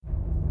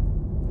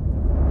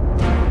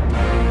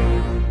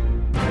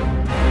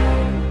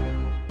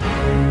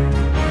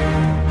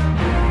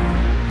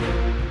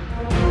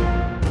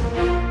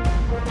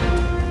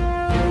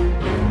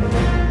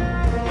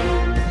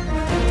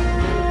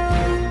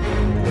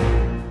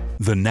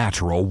The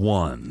Natural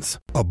Ones.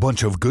 A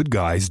bunch of good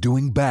guys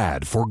doing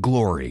bad for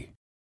glory.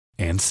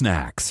 And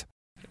snacks.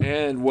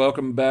 And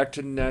welcome back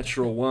to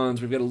Natural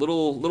Ones. We've got a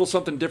little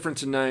something different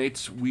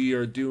tonight. We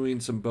are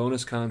doing some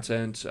bonus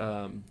content.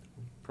 Probably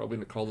going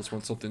to call this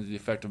one something to the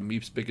effect of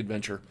Meep's Big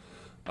Adventure.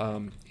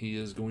 He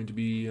is going to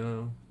be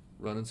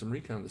running some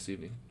recon this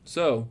evening.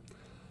 So,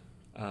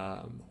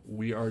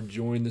 we are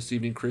joined this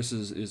evening. Chris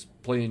is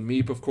playing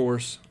Meep, of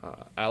course.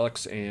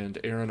 Alex and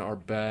Aaron are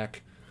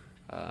back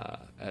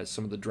as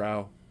some of the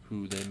drow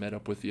who they met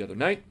up with the other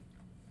night.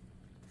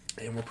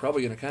 And we're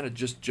probably going to kind of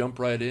just jump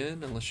right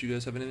in, unless you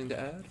guys have anything to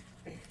add.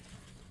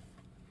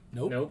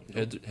 Nope.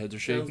 Heads are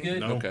shaking? Sounds good.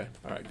 No. Okay.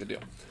 All right, good deal.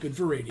 Good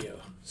for radio.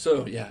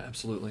 So, yeah,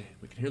 absolutely.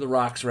 We can hear the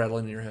rocks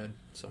rattling in your head.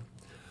 So,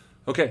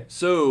 okay,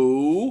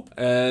 so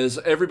as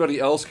everybody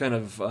else kind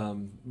of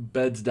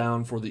beds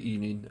down for the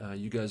evening,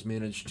 you guys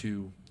managed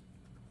to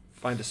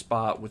find a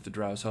spot with the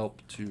drow's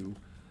help to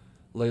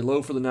lay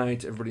low for the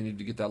night. Everybody needed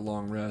to get that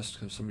long rest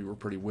because some of you were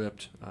pretty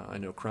whipped. I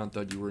know,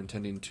 Kronthud, you were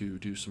intending to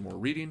do some more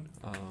reading.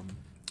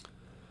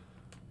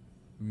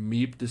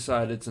 Meep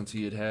decided, since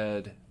he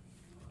had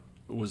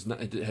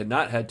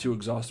not had too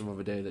exhaustive of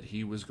a day, that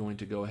he was going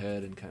to go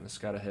ahead and kind of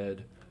scout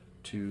ahead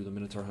to the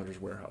Minotaur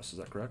Hunter's warehouse. Is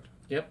that correct?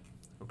 Yep.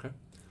 Okay.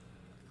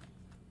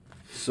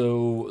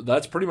 So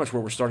that's pretty much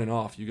where we're starting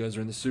off. You guys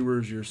are in the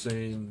sewers. You're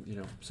saying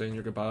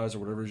your goodbyes or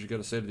whatever it is you got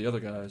to say to the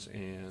other guys,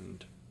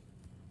 and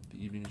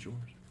the evening is yours.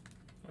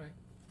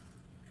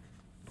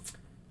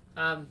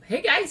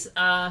 Hey guys,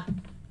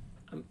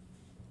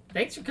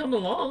 thanks for coming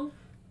along.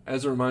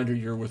 As a reminder,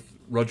 you're with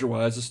Roger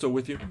Wise is still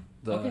with you,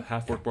 the Okay.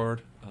 half-orc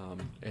bard,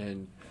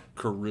 and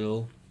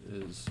Kirill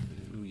is,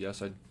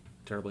 yes, I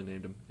terribly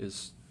named him,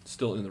 is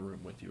still in the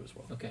room with you as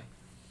well. Okay.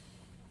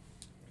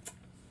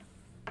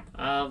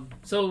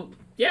 So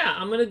yeah,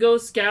 I'm gonna go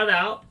scout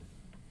out.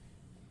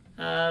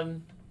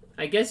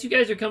 I guess you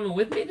guys are coming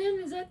with me then.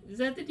 Is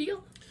that the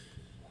deal?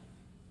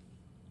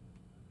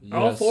 Yes,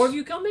 Are all four of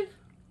you coming?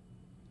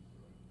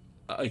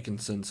 I can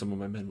send some of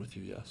my men with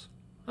you, yes.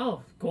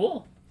 Oh,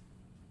 cool.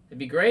 It'd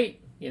be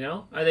great.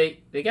 Are they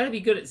got to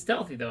be good at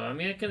stealthy though? I'm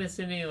not gonna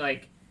send any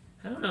I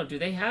don't know. Do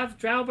they have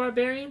drow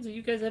barbarians? Or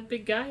you guys have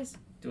big guys?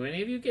 Do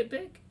any of you get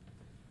big?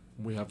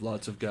 We have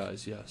lots of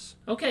guys, yes.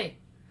 Okay.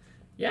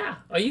 Yeah.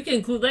 Oh, you can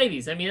include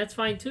ladies. I mean, that's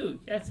fine too.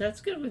 That's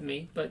good with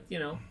me. But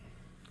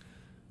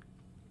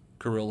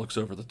Kirill looks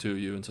over the two of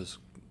you and says,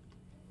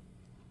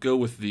 go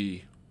with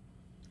the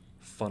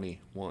funny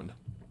one.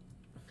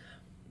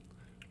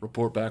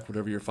 Report back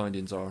whatever your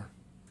findings are.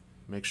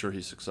 Make sure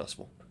he's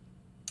successful.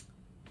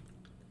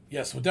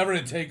 Yes, whatever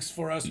it takes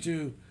for us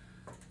to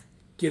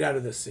get out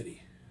of this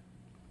city.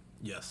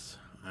 Yes,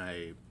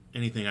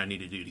 anything I need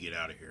to do to get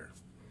out of here.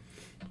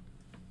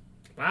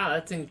 wow,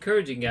 that's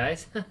encouraging,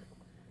 guys.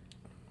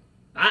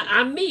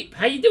 I'm Meep.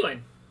 How you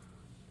doing?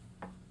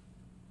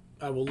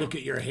 I will look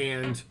at your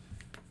hand.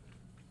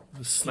 With a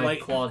My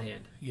slight, clawed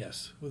hand.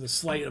 yes, with a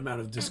slight amount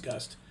of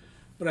disgust,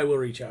 but I will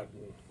reach out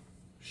and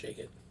shake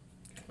it.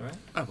 All right.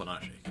 I will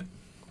not shake it.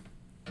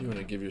 You want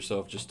to give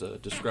yourself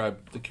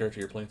describe the character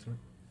you're playing through?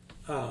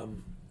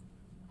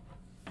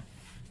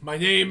 My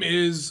name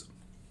is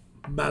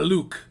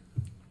Maluk,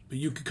 but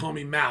you could call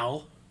me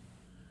Mal.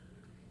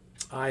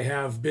 I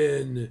have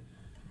been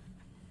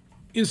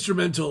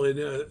instrumental in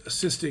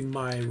assisting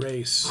my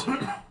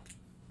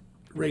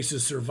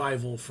race's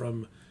survival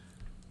from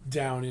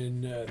down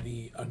in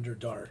the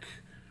Underdark.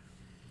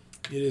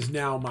 It is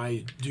now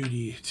my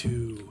duty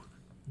to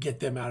get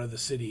them out of the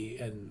city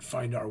and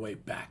find our way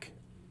back.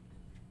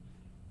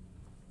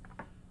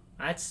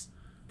 That's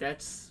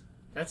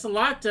a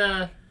lot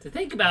to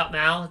think about,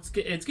 Mal.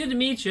 It's good to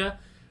meet you.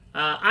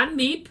 I'm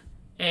Meep,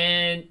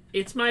 and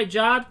it's my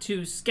job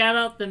to scout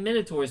out the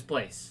Minotaur's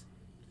place.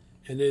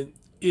 And it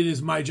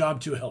is my job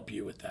to help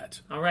you with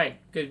that. All right,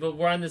 good. But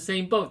we're on the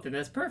same boat, then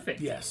that's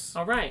perfect. Yes.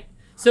 All right.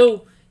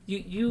 So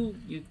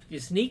you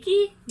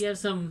sneaky? You have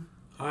some.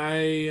 I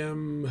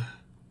am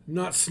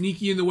not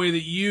sneaky in the way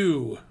that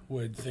you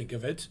would think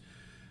of it.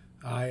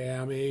 I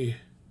am a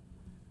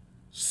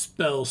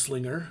spell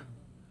slinger.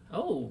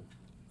 Oh,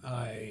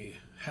 I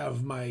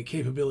have my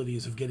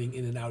capabilities of getting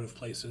in and out of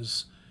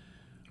places.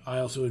 I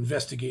also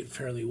investigate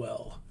fairly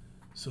well.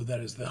 So that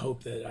is the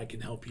hope that I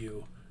can help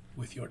you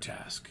with your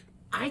task.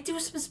 I do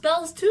some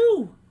spells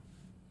too.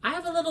 I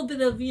have a little bit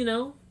of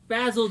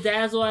razzle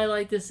dazzle. I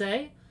like to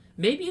say.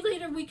 Maybe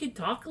later we could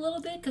talk a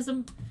little bit because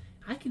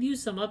I could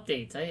use some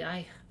updates.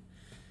 I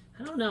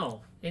don't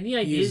know. Any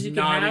ideas He's you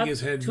can nodding have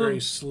his head to very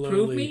improve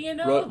slowly. me?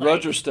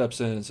 Roger steps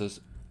in and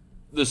says,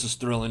 this is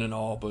thrilling and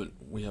all, but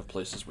we have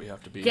places we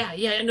have to be.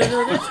 Yeah.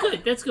 No, that's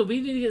good. That's good.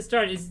 We need to get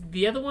started. Is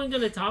the other one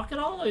going to talk at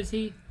all, or is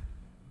he?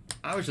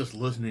 I was just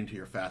listening to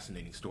your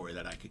fascinating story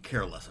that I could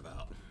care less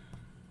about.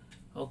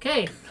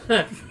 Okay.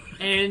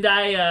 And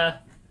I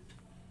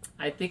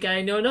think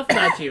I know enough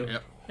about you.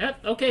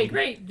 Yep. Okay,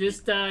 great.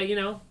 Just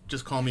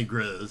Just call me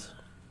Grizz.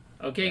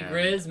 Okay, Yeah.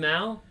 Grizz,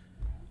 Mal.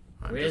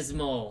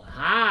 Grizmol.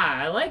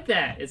 I like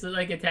that. Is it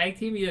like a tag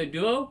team, you a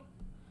duo?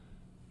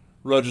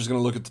 Roger's going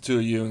to look at the two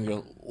of you and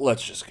go,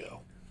 let's just go.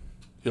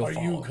 He'll Are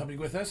follow. you coming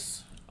with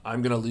us?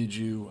 I'm gonna lead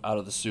you out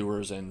of the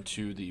sewers and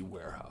to the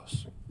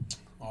warehouse.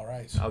 All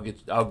right. I'll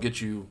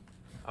get you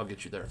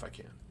there if I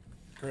can.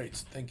 Great.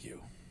 Thank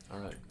you. All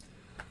right.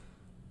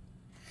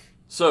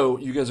 So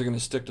you guys are gonna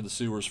stick to the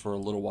sewers for a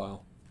little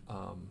while.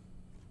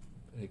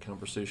 Any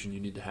conversation you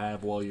need to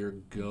have while you're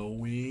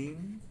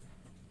going?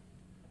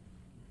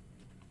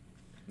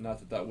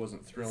 Not that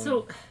wasn't thrilling.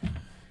 So,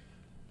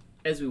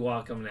 as we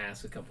walk, I'm going to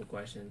ask a couple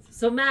questions.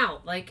 So,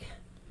 Mal, like,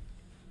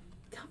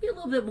 tell me a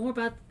little bit more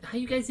about how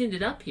you guys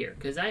ended up here.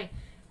 Because I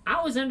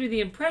was under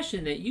the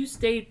impression that you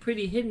stayed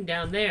pretty hidden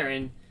down there.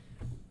 And,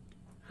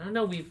 I don't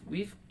know,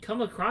 we've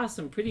come across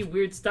some pretty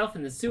weird stuff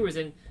in the sewers.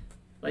 And,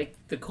 like,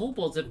 the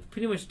kobolds have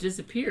pretty much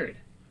disappeared.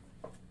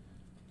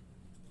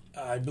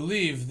 I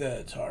believe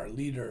that our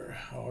leader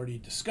already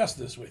discussed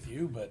this with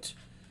you, but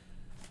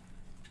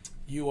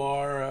you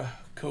are a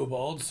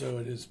kobold, so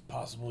it is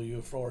possible you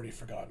have already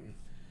forgotten.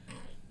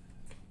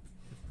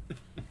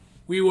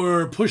 We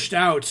were pushed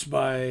out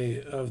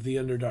of the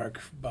Underdark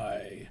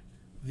by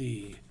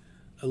the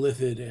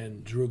Illithid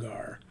and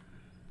Drugar.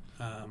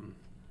 I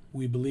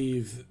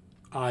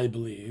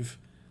believe,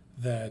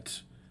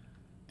 that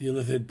the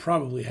Illithid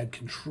probably had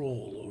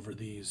control over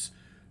these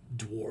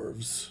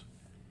dwarves.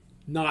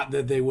 Not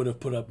that they would have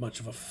put up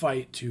much of a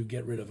fight to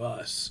get rid of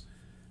us.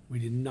 We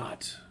did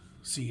not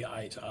see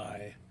eye to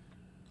eye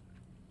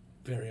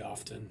very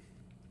often.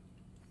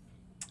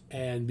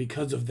 And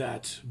because of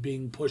that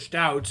being pushed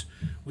out,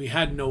 we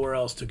had nowhere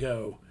else to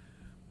go.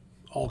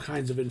 All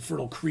kinds of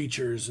infernal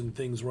creatures and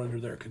things were under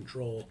their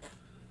control.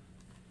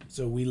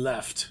 So we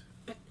left.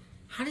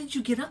 How did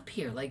you get up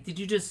here? Like, did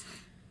you just...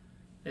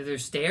 Are there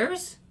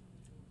stairs?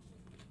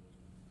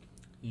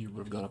 You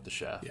would have gone up the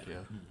shaft, yeah.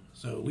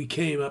 So we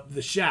came up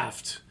the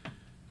shaft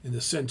in the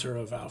center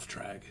of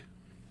Alftrag.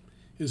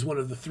 It was one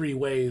of the 3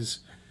 ways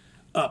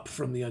up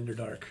from the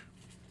Underdark.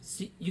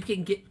 So you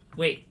can get...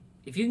 Wait,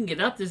 if you can get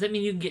up, does that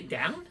mean you can get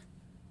down?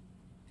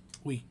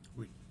 We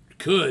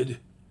could,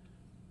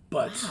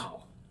 but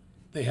Wow.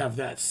 they have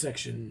that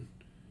section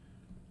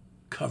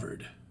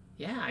covered.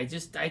 Yeah, I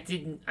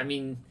didn't... I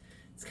mean,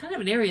 it's kind of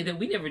an area that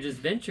we never just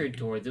ventured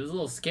towards. It was a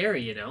little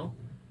scary, you know?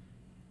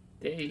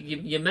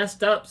 You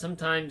messed up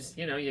sometimes,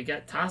 you know, you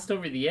got tossed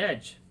over the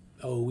edge.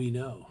 Oh, we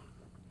know.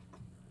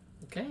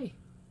 Okay.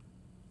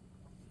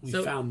 We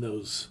So- found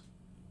those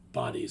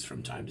bodies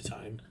from time to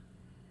time.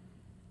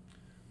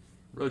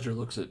 Roger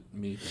looks at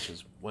me and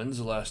says, "When's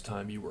the last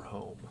time you were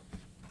home?"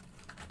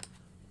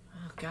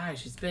 Oh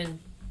gosh, it's been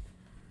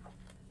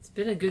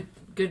a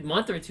good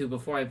month or two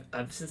before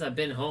since I've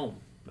been home.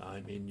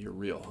 I mean, your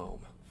real home.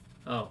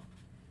 Oh.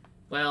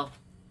 Well,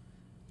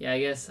 yeah, I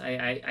guess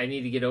I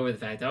need to get over the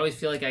fact. I always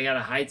feel like I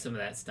gotta hide some of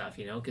that stuff,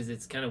 you know, because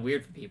it's kind of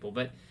weird for people.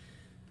 But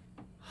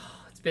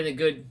it's been a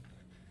good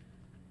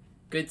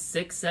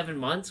 6-7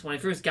 months. When I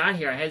first got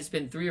here, I had to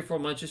spend 3 or 4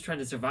 months just trying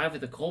to survive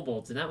with the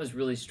kobolds, and that was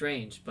really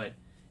strange. But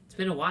it's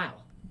been a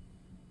while.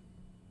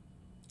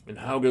 And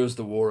how goes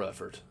the war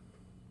effort?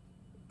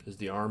 Is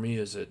the army,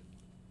 is it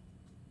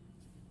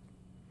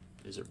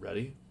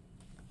ready?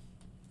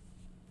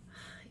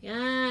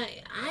 Yeah,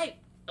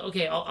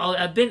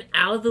 I've been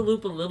out of the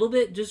loop a little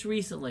bit just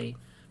recently,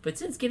 but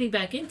since getting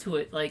back into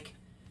it, like,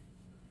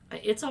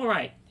 it's all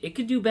right. It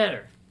could do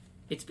better.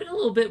 It's been a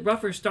little bit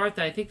rougher start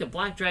than I think the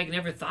Black Dragon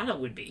ever thought it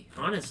would be,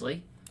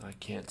 honestly. I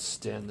can't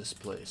stand this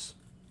place.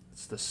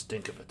 It's the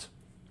stink of it.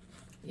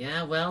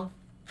 Yeah, well,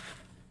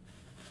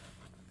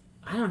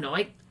 I don't know.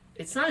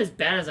 It's not as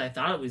bad as I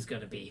thought it was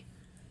going to be.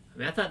 I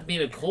mean, I thought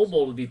being a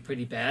kobold would be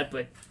pretty bad,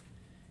 but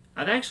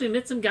I've actually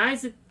met some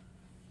guys that,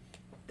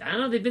 I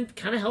don't know, they've been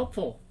kind of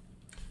helpful.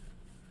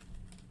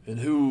 And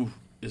who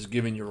is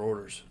giving your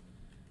orders?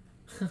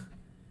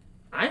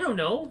 I don't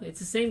know. It's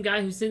the same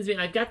guy who sends me.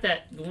 I've got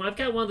one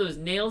of those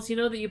nails, you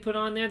know, that you put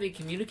on there that you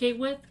communicate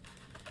with.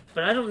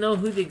 But I don't know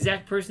who the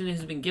exact person is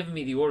who's been giving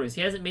me the orders.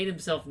 He hasn't made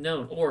himself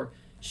known, or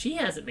she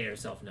hasn't made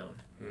herself known.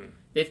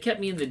 They've kept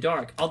me in the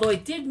dark. Although I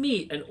did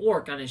meet an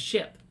orc on his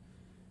ship,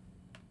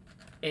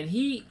 and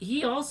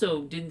he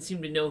also didn't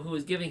seem to know who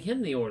was giving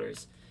him the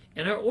orders,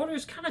 and our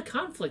orders kind of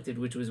conflicted,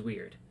 which was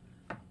weird.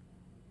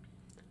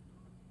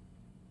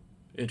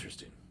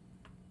 Interesting.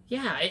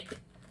 Yeah,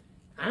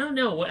 I don't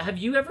know. Have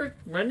you ever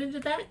run into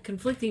that?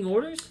 Conflicting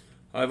orders?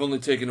 I've only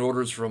taken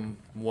orders from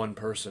one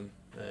person,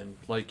 and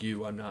like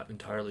you, I'm not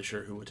entirely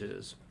sure who it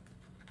is.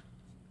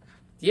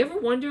 Do you ever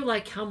wonder,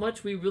 like, how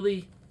much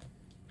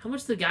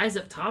the guys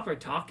up top are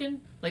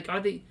talking? Like,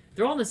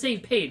 they're all on the same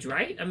page,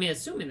 right? I mean,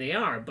 assuming they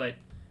are, but...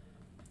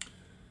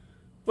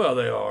 Well,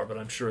 they are, but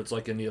I'm sure it's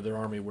like any other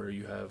army where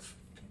you have,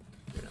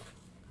 you know,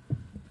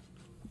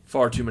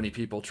 far too many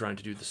people trying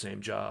to do the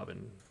same job,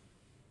 and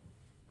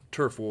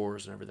turf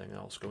wars and everything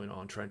else going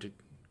on, trying to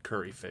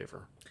curry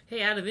favor.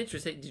 Hey, out of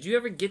interest, did you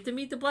ever get to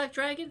meet the Black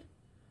Dragon?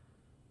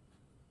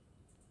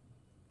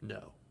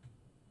 No.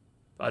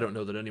 I don't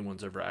know that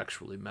anyone's ever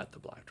actually met the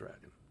Black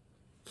Dragon.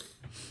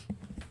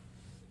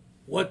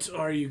 What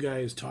are you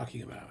guys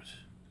talking about?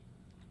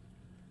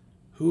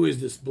 Who is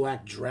this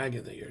Black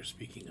Dragon that you're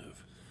speaking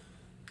of?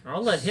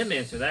 I'll let him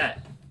answer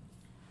that.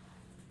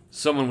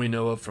 Someone we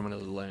know of from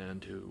another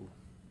land who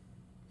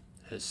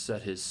has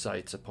set his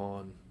sights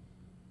upon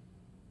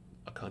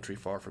a country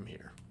far from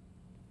here.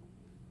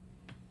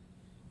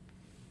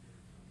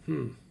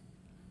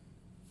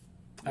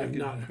 I've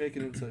not. Make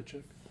an insight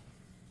check.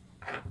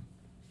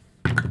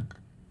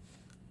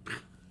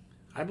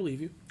 I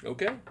believe you.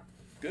 Okay,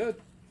 good.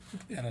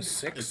 And a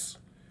 6.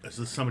 Is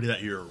this somebody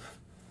that you're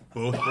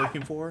both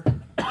working for?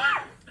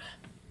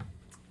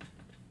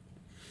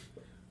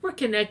 We're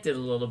connected a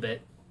little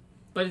bit,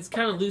 but it's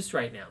kind of loose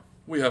right now.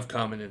 We have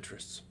common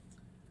interests.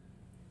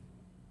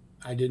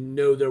 I didn't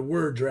know there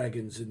were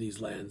dragons in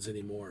these lands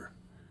anymore.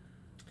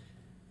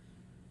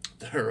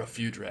 There are a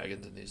few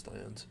dragons in these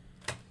lands.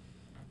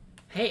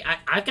 Hey,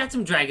 I've got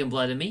some dragon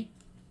blood in me.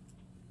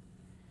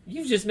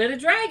 You've just met a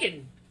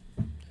dragon.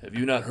 Have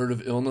you not heard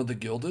of Ilna the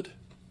Gilded?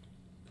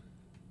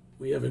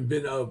 We haven't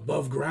been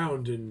above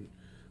ground in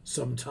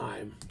some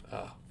time.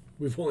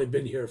 We've only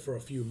been here for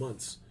a few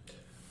months.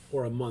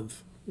 Or a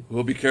month.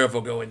 We'll be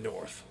careful going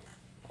north.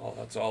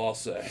 That's all I'll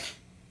say.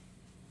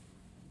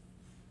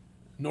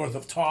 North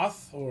of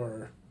Toth,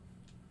 or...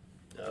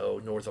 No,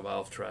 north of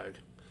Alftrag.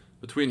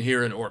 Between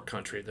here and Orc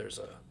country, there's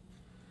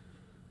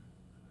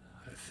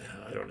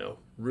I don't know.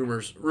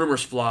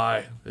 Rumors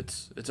fly.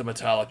 It's a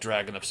metallic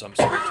dragon of some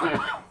sort.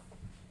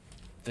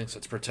 Thinks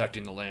it's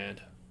protecting the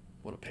land.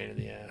 What a pain in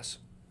the ass.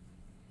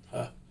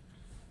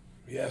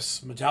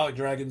 Yes, metallic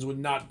dragons would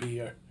not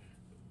be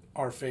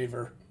our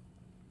favor.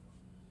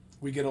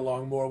 We get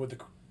along more with the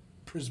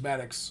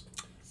prismatics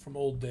from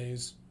old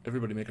days.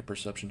 Everybody make a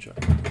perception check.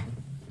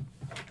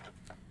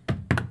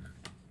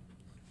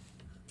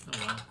 Oh,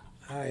 wow.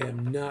 I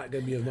am not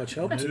going to be of much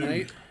help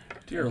tonight.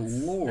 Dear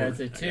Lord. That's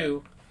a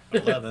 2.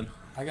 11.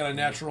 I got a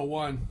natural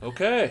 1.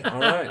 Okay, all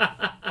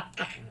right.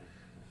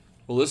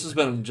 Well, this has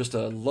been just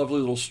a lovely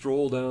little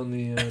stroll down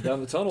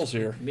the tunnels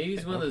here. Maybe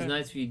it's one of those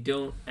nights where you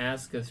don't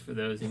ask us for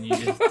those and you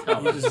just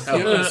tell us. Just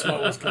give us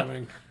what was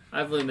coming.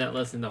 I've learned that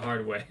lesson the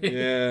hard way.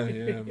 Yeah,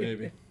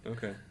 maybe.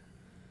 Okay.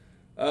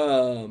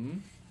 All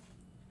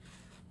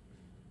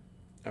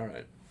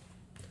right.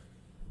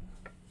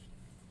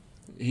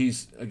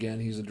 He's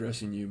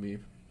addressing you, Meep.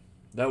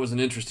 That was an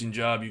interesting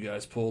job you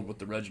guys pulled with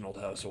the Reginald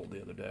household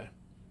the other day.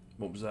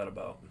 What was that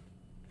about?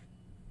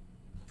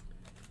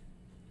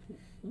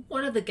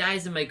 One of the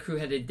guys in my crew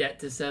had a debt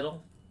to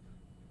settle.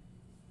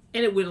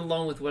 And it went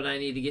along with what I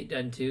need to get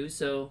done too,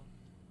 so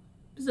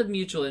it was of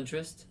mutual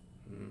interest.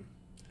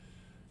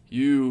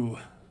 You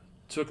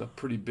took a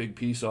pretty big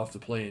piece off the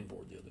playing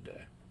board the other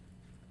day.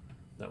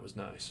 That was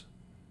nice.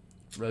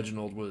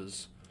 Reginald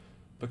was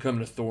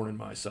becoming a thorn in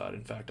my side.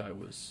 In fact, I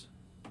was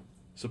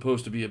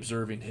supposed to be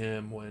observing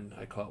him when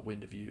I caught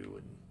wind of you,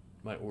 and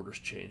my orders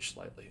changed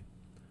slightly.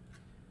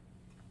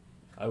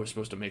 I was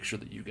supposed to make sure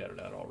that you got it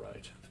out all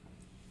right.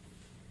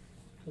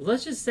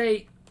 Let's just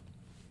say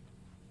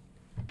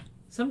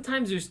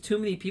sometimes there's too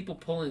many people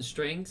pulling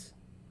strings,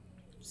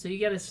 so you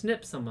gotta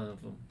snip some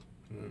of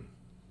them.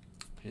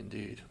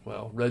 Indeed.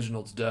 Well,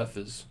 Reginald's death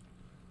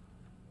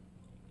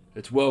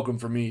it's welcome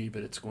for me,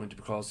 but it's going to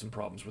cause some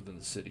problems within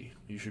the city.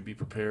 You should be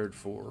prepared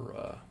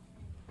for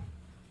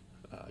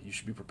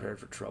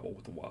trouble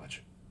with the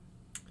Watch.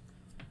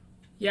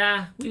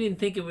 Yeah, we didn't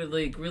think it would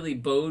really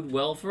bode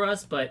well for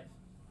us, but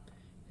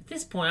at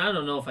this point I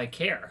don't know if I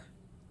care.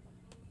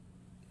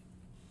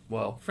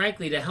 Well,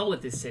 Frankly, to hell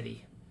with this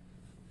city.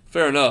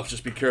 fair enough.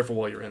 Just be careful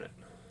while you're in it.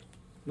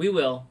 We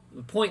will.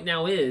 The point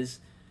now is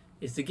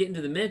to get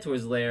into the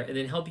Minotaur's lair and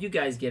then help you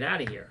guys get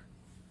out of here.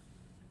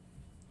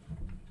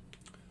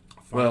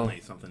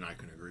 Finally, something I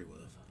can agree with.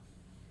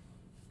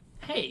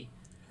 Hey,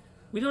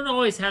 we don't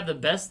always have the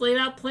best laid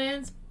out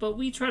plans, but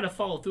we try to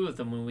follow through with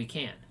them when we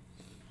can.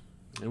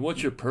 And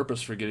what's your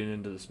purpose for getting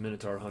into this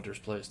Minotaur Hunter's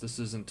place? This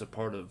isn't a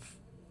part of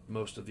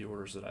most of the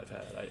orders that I've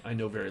had. I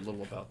know very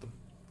little about them.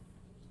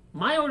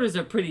 My orders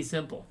are pretty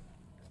simple.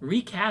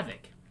 Wreak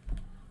havoc.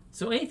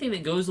 So anything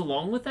that goes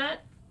along with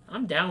that,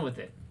 I'm down with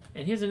it.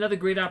 And here's another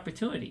great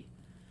opportunity.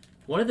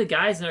 One of the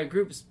guys in our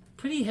group is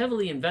pretty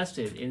heavily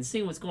invested in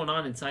seeing what's going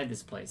on inside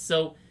this place.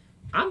 So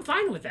I'm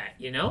fine with that,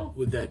 you know?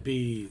 Would that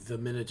be the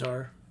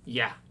Minotaur?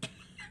 Yeah.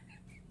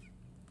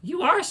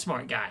 You are a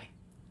smart guy.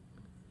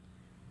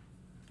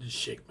 Just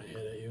shake my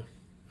head at you.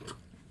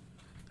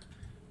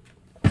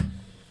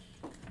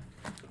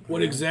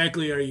 What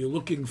exactly are you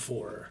looking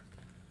for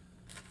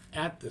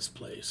at this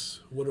place?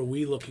 What are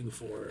we looking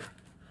for?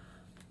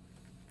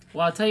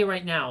 Well, I'll tell you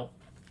right now,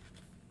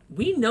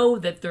 we know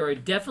that there are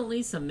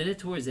definitely some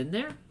Minotaurs in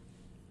there,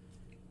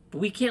 but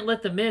we can't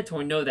let the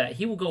Minotaur know that.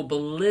 He will go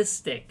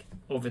ballistic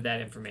over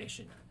that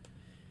information.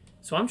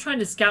 So I'm trying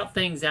to scout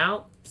things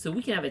out so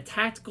we can have a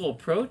tactical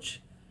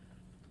approach.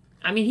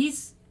 I mean,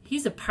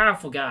 he's a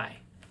powerful guy,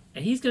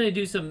 and he's going to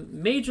do some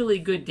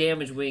majorly good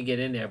damage when we get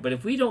in there. But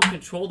if we don't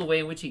control the way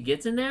in which he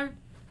gets in there,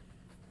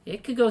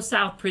 it could go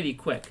south pretty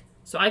quick.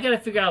 So I got to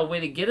figure out a way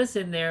to get us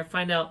in there,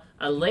 find out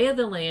a lay of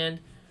the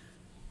land,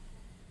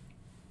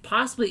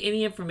 possibly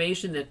any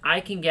information that I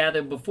can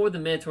gather before the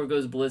Minotaur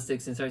goes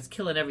ballistics and starts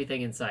killing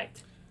everything in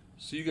sight.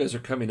 So you guys are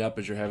coming up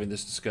as you're having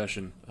this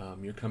discussion.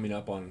 You're coming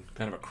up on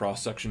kind of a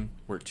cross section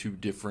where two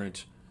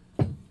different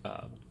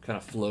kind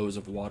of flows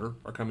of water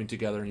are coming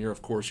together, and you're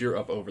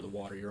up over the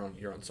water. You're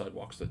on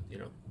sidewalks that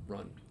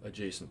run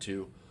adjacent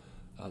to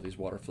these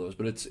water flows,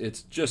 but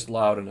it's just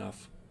loud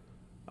enough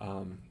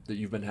that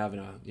you've been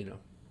having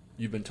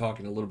you've been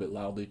talking a little bit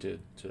loudly to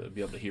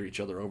be able to hear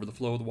each other over the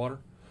flow of the water.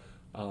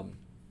 And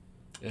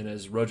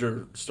as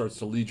Roger starts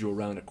to lead you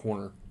around a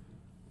corner,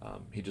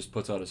 he just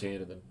puts out his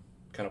hand and then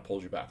kind of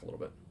pulls you back a little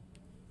bit.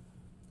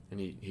 And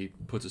he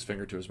puts his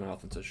finger to his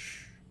mouth and says,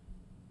 "Shh."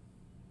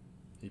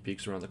 He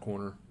peeks around the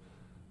corner.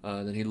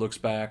 Then he looks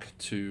back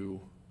to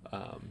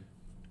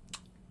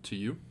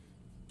you.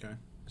 Okay.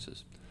 He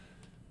says,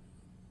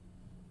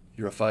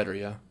 "You're a fighter,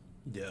 yeah?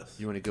 Yes.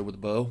 You any good with a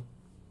bow?"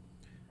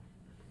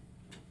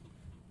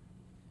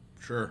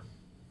 Sure.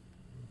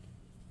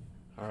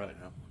 All right.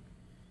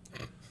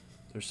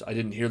 I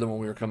didn't hear them when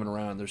we were coming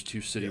around. There's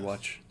two city Yes.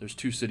 watch. There's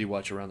two city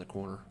watch around the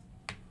corner.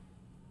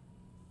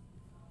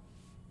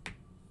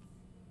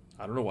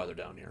 I don't know why they're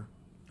down here.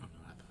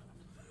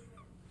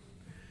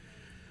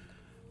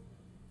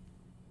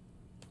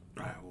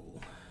 All right.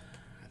 Well,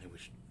 I think we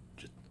should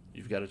just.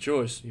 You've got a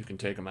choice. You can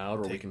take them out,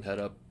 or we Take- can head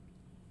up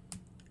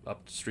the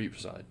street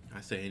side.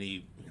 I say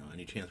any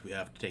chance we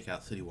have to take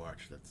out City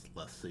Watch, that's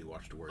less City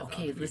Watch to worry about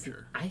Okay, in the listen.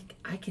 future.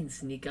 I can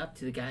sneak up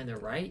to the guy on the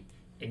right,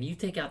 and you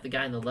take out the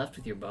guy on the left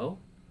with your bow.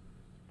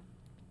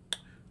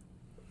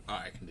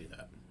 I can do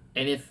that.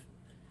 And if,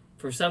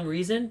 for some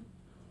reason,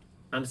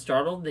 I'm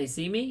startled and they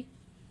see me,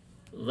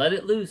 let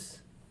it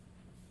loose.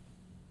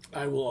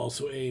 I will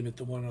also aim at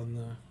the one on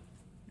the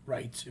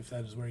right, if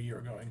that is where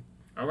you're going.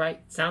 All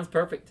right, sounds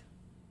perfect.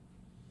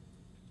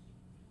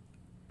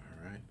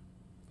 All right.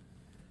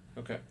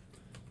 Okay.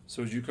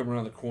 So as you come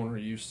around the corner,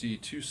 you see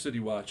two city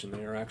watch, and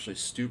they are actually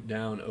stooped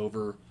down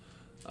over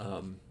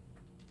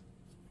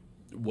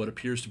what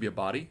appears to be a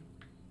body.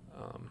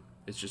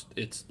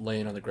 It's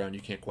laying on the ground.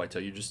 You can't quite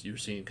tell. You're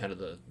seeing kind of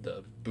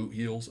the boot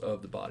heels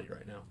of the body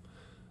right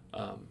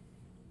now.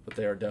 But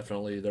they're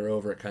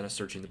over it, kind of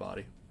searching the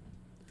body.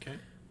 Okay.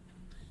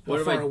 What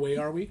How am I- far away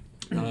are we?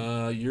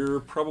 You're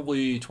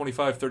probably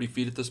 25, 30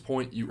 feet at this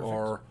point. You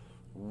are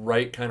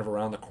right kind of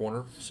around the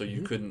corner, so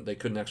they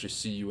couldn't actually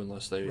see you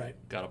unless they Right.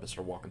 got up and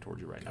started walking towards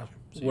you right now.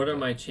 So What you've are got-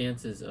 my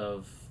chances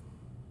of?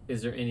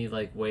 Is there any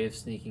way of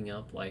sneaking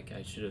up? I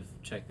should have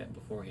checked that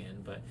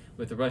beforehand. But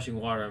with the rushing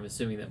water, I'm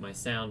assuming that my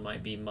sound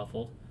might be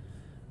muffled.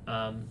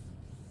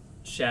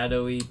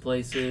 Shadowy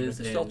places.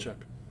 Make a stealth check.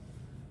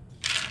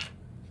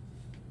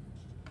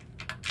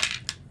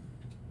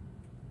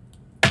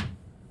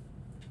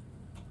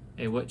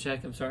 A what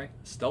check? I'm sorry.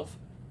 Stealth?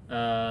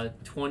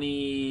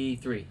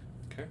 23.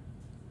 Okay.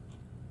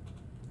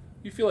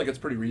 You feel like it's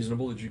pretty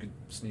reasonable that you could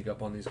sneak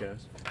up on these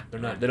guys.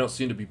 They don't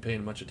seem to be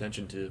paying much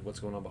attention to what's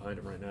going on behind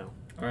them right now.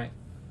 All right.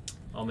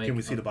 I'll make. Can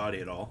we see the body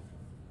at all?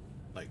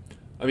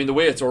 I mean, the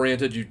way it's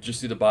oriented, you just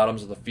see the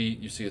bottoms of the feet.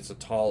 You see it's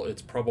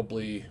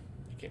probably, you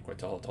can't quite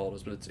tell how tall it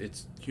is, but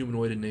it's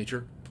humanoid in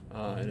nature.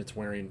 And it's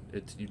wearing,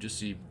 you just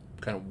see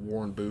kind of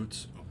worn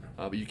boots,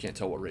 but you can't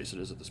tell what race it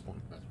is at this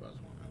point. That's what I was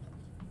wondering.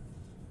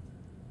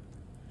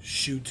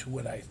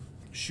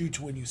 Shoot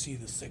when you see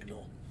the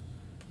signal.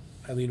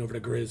 I lean over to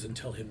Grizz and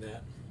tell him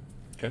that.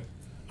 Okay.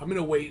 I'm going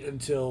to wait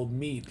until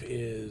Meep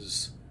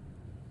is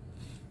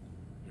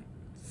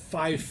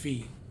 5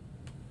 feet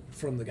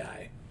from the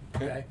guy.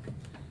 Okay?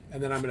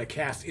 And then I'm going to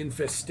cast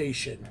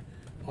Infestation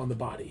on the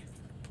body.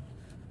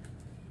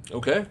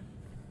 Okay.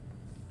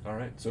 All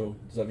right. So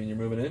does that mean you're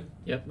moving in?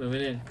 Yep,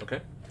 moving in.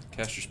 Okay.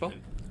 Cast your spell.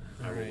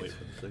 I will Alright. wait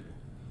for the signal.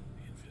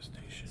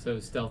 Infestation. So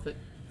stealth it.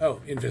 Oh,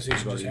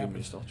 Infestation Well, just you give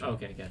me a happened. stealth check.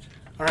 Okay, gotcha.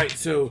 All right,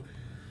 so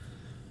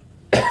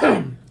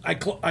I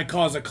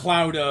cause a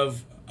cloud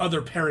of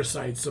other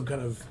parasites, some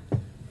kind of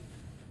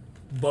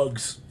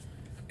bugs,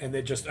 and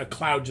then just a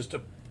cloud just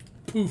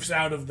poofs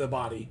out of the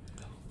body,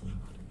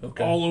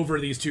 Okay. all over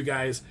these two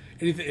guys.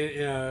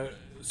 Anything.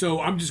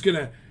 So I'm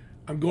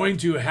going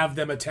to have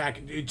them attack.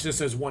 It just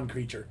says one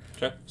creature,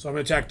 Okay. so I'm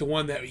going to attack the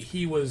one that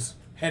he was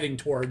heading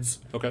towards,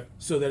 Okay.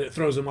 so that it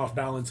throws him off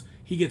balance.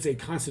 He gets a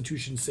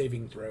Constitution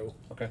saving throw.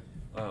 Okay.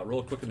 Roll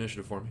a quick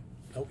initiative for me.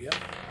 Oh yeah,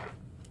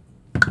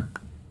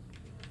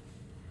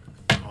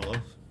 All those?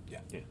 yeah.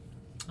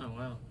 Oh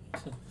wow.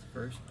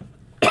 First.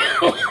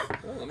 Oh,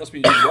 that must be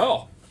you as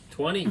well.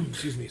 20.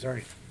 Excuse me,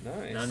 sorry.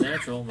 Nice. Not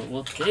natural, but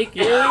we'll take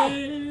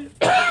it.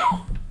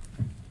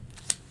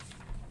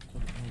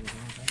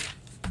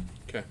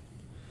 Okay.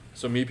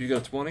 So Meep, you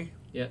got a 20?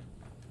 Yep.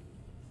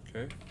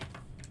 Okay.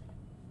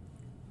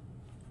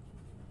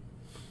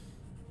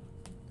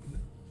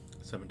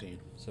 17.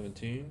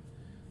 17.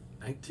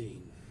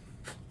 19.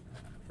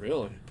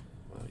 Really?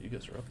 Wow, you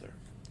guys are up there.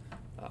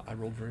 I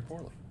rolled very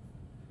poorly.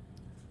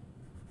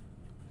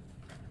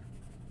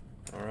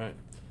 All right.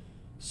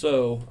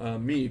 So,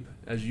 Meep,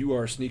 as you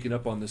are sneaking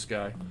up on this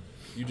guy,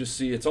 you just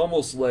see it's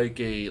almost like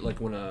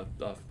when a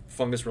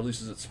fungus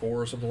releases its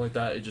spore or something like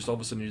that. It just all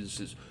of a sudden you just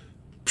this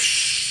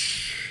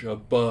psh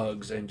of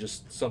bugs and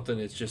just something.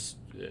 It's just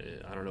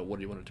I don't know, what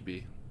do you want it to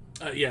be?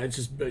 Yeah, it's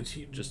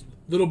just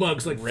little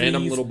bugs like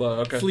random fleas, little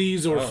bug. Okay.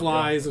 fleas or Oh,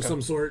 flies okay. of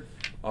some sort.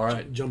 All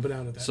right. Jumping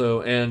out of that.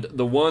 So, and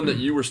the one that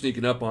you were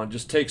sneaking up on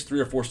just takes 3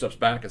 or 4 steps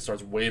back and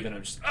starts waving.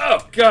 And just,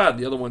 oh God!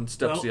 The other one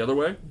steps Well, the other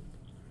way.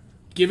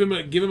 give him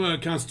a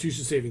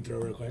Constitution saving throw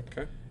real quick.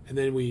 Okay. And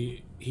then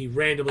he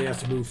randomly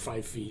has to move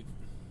 5 feet.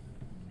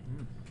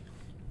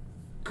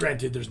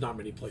 Granted, there's not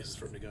many places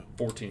for him to go.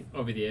 14.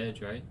 Over the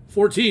edge, right?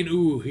 14.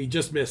 Ooh, he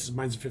just missed.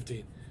 Mine's a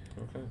 15.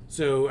 Okay.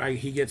 So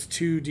he gets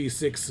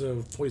 2d6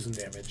 of poison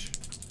damage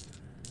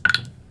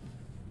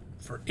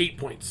for 8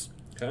 points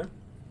Okay.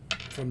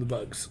 from the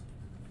bugs.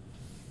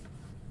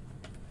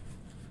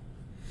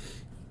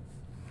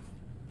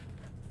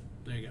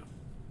 There you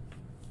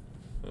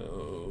go.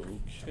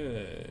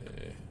 Okay.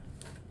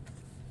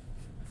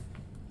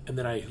 And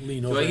then I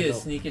lean Do over. I and get a go,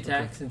 sneak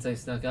attack since I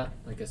snuck up?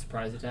 Like a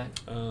surprise attack?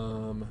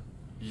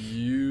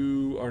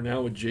 You are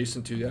now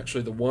adjacent to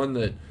actually the one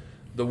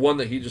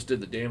that he just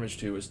did the damage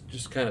to is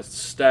just kind of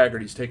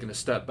staggered. He's taking a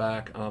step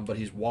back, but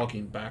he's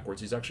walking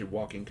backwards. He's actually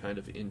walking kind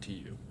of into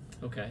you.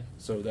 Okay.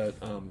 So that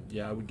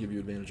I would give you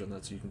advantage on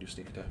that, so you can do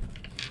sneak attack.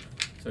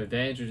 So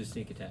advantage or just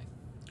sneak attack?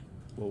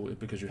 Well,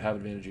 because you have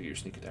advantage, you get your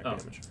sneak attack Oh,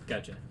 damage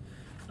gotcha.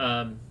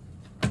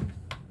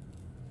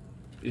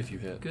 if you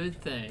hit. Good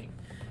thing.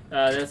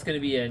 That's going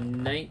to be a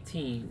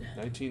 19.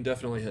 19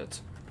 definitely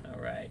hits. All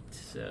right,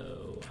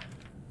 so...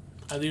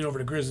 I lean over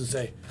to Grizz and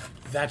say,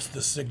 "That's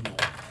the signal."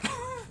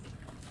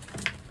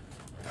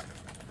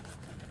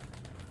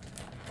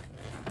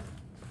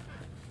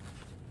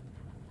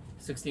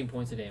 $16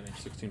 points of damage.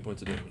 16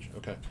 points of damage.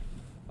 Okay.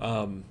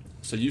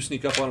 So you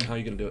sneak up on him. How are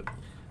you going to do it?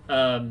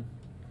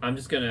 I'm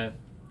just going to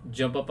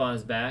jump up on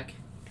his back,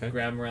 Okay.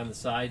 grab him around the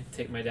side,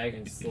 take my dagger,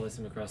 and slice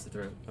him across the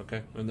throat.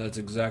 Okay. And that's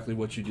exactly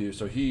what you do.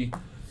 So he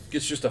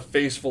gets just a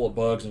face full of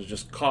bugs and is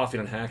just coughing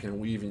and hacking and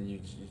weaving. You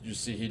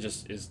just see he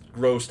just is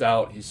grossed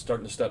out. He's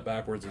starting to step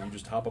backwards, and you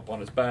just hop up on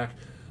his back,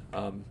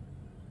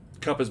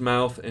 cup his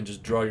mouth, and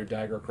just draw your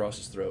dagger across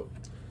his throat.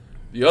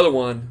 The other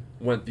one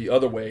went the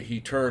other way. He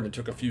turned and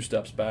took a few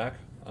steps back,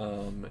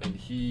 and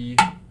he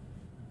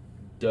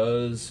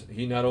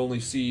not only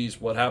sees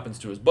what happens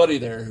to his buddy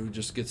there, who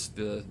just gets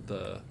the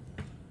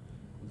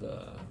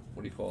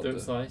what do you call it?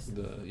 Throat slice?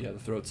 The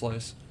throat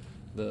slice,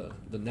 the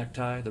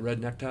necktie, the red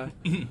necktie.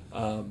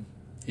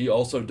 He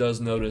also does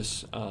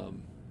notice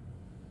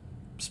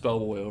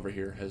Spellboy over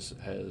here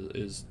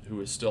who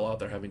is still out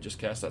there, having just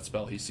cast that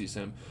spell. He sees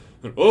him.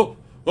 Oh!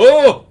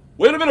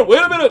 Wait a minute!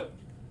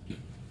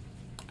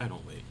 I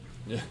don't wait.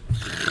 Yeah.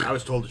 I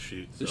was told to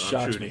shoot, so This I'm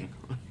shocks shooting.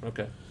 me.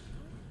 Okay.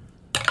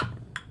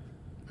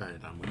 Alright,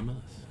 I'm gonna miss.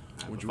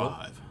 I have Would a you roll?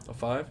 5. A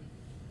 5? Did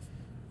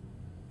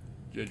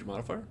you add your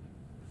modifier?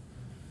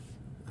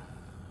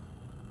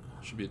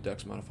 Should be a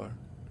dex modifier.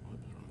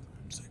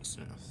 6.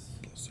 Yes.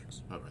 Plus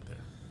 6. Oh, right there.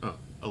 Oh,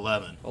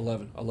 11.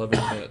 11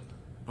 to hit.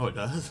 Oh, it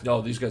does?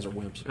 No, these guys are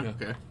wimps. Yeah.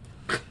 Okay.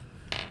 So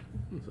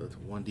that's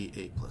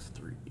 1d8 plus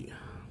 3.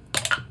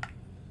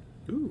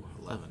 Ooh,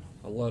 11.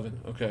 11.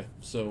 Okay.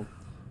 So,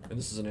 and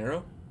this is an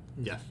arrow?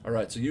 Yes. All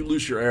right. So you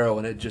loose your arrow,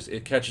 and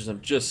it catches him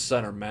just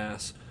center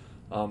mass.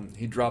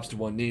 He drops to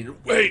one knee.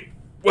 Wait!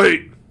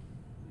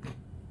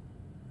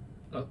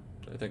 Oh.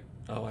 I think.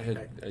 Oh, I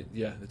hit.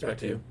 Yeah, it's back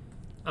to you.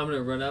 I'm going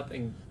to run up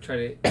and try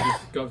to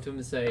just go up to him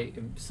and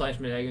slash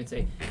my dagger and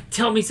say,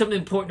 "Tell me something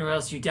important or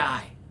else you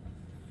die."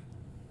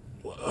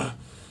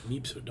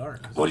 Meep so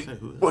dark. What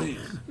do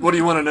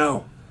you want to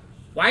know?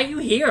 Why are you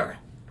here?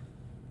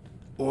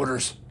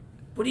 Orders.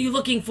 What are you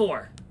looking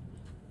for?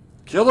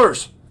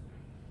 Killers.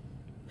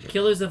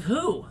 Killers of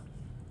who?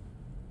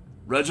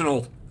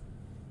 Reginald.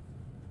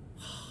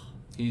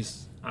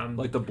 He's I'm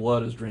like the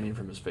blood is draining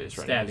from his face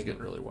right now. He's stabbing getting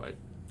him. really white.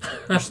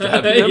 You're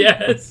stabbing him?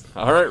 Yes.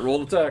 All right,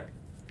 roll an attack.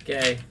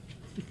 Okay.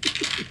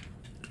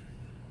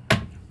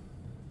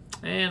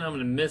 And I'm going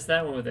to miss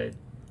that one with a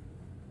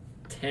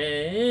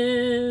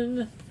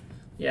 10.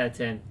 Yeah,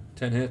 10.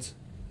 10 hits.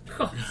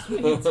 Oh,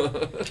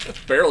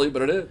 sweet. Barely,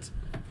 but it hits.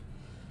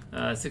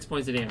 6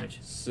 points of damage.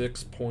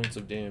 6 points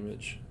of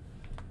damage.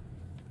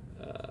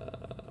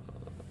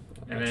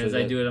 And then as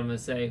I do it, I'm going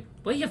to say,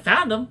 "Well, you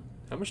found him."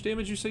 How much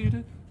damage you say you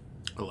did?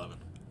 11.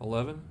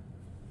 11?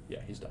 Yeah,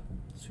 he's done.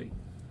 Sweet.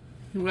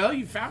 Well,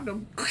 you found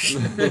him.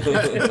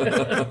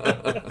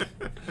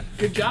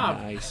 Good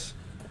job. Nice.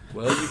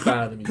 Well, you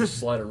found him. You just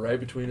slide it right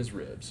between his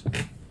ribs.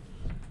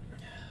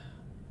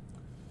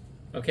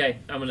 Okay,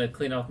 I'm going to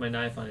clean off my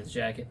knife on his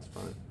jacket.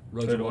 Fine. Put it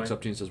Reginald walks away.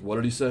 up to you and says, "What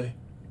did he say?"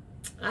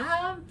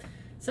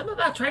 Something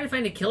about trying to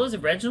find the killers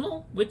of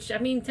Reginald, which, I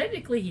mean,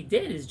 technically he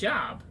did his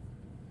job.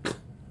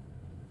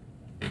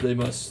 They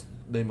must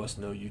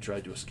know you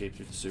tried to escape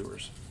through the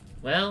sewers.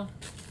 Well,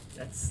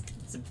 it's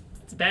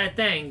a bad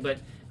thing, but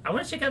I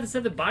want to check out this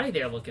other body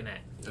they're looking at.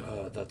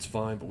 That's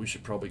fine, but we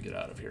should probably get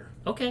out of here.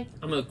 Okay,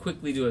 I'm going to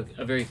quickly do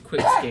a very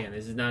quick scan.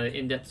 This is not an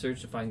in-depth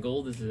search to find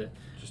gold. This is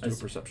Just do a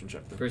perception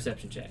check then.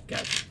 perception check.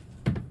 Gotcha.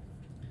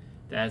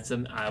 That's a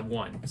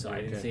 1, so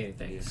I didn't Okay. see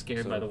anything. Yeah,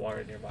 Scared so- by the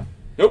water nearby.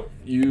 Nope.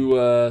 You,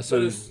 Let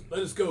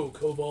us go,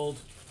 Kobold.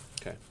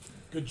 Okay.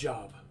 Good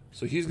job.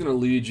 So he's going to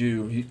lead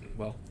you.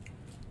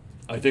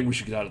 I think we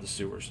should get out of the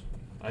sewers.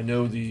 I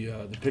know the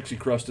Pixie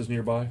Crust is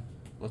nearby.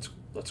 Let's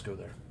go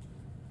there.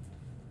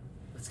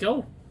 Let's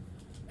go.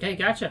 Okay,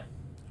 gotcha.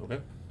 Okay.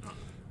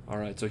 All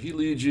right. So he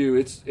leads you.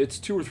 It's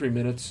 2 or 3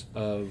 minutes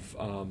of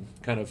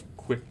kind of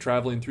quick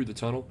traveling through the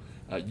tunnel.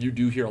 You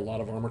do hear a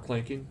lot of armor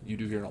clanking. You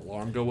do hear an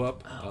alarm go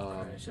up.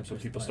 So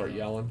people start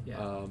yelling.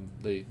 Yeah.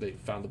 They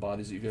found the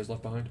bodies that you guys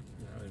left behind.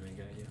 That would have been a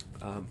good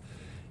idea.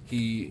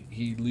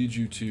 He leads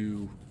you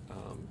to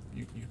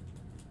you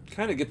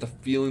kind of get the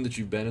feeling that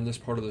you've been in this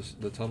part of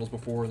the tunnels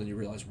before, and then you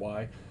realize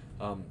why.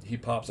 He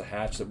pops a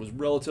hatch that was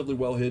relatively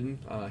well hidden.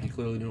 He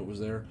clearly knew it was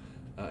there,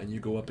 and you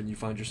go up and you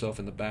find yourself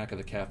in the back of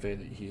the cafe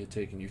that he had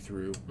taken you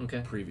through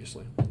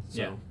previously.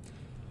 So,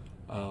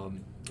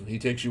 he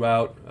takes you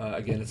out.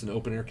 Again, it's an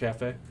open air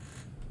cafe.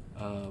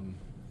 What are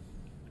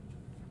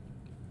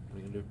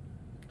you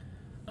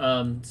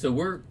gonna do? So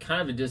we're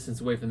kind of a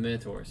distance away from the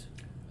Minotaurs,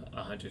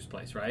 a hunter's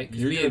place, right? 'Cause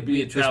You're we gonna had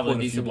be at this traveled point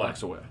a few decent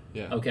blocks while. away.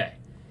 Yeah. Okay.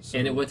 So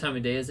And at what time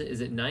of day is it?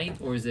 Is it night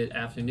or is it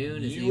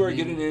afternoon? Is it you are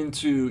evening?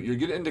 you're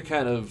getting into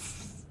kind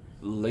of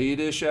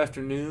late-ish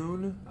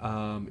afternoon.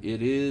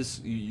 It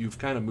is you've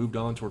kind of moved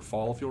on toward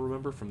fall, if you'll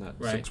remember from that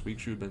Right. 6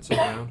 weeks you had been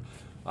sitting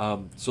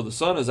around. So the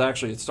sun is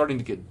actually it's starting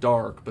to get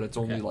dark, but it's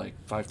only Okay.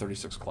 like 5:30,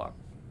 6 o'clock.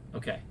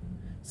 Okay.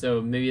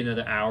 So maybe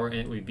another hour and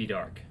it would be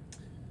dark.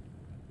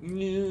 Hour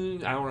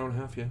and a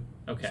half, yeah.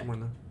 Okay. Somewhere in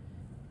there.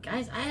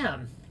 Guys,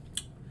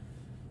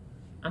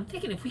 I'm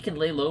thinking if we can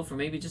lay low for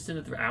maybe just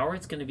another hour,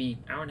 it's going to be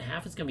hour and a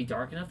half. It's going to be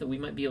dark enough that we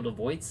might be able to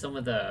avoid some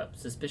of the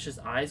suspicious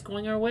eyes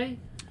going our way.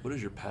 What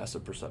is your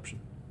passive perception?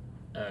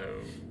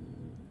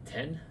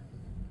 10.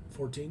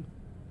 14,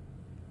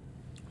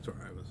 Sorry,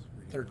 I was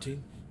reading.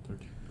 13.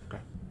 13. Okay.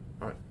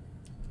 All right.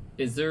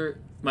 Is there?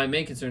 My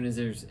main concern is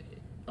there's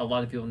a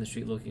lot of people in the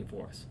street looking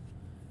for us.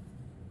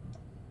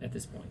 At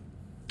this point.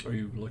 Are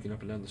you looking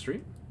up and down the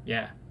street?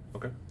 Yeah.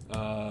 Okay.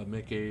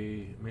 Make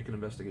an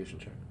investigation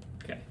check.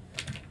 Okay.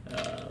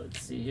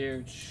 Let's see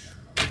here.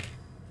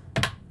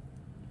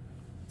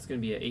 It's going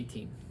to be at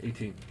 18.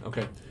 18.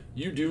 Okay.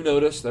 You do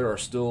notice there are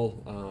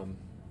still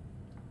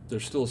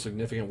there's still a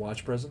significant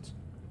watch presence.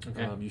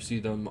 Okay. You see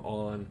them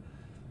on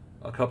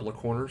a couple of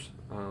corners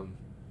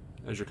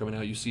as you're coming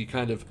out. You see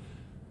kind of.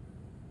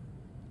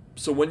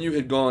 So when you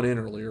had gone in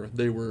earlier,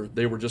 they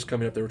were just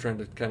coming up. They were trying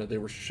to they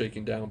were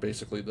shaking down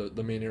basically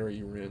the main area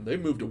you were in. They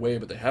moved away,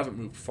 but they haven't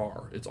moved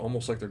far. It's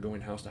almost like they're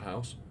going house to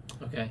house.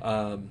 Okay.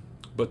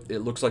 But it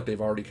looks like they've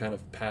already kind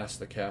of passed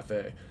the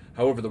cafe.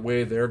 However, the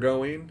way they're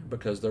going,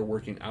 because they're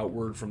working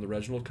outward from the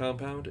Reginald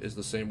compound, is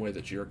the same way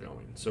that you're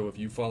going. So if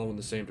you follow in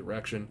the same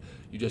direction,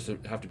 you just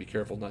have to be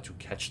careful not to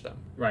catch them.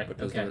 Right,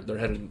 Because okay. they're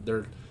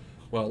headed,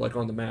 well, like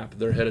on the map,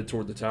 they're headed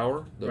toward the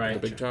tower, the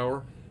Right. big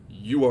tower.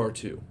 You are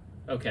too.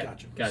 Okay.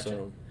 Gotcha.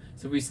 So,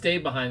 So if we stay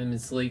behind them and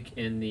sleek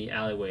in the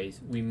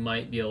alleyways, we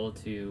might be able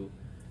to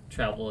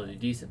travel at a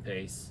decent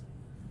pace.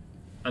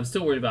 I'm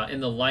still worried about in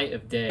the light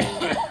of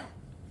day.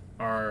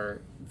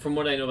 From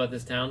what I know about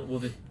this town,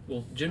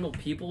 will general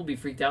people be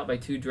freaked out by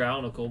 2 drow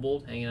and a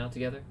kobold hanging out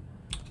together?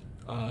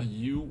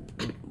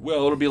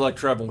 it'll be like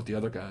traveling with the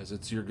other guys.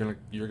 You're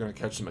gonna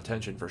catch some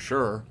attention for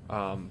sure.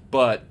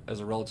 But as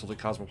a relatively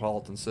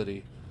cosmopolitan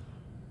city,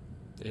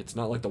 it's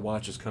not like the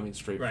watch is coming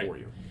straight Right. for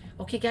you.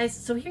 Okay, guys.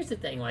 So here's the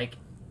thing. Like,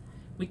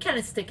 we kind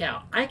of stick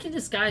out. I can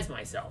disguise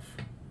myself,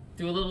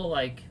 do a little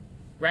like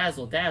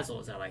razzle dazzle,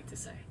 as I like to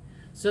say,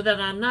 so that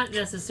I'm not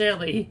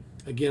necessarily.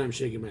 Again, I'm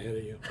shaking my head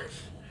at you.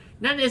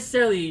 Not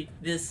necessarily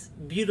this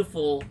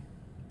beautiful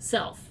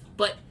self,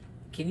 but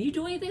can you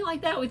do anything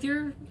like that with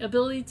your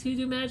ability to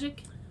do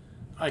magic?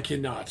 I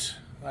cannot.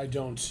 I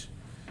don't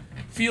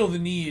feel the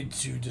need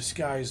to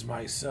disguise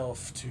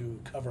myself to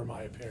cover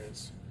my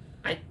appearance.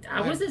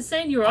 I wasn't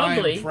saying you're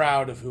ugly. I'm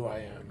proud of who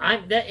I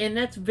am. And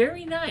that's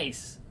very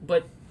nice,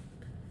 but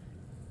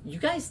you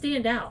guys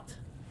stand out.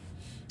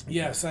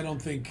 Yes, I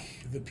don't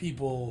think the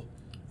people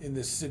in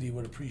this city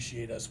would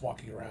appreciate us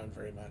walking around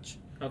very much.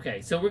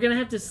 Okay, so we're gonna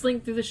have to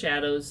slink through the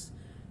shadows,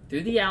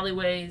 through the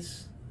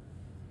alleyways.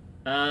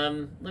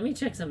 Let me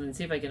check something and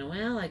see if I can.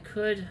 Well, I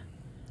could.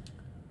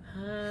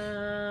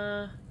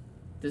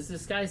 This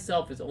disguise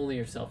self is only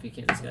yourself. You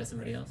can't disguise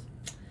somebody else.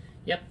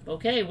 Yep.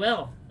 Okay.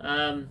 Well,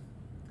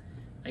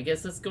 I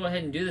guess let's go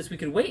ahead and do this. We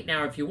could wait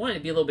now if you want.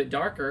 It'd be a little bit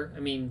darker. I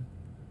mean,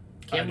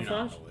 I do not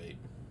camouflage. wanna wait.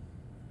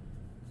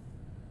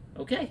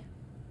 Okay.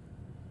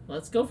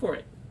 Let's go for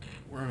it.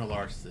 We're in a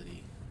large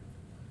city.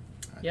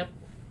 Yep.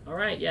 All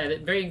right. Yeah.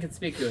 Very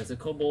inconspicuous. A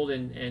kobold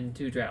and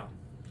 2 drow.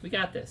 We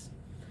got this.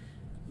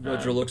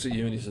 Roger looks at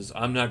you and he says,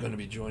 "I'm not going to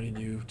be joining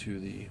you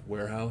to the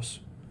warehouse."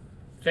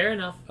 Fair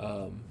enough.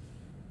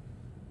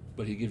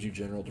 But he gives you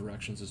general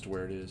directions as to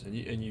where it is, and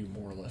you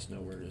more or less know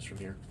where it is from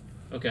here.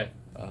 Okay.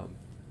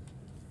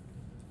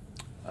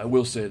 I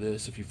will say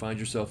this: if you find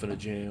yourself in a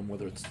jam,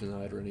 whether it's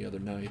tonight or any other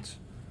night,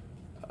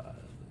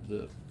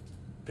 the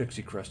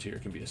Pixie Crust here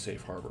can be a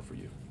safe harbor for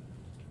you.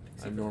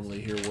 I'm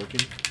normally here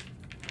working,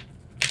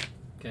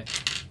 Okay.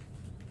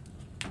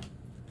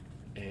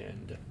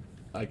 and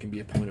I can be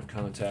a point of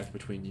contact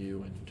between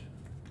you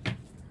and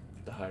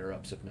the higher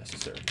ups if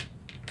necessary.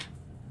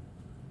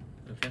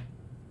 Okay.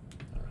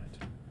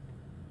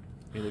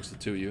 He looks at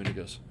the two of you and he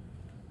goes,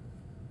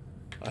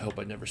 I hope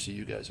I never see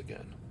you guys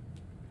again.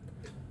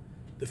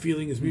 The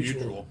feeling is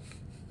mutual.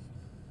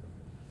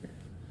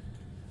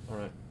 All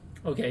right.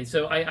 Okay,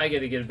 so I got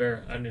to get a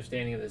better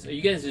understanding of this. Are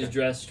you guys just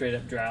dressed straight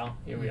up drow?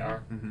 Here we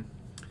are. Mm-hmm.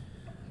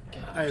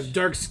 I have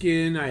dark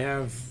skin. I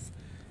have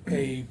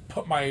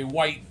my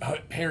white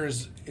hair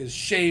is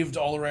shaved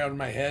all around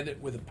my head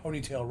with a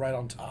ponytail right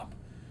on top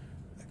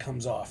that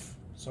comes off.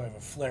 So I have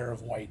a flare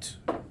of white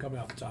coming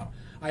off the top.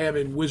 I am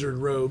in wizard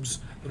robes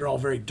that are all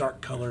very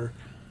dark color,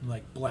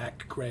 like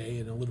black, gray,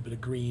 and a little bit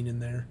of green in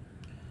there.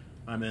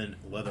 I'm in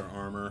leather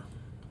armor,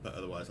 but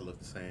otherwise I look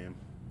the same.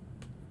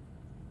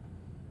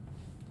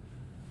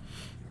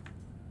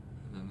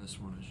 And then this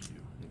one is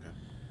you.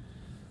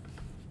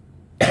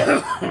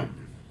 Okay.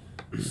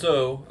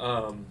 So,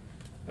 All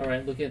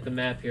right, looking at the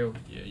map here.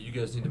 yeah, you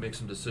guys need to make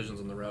some decisions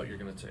on the route you're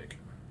going to take.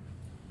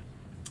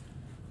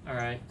 All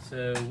right,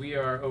 so we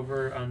are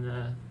over on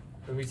the.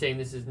 Are we saying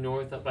this is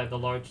north up by the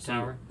large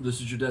tower?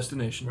 This is your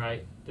destination.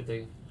 Right. Did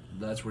they?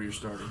 That's where you're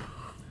starting.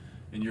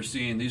 And you're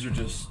seeing, these are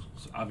just,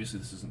 obviously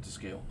this isn't to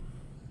scale,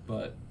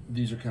 but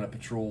these are kind of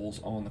patrols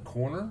on the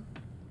corner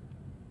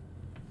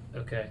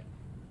Okay.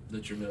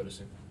 that you're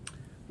noticing.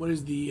 What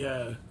is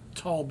the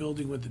tall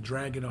building with the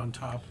dragon on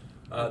top?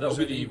 That would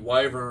be the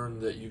wyvern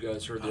that you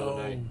guys heard the other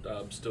Oh.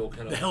 night, still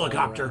kind of The flying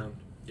helicopter. around.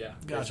 Yeah,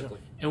 Gotcha. basically.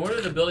 And what are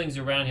the buildings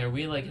around here? Are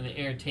we like in the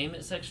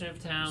entertainment section of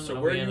town? So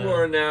Are where we in you a-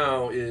 are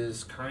now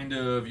is kind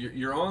of,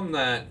 you're on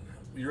that,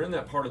 you're in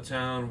that part of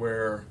town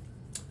where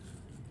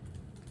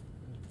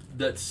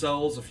that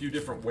sells a few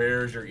different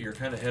wares. You're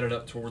kind of headed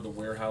up toward the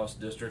warehouse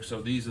district.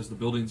 So these, as the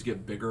buildings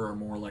get bigger, are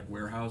more like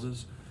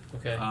warehouses.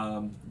 Okay.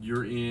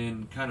 You're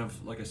in kind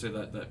of, like I say,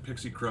 that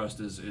Pixie Crust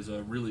is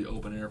a really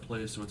open air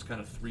place. So it's kind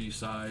of three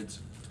sides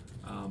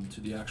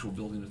to the actual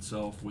building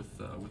itself, with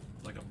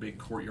like a big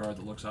courtyard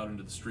that looks out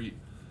into the street,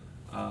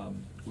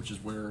 which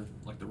is where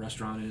like the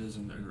restaurant is,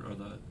 and or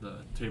the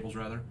tables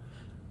rather.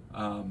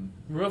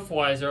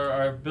 Roof-wise, are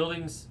our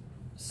buildings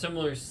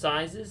similar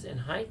sizes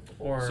and height,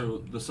 or So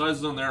the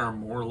sizes on there are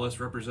more or less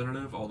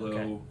representative,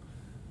 although,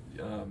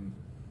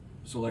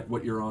 so like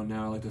what you're on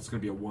now, like that's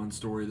going to be a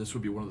 1-story. This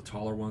would be one of the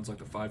taller ones, like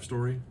the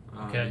 5-story.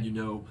 Okay. And you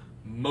know,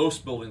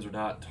 most buildings are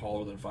not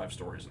taller than 5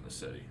 stories in the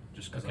city,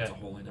 just because that's a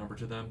Okay. holy number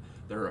to them.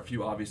 There are a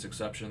few obvious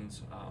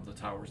exceptions, the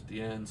towers at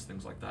the ends,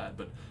 things like that.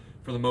 But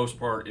for the most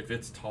part, if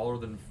it's taller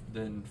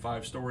than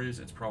 5 stories,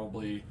 it's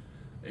probably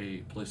a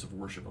place of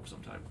worship of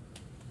some type.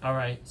 all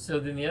right. So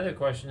then the other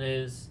question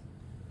is,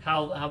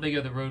 how big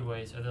are the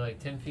roadways? Are they like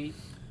 10 feet,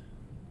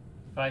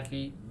 5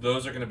 feet?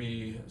 Those are going to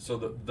be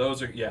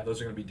those are going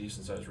to be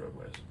decent sized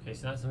roadways. Okay,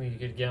 so not something you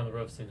could get on the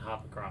ropes and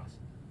hop across.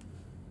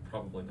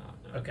 Probably not.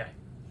 No. Okay,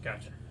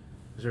 gotcha.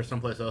 Is there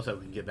someplace else that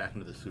we can get back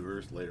into the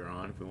sewers later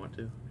on if we want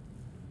to?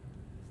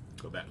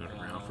 Go back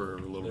underground for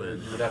a little bit.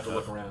 You would have to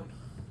look around.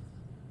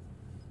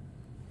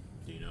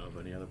 Do you know of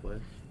any other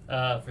place?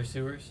 For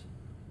sewers.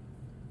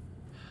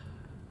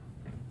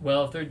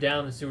 Well, if they're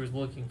down the sewers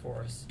looking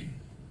for us,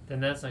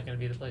 then that's not going to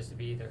be the place to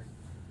be either.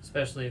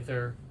 Especially if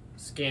they're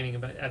scanning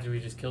about after we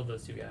just killed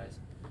those two guys.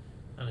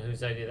 I don't know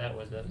whose idea that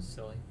was. That was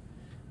silly.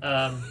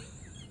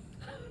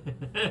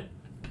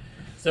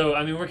 So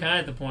I mean, we're kind of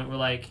at the point where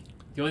like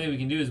the only thing we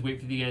can do is wait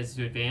for you guys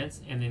to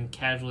advance and then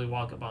casually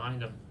walk up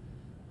behind them,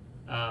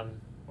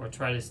 or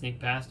try to sneak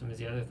past them is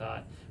the other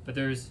thought. But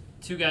there's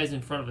two guys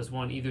in front of us,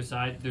 one either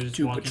side. They're just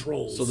Two walking.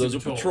 patrols. So those are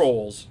Patrols.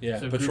 patrols. Yeah,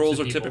 So groups patrols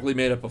of are people. typically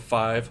made up of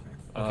 5,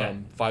 Okay.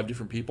 5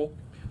 different people.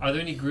 Are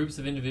there any groups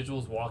of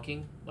individuals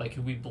walking? Like,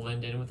 could we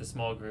blend in with a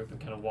small group and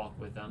kind of walk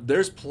with them?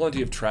 There's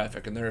plenty of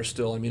traffic, and there are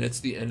still. I mean, it's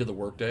the end of the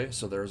workday,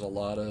 so there's a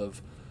lot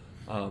of,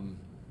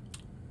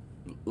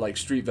 like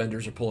street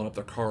vendors are pulling up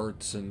their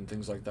carts and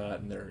things like that,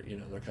 and they're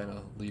kind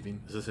of leaving.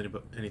 Is this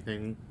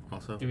anything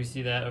also? Do we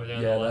see that over there?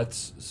 on Yeah, the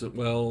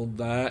left?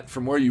 that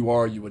from where you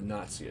are, you would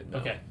not see it. No.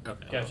 Okay,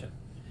 Okay. gotcha.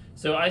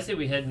 So I say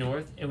we head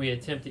north and we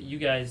attempt it. You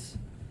guys,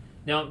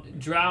 now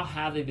drow,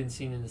 have they been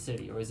seen in the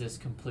city, or is this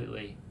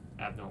completely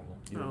abnormal?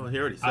 Oh, he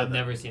already said I've that.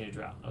 never seen a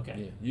drow.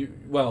 Okay, Yeah,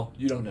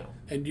 you don't know.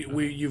 And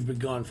you've been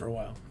gone for a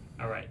while.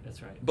 all right,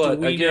 that's right. But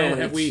we again, know-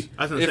 have it's- we-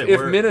 I was gonna if, say, if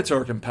we're-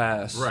 Minotaur can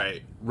pass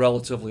Right.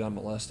 relatively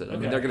unmolested, I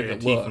mean, Okay. they're going to Yeah,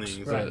 get looks.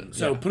 tieflings but- and-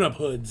 So yeah. put up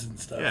hoods and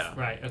stuff. Yeah.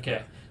 Right.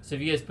 Okay. So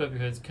if you guys put up your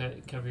hoods,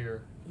 cover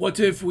your. What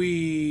if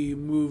we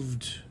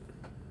moved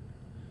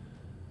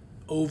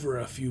over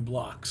a few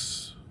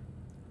blocks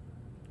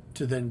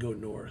to then go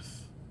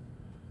north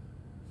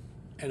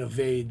and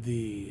evade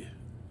the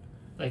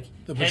Like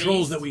head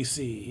patrols east? that we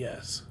see?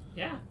 Yes,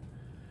 Yeah.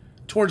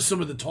 towards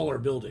some of the taller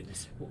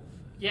buildings.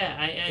 Yeah.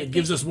 I It think-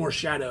 gives us more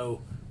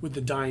shadow with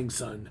the dying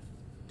sun.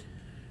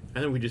 I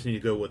think we just need to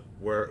go with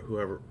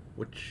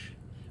which.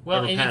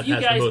 Well, whichever and path if you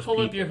has the guys most pull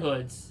up people. your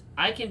hoods,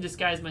 I can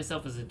disguise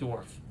myself as a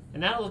dwarf,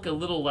 and that'll look a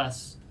little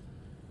less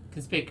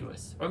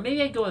conspicuous. Or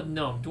maybe I'd go with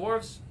gnome.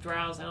 Dwarves,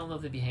 drows, I don't know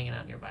if they'd be hanging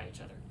out nearby each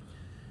other.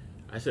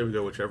 I say we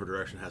go whichever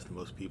direction has the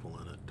most people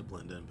in it to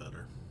blend in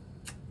better.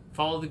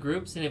 Follow the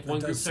groups, and if That one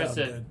group does starts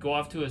to sound good. go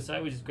off to a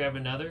side, we just grab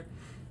another,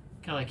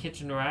 kind of like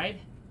hitching a ride.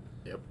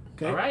 Yep.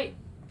 Okay. All right.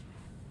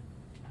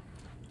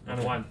 I don't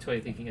know why I'm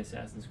totally thinking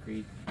Assassin's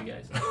Creed, you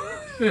guys.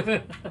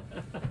 Kind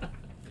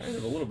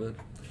of a little bit.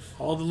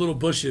 All the little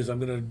bushes, I'm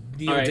going to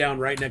kneel All right. down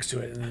right next to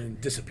it and then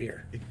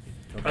disappear.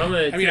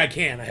 I I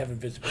can. I have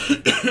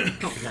invisibility.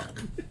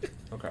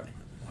 Okay.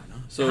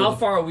 So how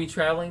far are we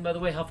traveling, by the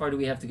way? How far do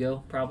we have to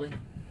go, probably?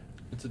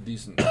 It's a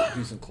decent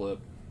clip.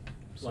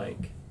 So-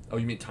 Like, Oh,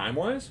 you mean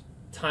time-wise?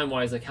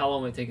 time-wise, like, how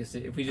long would it take us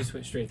if we just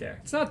went straight there?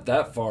 It's not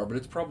that far, but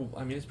it's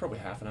probably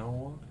half an hour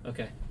long.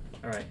 Okay.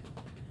 All right.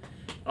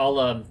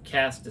 I'll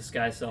cast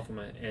Disguise Self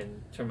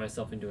and turn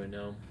myself into a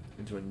gnome.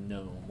 Into a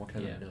gnome. What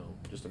kind Yeah. of gnome?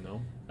 Just a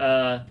gnome?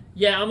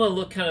 Yeah, I'm going to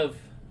look kind of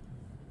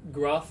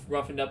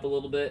roughened up a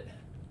little bit.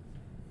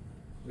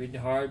 Reading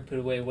hard, put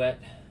away wet.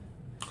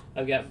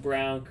 I've got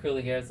brown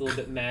curly hair. It's a little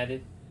bit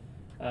matted.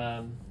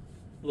 A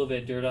little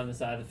bit of dirt on the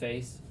side of the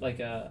face. Like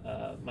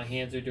my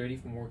hands are dirty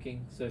from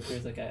working, so it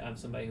appears like I'm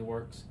somebody who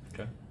works.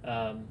 Okay.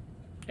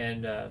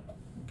 And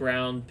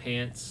brown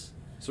pants.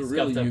 So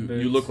really, Scuffed up you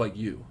boots. look like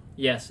you.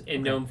 Yes,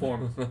 in gnome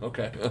form.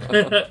 Okay.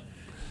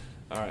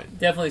 All right.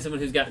 Definitely someone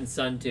who's gotten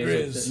sun too.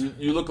 Grizz.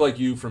 You look like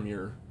you from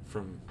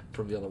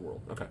the other world.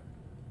 Okay.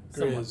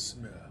 Somewhat. Grizz.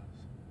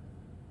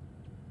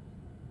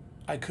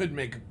 I could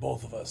make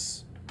both of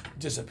us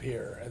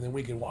disappear, and then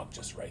we could walk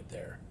just right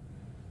there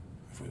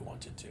if we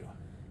wanted to.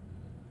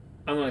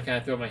 I'm gonna kind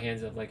of throw my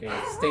hands up like, are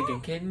you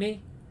stinking kidding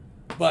me?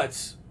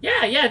 But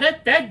Yeah,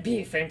 that'd be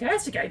a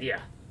fantastic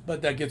idea.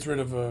 that gets rid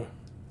of a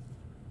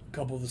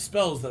couple of the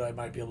spells that I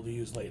might be able to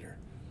use later.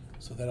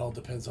 So that all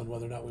depends on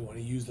whether or not we want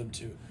to use them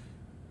to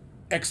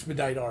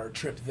expedite our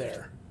trip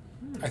there.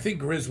 I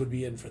think Grizz would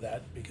be in for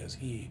that because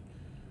he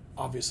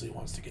obviously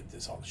wants to get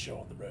this on the show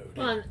on the road.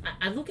 Well, and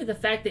I look at the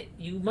fact that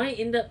you might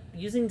end up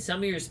using some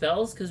of your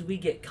spells because we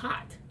get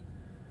caught.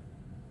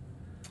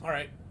 All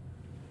right.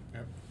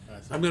 Yep.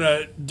 I'm going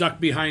to duck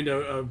behind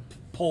a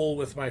pole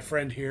with my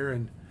friend here,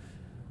 and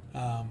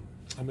I'm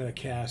going to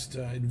cast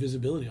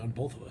invisibility on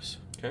both of us.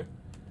 Okay.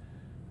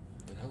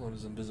 And how long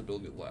does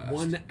invisibility last?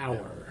 1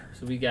 hour.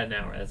 So we got an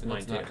hour. That's mine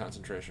It's too. not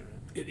concentration.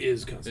 It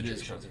is It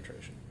concentration. is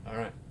concentration. All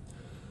right.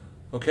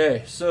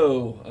 Okay,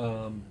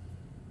 so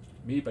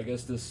Meep, I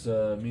guess this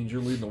means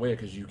you're leading the way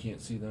because you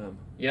can't see them.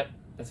 Yep,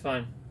 that's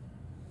fine.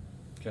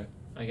 Okay.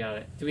 I got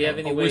it. Do we have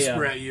any I'll way?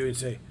 whisper at you and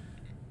say,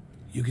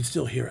 "You can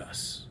still hear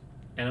us,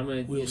 And I'm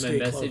gonna We'll use my stay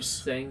message close.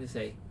 saying to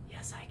say,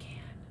 "Yes, I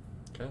can."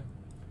 Okay.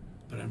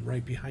 but I'm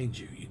right behind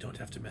you. You don't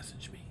have to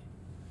message me."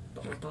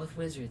 But we're both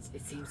wizards.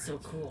 It seems so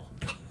cool.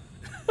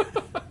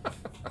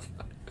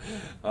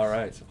 All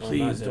right. On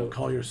Please that don't note-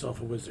 call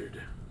yourself a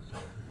wizard.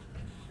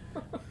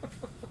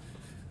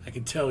 I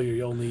can tell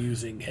you're only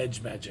using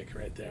hedge magic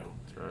right now.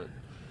 All right.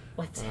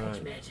 What's All hedge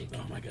right. magic?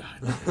 Oh my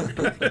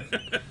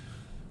god.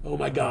 Oh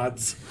my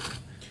gods.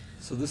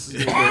 So this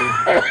is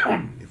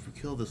gonna If we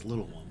kill this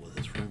little one, will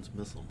his friends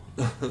miss him?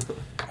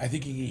 I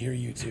think he can hear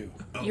you too.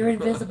 You're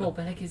invisible,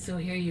 but I can still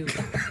hear you.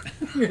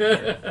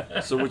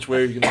 go. So which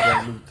way are you gonna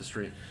try to move the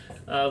street?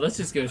 Let's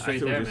just go straight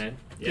feel there, just- man.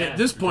 At Yeah.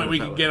 this point, we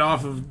That can way. get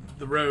off of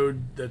the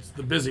road that's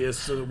the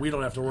busiest so that we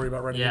don't have to worry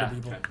about running Yeah.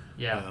 into people.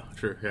 Yeah.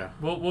 Sure, yeah.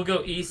 We'll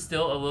go east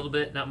still a little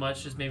bit, not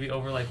much, just maybe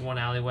over like one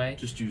alleyway.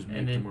 Just use Meep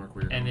and to then mark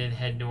where you're and going. then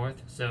head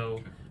north.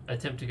 So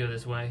attempt to go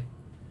this way.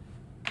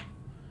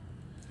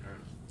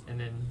 And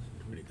then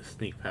We need to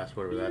sneak past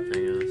whatever that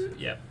thing is.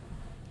 yep.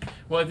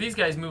 Well, if these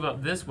guys move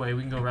up this way,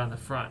 we can go around the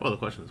front. Well, the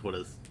question is, what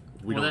is...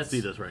 We Well, don't that's- see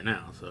this right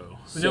now, so...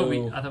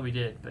 I thought we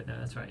did, but no,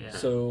 that's right. Yeah.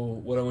 So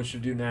what I want you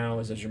to do now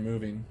is, as you're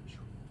moving,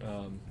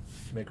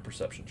 make a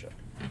perception check.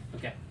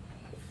 okay.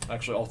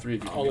 Actually, all three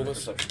of you. Can All make of a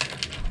us?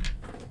 perception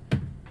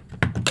check.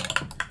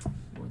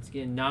 Once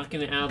again,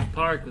 knocking it out of the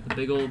park with a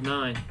big old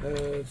 9.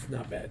 It's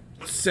not bad.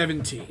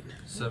 17.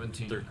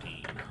 17.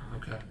 13.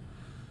 Okay.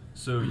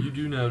 So you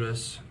do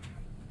notice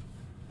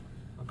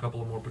a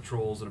couple of more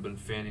patrols that have been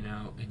fanning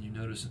out, and you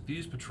notice that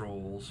these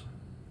patrols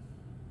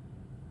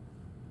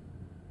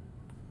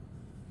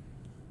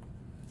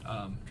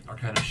are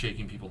kind of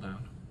shaking people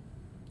down.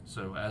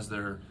 So as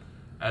they're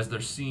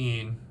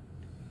seeing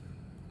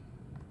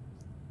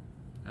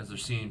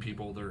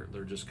people,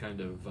 they're just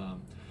kind of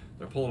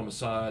they're pulling them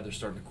aside. They're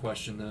starting to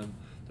question them.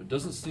 There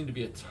doesn't seem to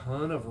be a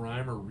ton of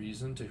rhyme or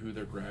reason to who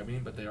they're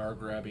grabbing, but they are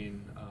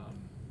grabbing.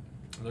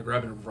 They're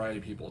grabbing a variety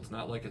of people. It's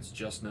not like it's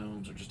just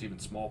gnomes or just even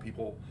small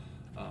people.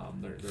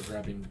 They're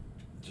grabbing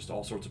just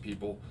all sorts of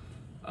people.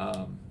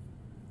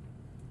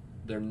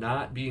 They're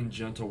not being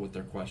gentle with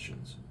their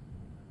questions.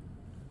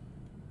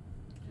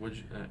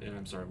 And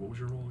I'm sorry, what was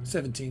your roll again?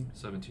 17.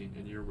 17,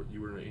 and you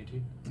were at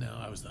 18. No,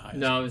 I was the highest.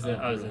 No, I was Oh,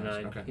 I was a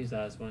really? 9. Okay. He's the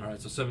highest one. All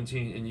right, so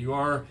 17, and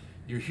you're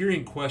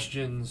hearing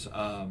questions.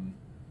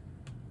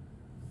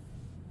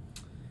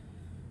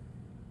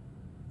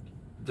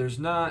 There's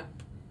not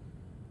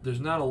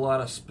a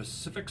lot of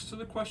specifics to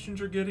the questions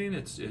you're getting.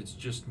 It's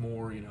just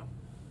more,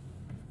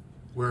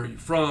 where are you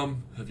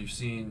from? Have you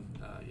seen,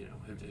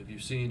 have you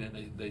seen?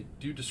 And they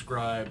do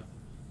describe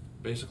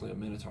basically a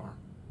minotaur.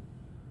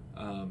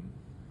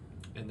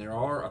 And there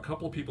are a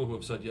couple of people who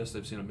have said yes,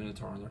 they've seen a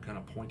minotaur, and they're kind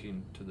of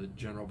pointing to the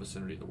general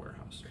vicinity of the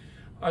warehouse.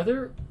 Are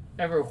there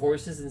ever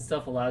horses and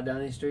stuff allowed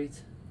down these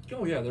streets?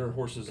 Oh yeah, there are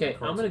horses. Okay, and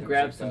carts I'm gonna and things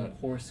grab like some that.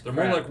 horse They're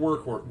crap. more like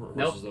work horses.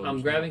 Nope, Though,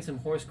 I'm grabbing some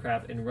horse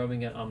crap and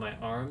rubbing it on my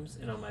arms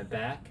and on my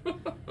back, Okay.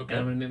 and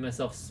I'm gonna make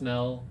myself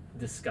smell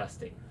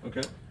disgusting.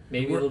 Okay.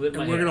 Maybe a little bit. In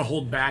my We're hair. gonna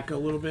hold back a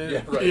little bit.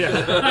 Yeah. Right.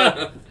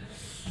 Yeah.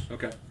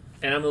 Okay.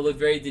 And I'm gonna look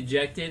very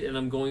dejected, and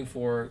I'm going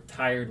for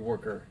tired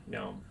worker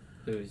now,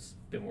 who's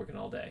been working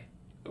all day,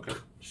 Okay.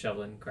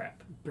 shoveling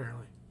crap.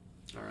 Barely.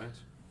 All right.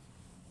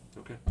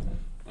 Okay.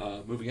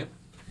 Moving in.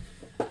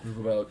 Move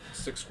about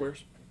 6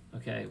 squares.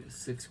 Okay,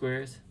 6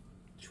 squares.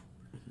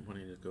 Why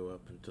don't you just go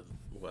up into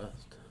the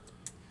west?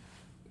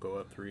 Go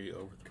up 3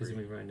 over Because 3.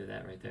 we run into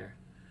that right there.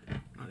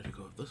 Why don't you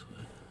go up this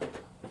way?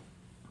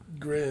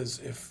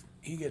 Grizz, if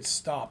he gets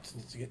stopped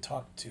and to get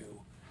talked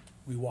to,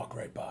 we walk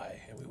right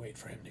by and we wait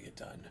for him to get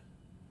done.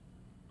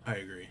 I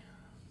agree.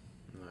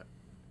 Alright.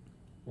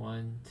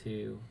 1,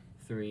 2,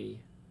 3,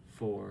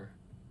 4,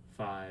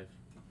 5,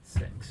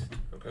 6.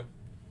 Okay.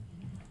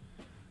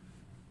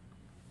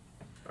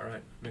 All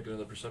right. Make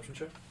another perception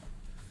check.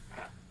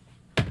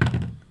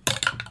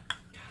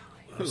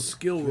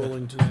 Skill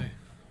rolling today.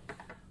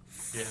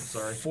 Yeah.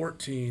 Sorry.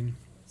 14.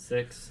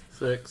 6.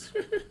 6.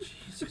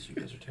 Jesus, you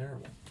guys are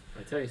terrible.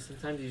 I tell you,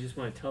 sometimes you just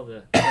want to tell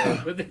the.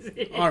 what this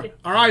is.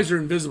 Our eyes are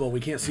invisible. We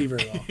can't see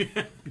very well.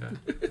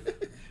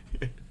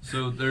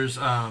 So there's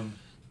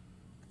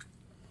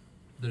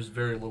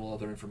very little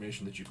other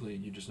information that you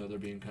glean. You just know they're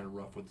being kind of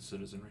rough with the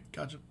citizenry.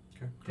 Gotcha.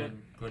 Okay. Go ahead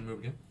and move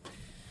again.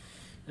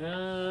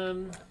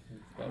 I'm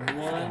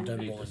 1,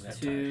 done rolling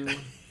that 2,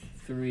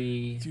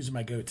 3, It's usually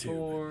my go-to.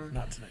 4, but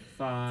not tonight.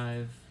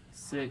 5,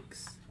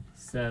 6,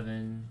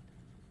 7,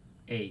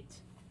 8.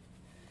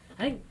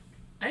 I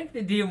think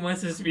the DM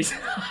wants us to be.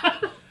 I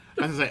was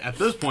gonna say, at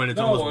this point, it's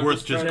No, almost I'm worth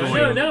just just trying to-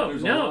 going. No,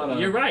 There's a lot of-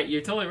 you're right.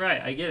 You're totally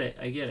right. I get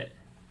it.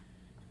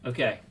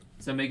 Okay,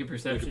 so make a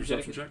perception, Make a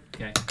perception check.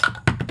 Okay.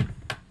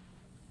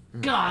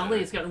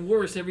 Golly, it's gotten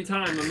worse every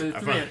time. I'm in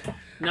 3.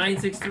 9,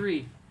 6,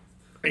 3.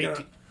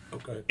 18.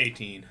 Okay.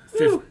 18.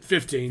 15.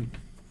 15.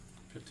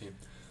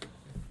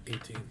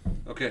 18.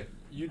 Okay.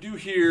 You do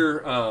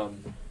hear.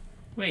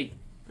 Wait,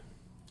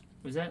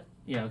 was that?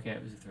 Yeah, okay,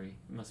 it was a 3. It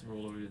must have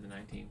rolled over to the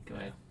 19. Go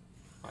ahead.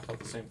 I thought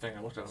the same thing.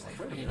 I looked at it like,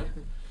 wait a Yeah. minute.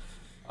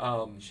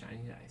 Shiny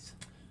dice.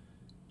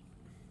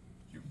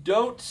 You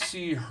don't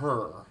see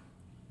her,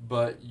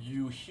 but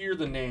you hear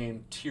the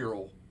name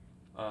Tyrrell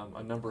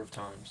a number of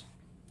times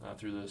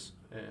through this,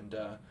 and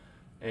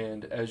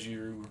as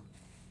you're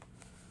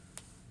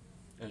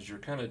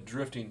kind of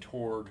drifting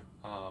toward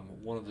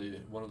one of the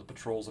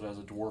patrols that has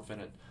a dwarf in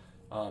it,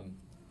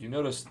 you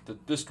notice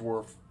that this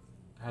dwarf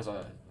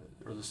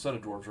or the set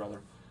of dwarves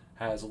rather,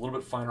 has a little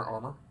bit finer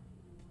armor,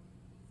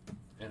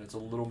 and it's a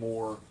little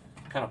more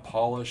kind of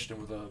polished and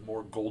with a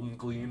more golden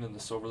gleam than the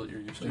silver that you're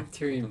used to. Like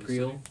Tyrion within the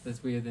Priel. city.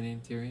 That's weird. The name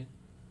Tyrion.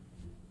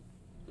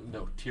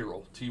 No,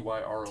 Tyrrell.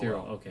 Tyrol.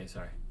 Tyrell. Okay,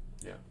 sorry.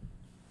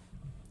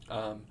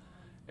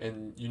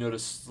 And you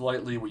notice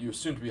slightly what you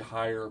assume to be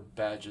higher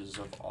badges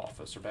of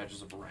office or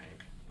badges of rank.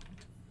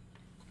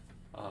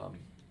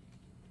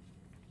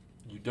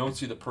 You don't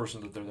see the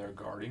person that they're there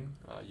guarding.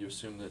 You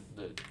assume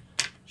that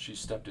she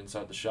stepped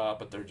inside the shop,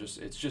 but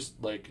it's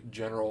just like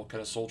general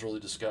kind of soldierly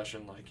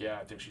discussion. Like, yeah,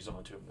 I think she's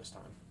on to him this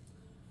time.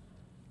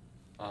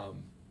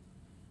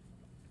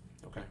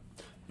 Okay.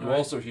 You All right.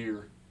 also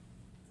hear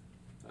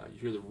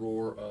the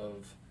roar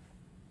of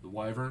the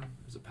wyvern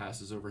as it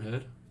passes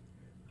overhead.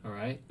 All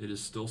right. It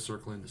is still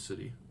circling the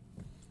city.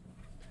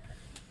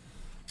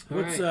 All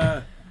What's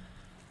right.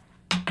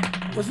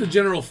 what's the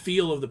general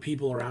feel of the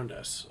people around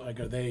us? Like,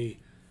 are they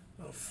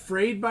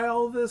afraid by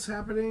all of this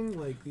happening?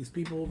 Like these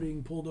people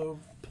being pulled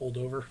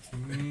over?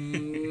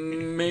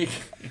 Make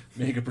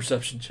a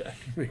perception check.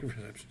 Make a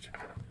perception check.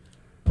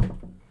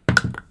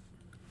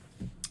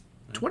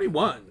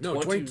 21. No,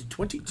 20.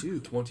 22.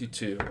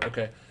 22.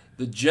 Okay.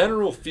 The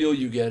general feel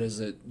you get is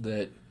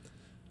that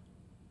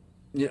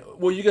you know,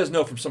 well, you guys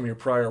know from some of your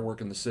prior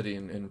work in the city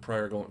and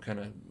prior kind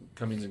of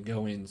comings and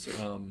goings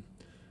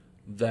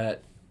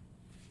that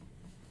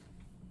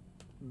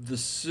the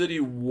city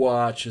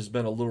watch has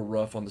been a little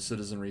rough on the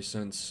citizenry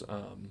since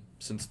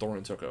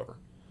Thorin took over.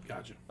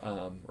 Gotcha.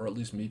 Or at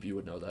least Meepy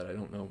would know that. I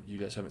don't know. You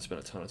guys haven't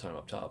spent a ton of time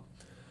up top.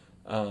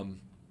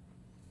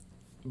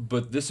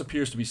 But this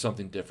appears to be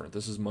something different.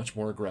 This is much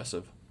more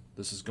aggressive.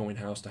 This is going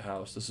house to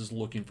house. This is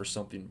looking for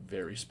something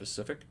very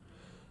specific.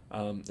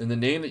 And the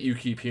name that you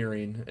keep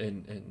hearing,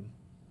 and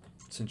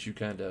since you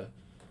kind of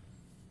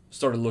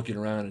started looking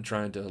around and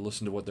trying to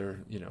listen to what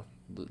they're,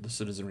 the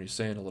citizenry is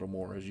saying a little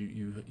more, is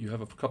you have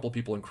a couple of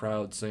people in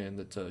crowd saying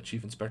that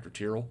Chief Inspector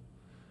Tyrrell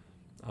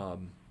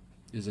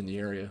is in the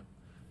area,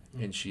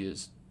 and she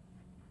is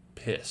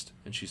pissed,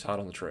 and she's hot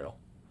on the trail.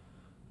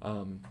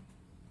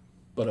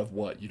 But of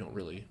what, you don't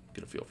really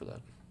get a feel for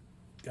that.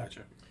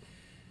 Gotcha.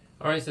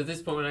 All right. So at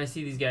this point, when I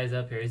see these guys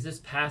up here, is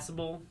this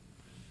passable?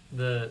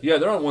 Yeah,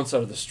 they're on one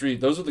side of the street.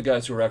 Those are the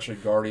guys who are actually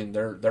guarding.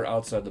 They're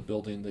outside the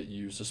building that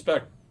you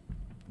suspect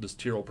this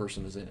Tyrrell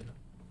person is in.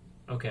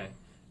 Okay.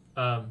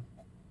 I'm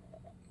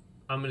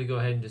gonna go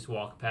ahead and just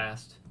walk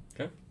past.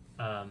 Okay.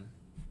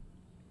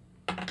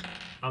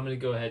 I'm gonna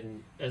go ahead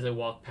and, as I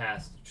walk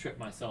past, trip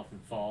myself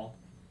and fall,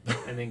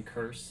 and then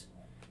curse,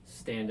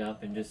 stand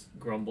up, and just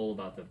grumble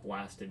about the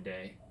blasted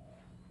day.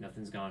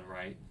 Nothing's gone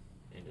right,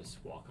 and just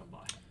walk on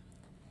by.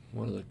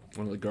 One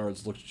of the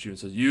guards looks at you and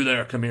says, "You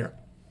there? Come here."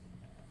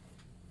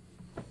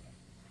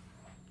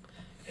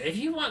 If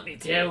you want me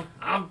to,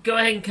 I'll go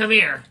ahead and come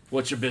here.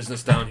 What's your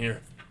business down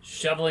here?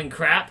 Shoveling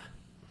crap.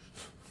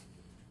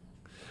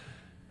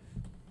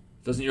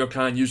 Doesn't your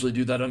kind usually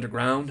do that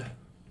underground?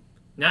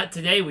 Not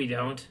today, we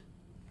don't.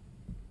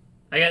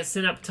 I got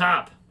sent up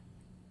top.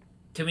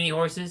 Too many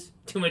horses,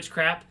 too much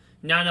crap,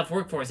 not enough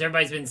workforce.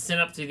 Everybody's been sent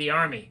up to the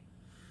army.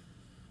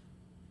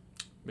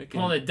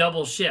 Pulling a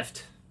double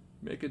shift.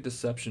 Make a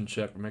deception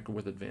check, or make it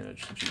with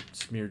advantage since you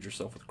smeared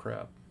yourself with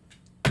crap.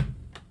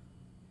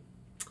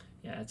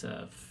 Yeah, it's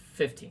a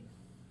 15.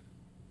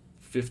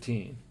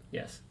 15.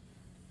 Yes.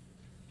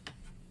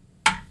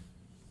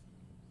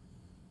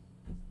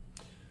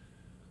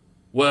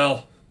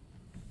 Well,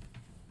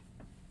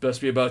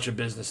 best be about your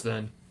business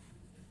then.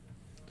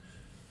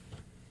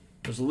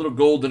 There's a little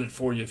gold in it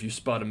for you if you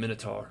spot a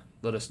minotaur.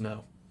 Let us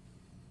know.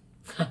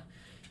 If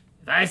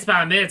I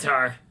spot a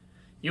minotaur,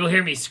 you'll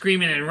hear me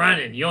screaming and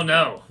running. You'll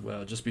know.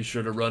 Well, just be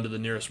sure to run to the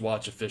nearest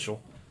watch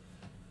official.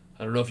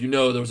 I don't know if you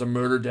know, there was a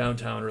murder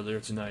downtown earlier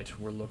tonight.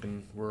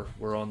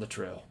 We're on the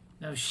trail.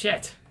 No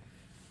shit.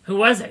 Who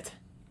was it?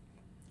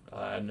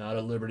 I'm not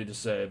at liberty to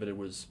say, but it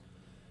was...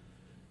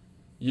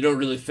 You don't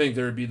really think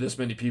there would be this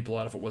many people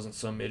out if it wasn't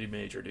some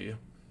major, do you?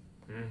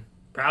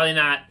 Probably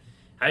not.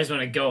 I just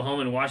want to go home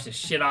and wash the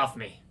shit off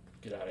me.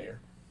 Get out of here.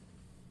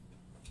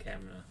 Okay,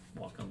 I'm gonna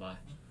walk on by.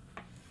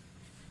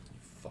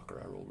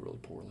 Fucker, I rolled really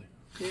poorly.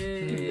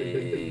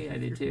 Yay! I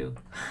did too.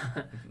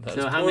 Not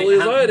So as how poorly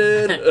many? as I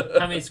did.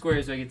 How many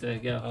squares do I get to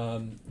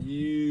go?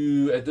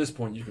 You, at this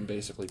point, you can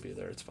basically be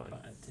there. It's fine.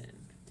 5, 10,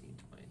 15,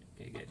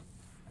 20. Okay,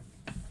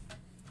 good.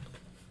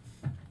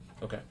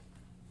 Okay.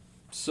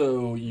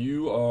 So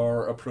you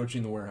are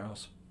approaching the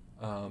warehouse.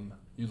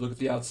 You look at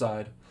the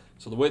outside.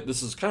 So the way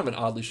this is kind of an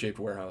oddly shaped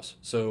warehouse.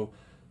 So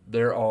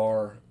there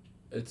are,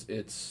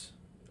 it's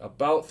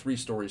about 3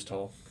 stories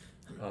tall,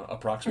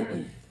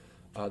 approximately.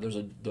 There's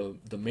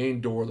the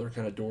main door. There are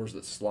kind of doors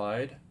that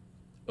slide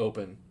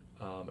open,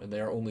 and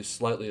they are only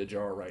slightly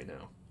ajar right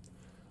now.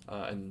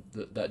 And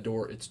that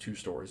door, it's 2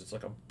 stories. It's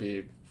like a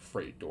big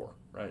freight door,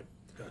 right?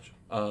 Gotcha.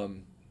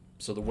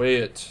 So the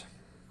way I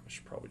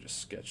should probably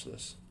just sketch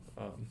this.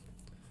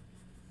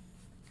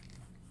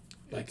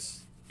 Like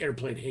It's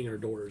airplane hangar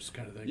doors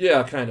kind of thing.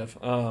 yeah, kind of.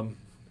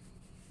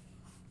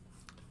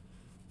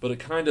 But it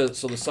kind of,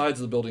 so the sides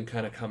of the building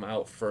kind of come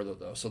out further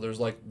though. So there's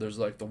like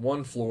the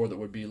one floor that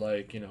would be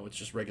like, it's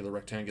just regular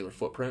rectangular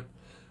footprint.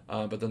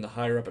 But then the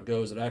higher up it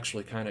goes, it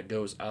actually kind of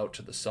goes out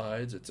to the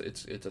sides.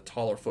 It's a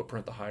taller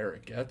footprint the higher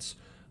it gets.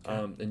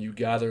 And you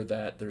gather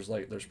that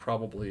there's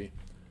probably,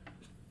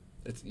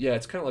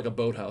 it's kind of like a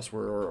boathouse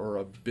or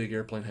a big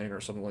airplane hangar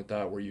or something like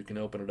that where you can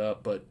open it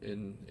up, but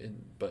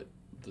but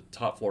the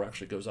top floor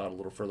actually goes out a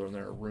little further, and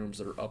there are rooms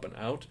that are up and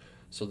out,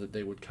 so that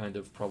they would kind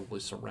of probably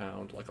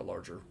surround like a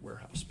larger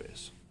warehouse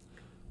space.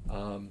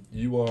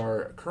 You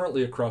are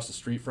currently across the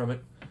street from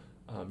it.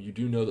 You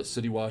do know that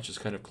City Watch is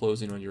kind of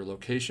closing on your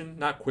location,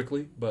 not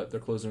quickly, but they're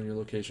closing on your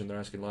location. They're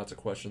asking lots of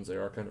questions. They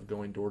are kind of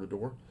going door to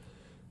door.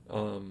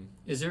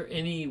 Is there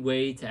any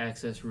way to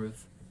access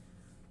roof,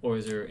 or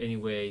is there any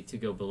way to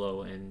go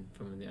below and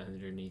from the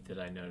underneath that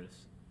I notice?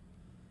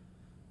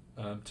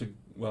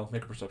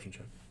 Make a perception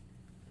check.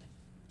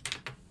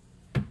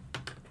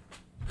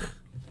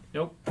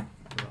 Nope.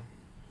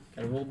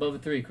 Gotta roll above a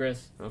 3,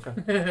 Chris.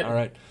 Okay. All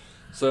right.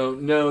 So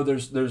no,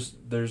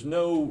 there's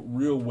no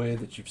real way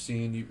that you've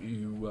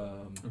seen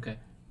Okay.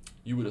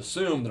 You would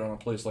assume that on a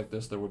place like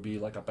this there would be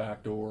like a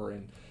back door,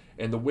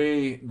 and the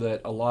way that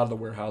a lot of the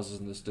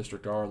warehouses in this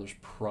district are, there's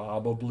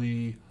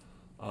probably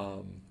there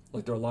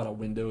are a lot of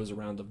windows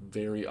around the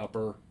very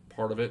upper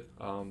part of it,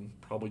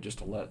 probably just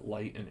to let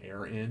light and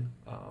air in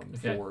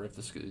for if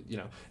this,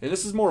 and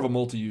this is more of a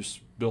multi-use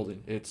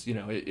building. It's,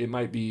 it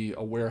might be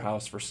a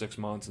warehouse for 6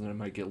 months, and then it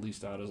might get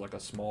leased out as like a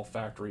small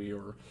factory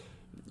or,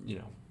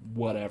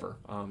 whatever.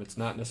 It's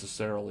not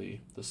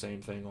necessarily the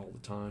same thing all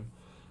the time,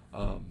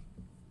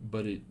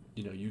 but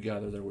you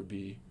gather there would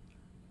be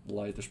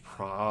light. There's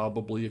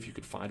probably, if you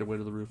could find a way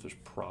to the roof, there's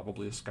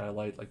probably a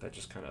skylight. Like that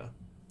just kind of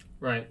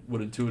Right. would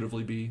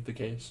intuitively be the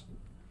case.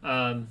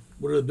 What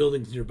do the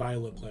buildings nearby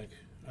look like?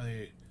 Are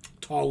they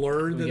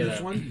taller than get this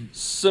a- one?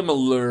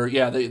 Similar,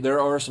 yeah. There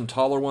are some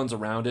taller ones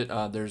around it.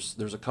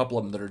 There's a couple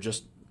of them that are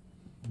just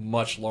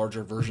much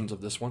larger versions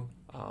of this one,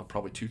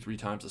 probably 2-3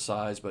 times the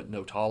size, but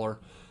no taller.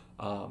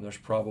 There's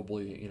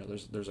probably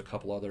there's a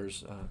couple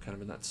others kind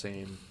of in that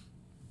same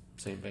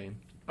vein.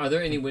 Are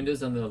there any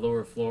windows on the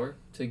lower floor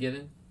to get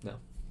in? No.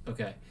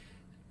 Okay.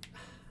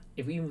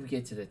 If we even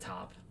get to the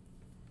top,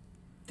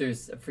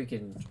 there's a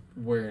freaking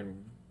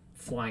worm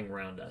flying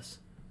around us,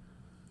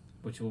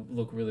 which will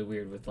look really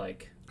weird with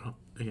like. Oh,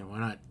 again, why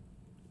not?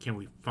 Can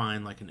we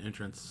find like an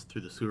entrance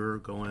through the sewer,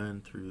 go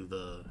in through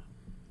the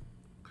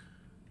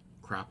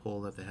crap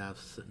hole that they have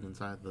sitting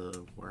inside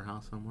the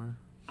warehouse somewhere?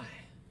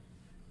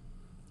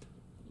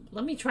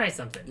 let me try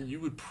something. You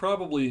would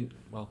probably.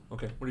 Well,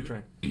 okay. What are you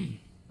trying? I'm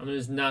gonna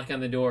just knock on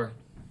the door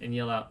and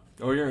yell out,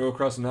 Oh, you're gonna go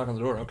across and knock on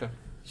the door. Okay.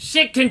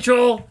 "Shit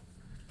control!"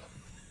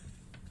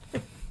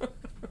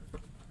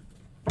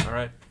 All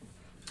right.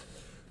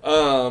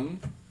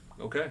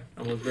 Okay.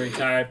 I was very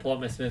tired. Pull up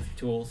my Smith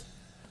tools.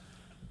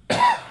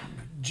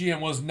 GM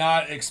was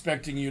not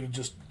expecting you to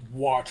just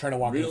try to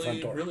walk to the front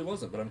Really, door. really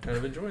wasn't, but I'm kind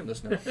of enjoying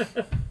this now.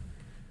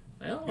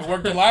 Well, It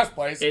worked the last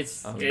place.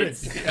 it's.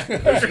 There's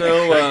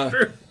no.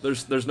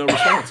 There's no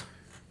response.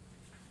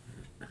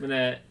 I'm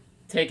gonna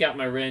take out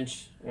my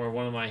wrench or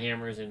one of my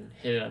hammers and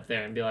hit it up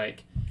there and be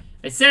like,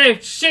 "I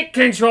said shit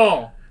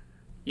control.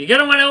 You're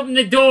gonna want to open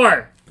the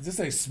door." Is this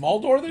a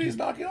small door that he's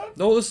knocking on?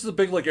 No, this is a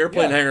big like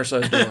airplane Yeah. hangar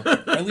size door.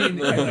 I lean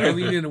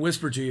in and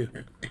whisper to you.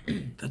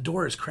 The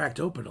door is cracked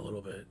open a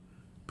little bit.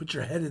 Put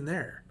your head in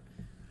there.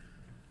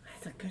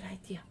 That's a good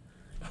idea.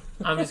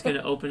 I'm just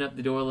gonna open up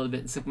the door a little bit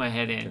and stick my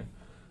head in.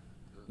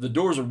 The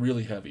doors are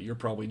really heavy. You're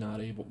probably not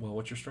able. Well,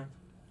 what's your strength?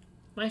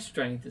 My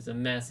strength is a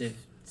massive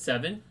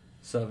 7.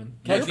 7.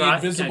 Like try?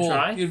 the Can I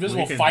try?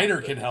 invisible fighter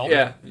can help.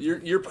 Yeah,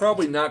 you're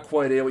probably not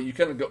quite able. You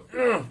kind of go,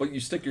 "Ugh," but you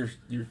stick your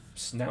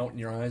snout in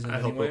your eyes. I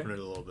hope anyway, open it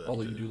a little bit.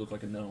 Although you do look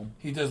like a gnome.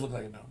 He does look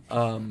like a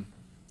gnome.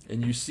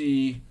 And you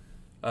see,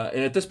 and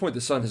at this point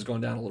the sun has gone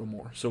down a little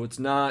more, so it's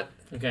not.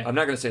 Okay. I'm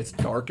not going to say it's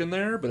dark in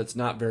there, but it's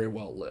not very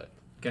well lit.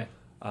 Okay.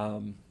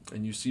 And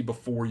you see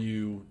before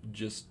you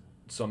just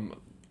some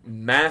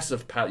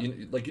massive pallet.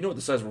 You know what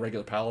the size of a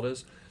regular pallet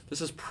is? This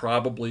is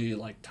probably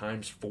like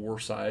times 4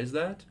 size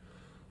that.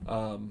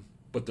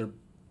 But they're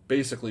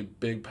basically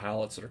big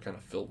pallets that are kind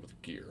of filled with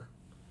gear.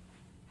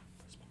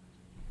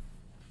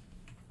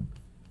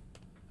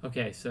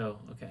 Okay.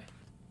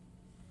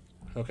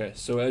 Okay,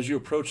 so as you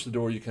approach the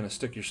door, you kind of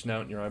stick your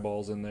snout and your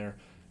eyeballs in there,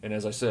 and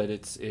as I said,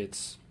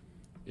 it's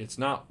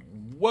not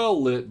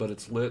well lit, but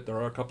it's lit. There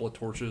are a couple of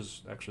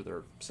torches. Actually, there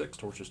are 6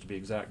 torches to be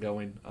exact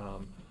going,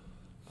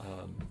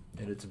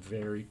 and it's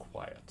very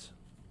quiet.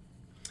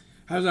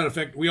 How does that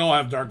affect? We all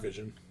have dark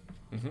vision.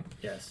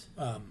 Yes.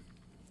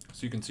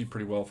 So you can see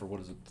pretty well for,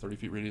 what is it, 30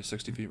 feet radius,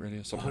 60 feet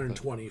radius? Something like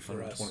that. 120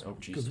 for us. 120. Oh,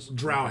 Because Jesus.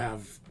 drow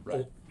have,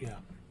 Right.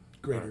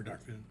 greater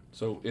dark vision.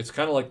 So it's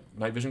kind of like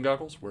night vision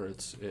goggles, where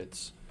it's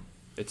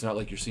not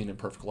like you're seeing in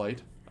perfect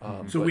light.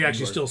 So but we you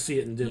actually are- still see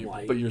it in dim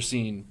light. But you're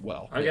seeing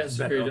well. I've got yes.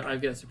 superior. okay.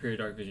 I've got superior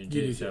dark vision You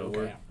too. do So too,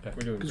 we're okay.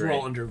 doing Because great. we're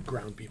all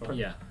underground people.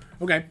 Yeah.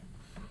 Okay.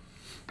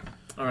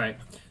 All right.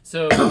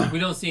 So we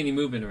don't see any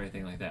movement or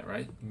anything like that,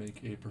 right? Make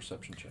a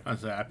perception check. I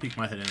say I peek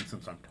my head in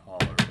since I'm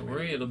taller. Don't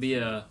worry. It'll be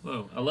a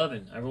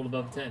 11. I rolled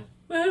above 10.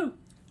 Woohoo!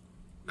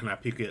 Can I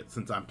peek it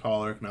since I'm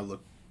taller? Can I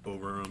look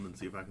over him and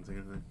see if I can see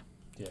anything?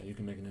 Yeah, you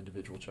can make an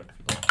individual check if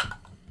you'd like.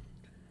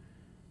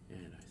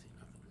 And I see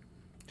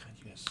nothing. God,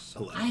 you guys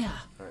suck. 11.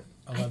 All right.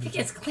 I think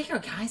it's clear,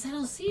 guys. I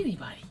don't see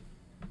anybody.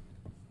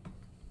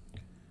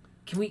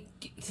 Do you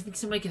think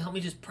somebody can help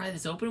me just pry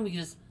this open and we can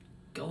just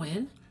go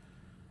in?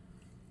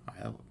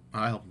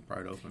 I help him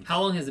pry it open.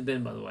 How long has it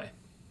been, by the way?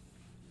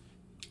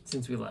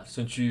 Since we left.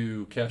 Since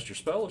you cast your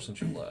spell, or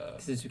since you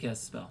left? Since we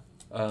cast the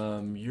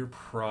spell. You're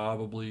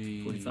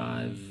probably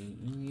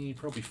 45.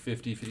 Probably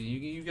 50.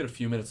 You get a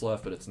few minutes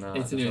left, but it's not.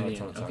 It's there's near not the a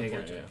ton end. of time Okay, for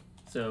it, gotcha.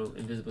 yeah. So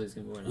invisibility is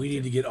gonna be going on. We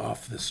need to get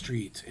off the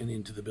street and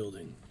into the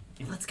building.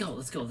 Let's go.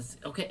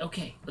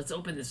 Okay. Let's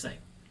open this thing.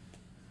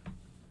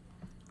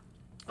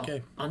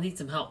 Okay. I'll need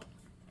some help.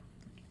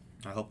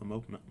 I help him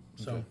open it.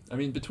 So I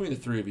mean, between the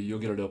 3 of you, you'll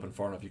get it open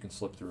far enough you can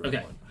slip through. Okay,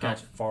 Everyone. How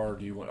gotcha. far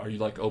do you want? Are you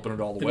like open it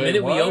all the, The way?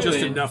 minute we wide? open, Just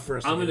enough for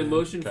us to I'm get gonna in.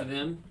 motion for Okay.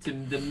 them to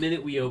the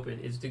minute we open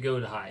is to go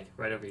to hide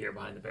right over here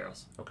behind the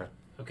barrels. Okay.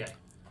 Okay.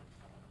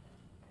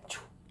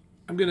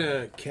 I'm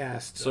gonna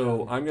cast.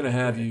 So I'm gonna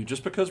have you,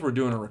 just because we're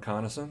doing a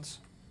reconnaissance,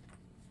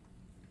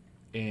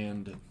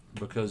 and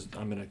because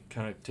I'm gonna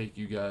kind of take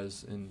you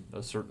guys in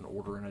a certain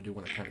order, and I do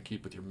want to kind of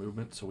keep with your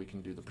movement so we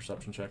can do the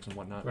perception checks and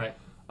whatnot. Right.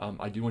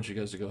 I do want you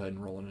guys to go ahead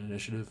and roll an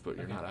initiative, but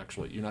you're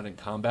not in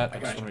combat. I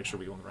just want to make sure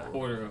we go in the right order.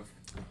 Order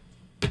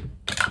of.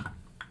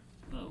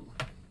 Oh.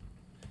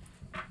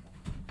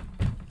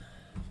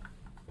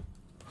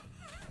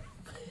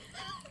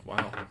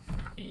 Wow.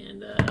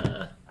 And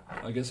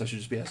I guess I should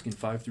just be asking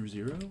 5 through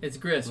 0. it's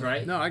Gris,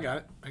 right? No, I got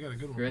it. I got a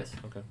good one. Gris.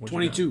 Okay.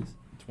 What'd you got? 22.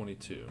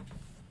 22.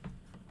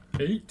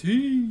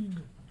 18.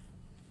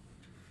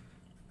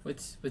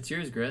 What's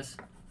yours, Gris?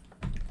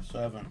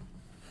 7.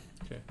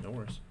 Okay. No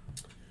worries.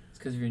 It's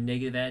because of your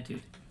negative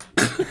attitude.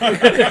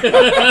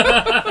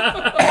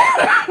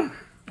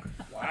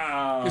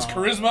 Wow. His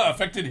charisma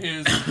affected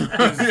his.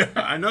 Yeah,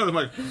 I know. I'm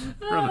like,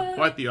 really,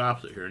 quite the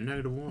opposite here.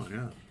 -1.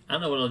 Yeah. I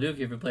don't know what I'll do if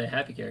you ever play a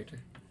happy character.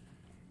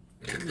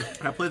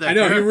 I play that. I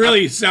know he character.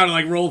 really sounded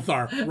like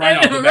Rolthar right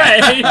off the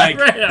bat. right. Like,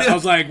 right. I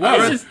was like, It's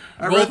wow. just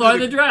I roll read on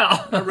through the drow.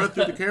 I read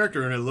through the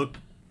character and it looked.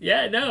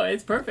 Yeah, no,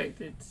 it's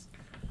perfect. It's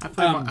I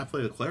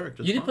play the cleric.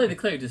 Just you did fine. play the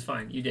cleric just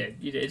fine. You did.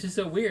 It's just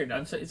so weird.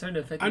 It's starting to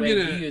affect the I'm way I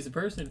gonna- view you as a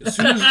person.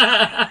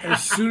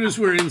 As soon as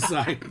we're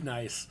inside,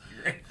 nice.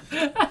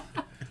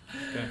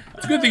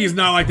 It's a good thing he's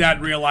not like that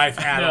in real life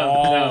at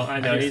all. No, I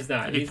know he's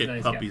not. I He's get a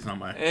nice puppies guy. on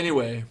my.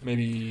 Anyway,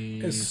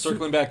 maybe As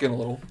circling back in a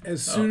little.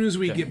 As soon as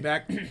we okay. get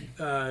back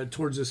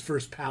towards this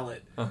first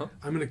pallet, Uh-huh.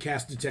 I'm going to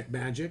cast Detect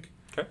Magic.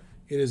 Okay.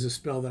 It is a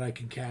spell that I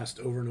can cast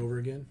over and over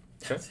again.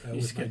 Okay. You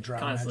With just my get dry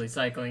constantly magic.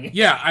 cycling.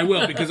 Yeah, I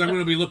will, because I'm going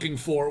to be looking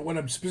for, what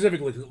I'm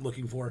specifically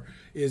looking for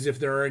is if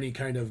there are any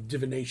kind of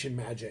divination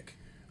magic,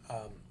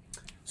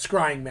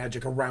 scrying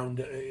magic around.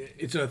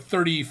 It's a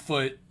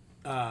 30-foot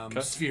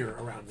sphere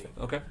around me.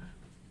 Okay.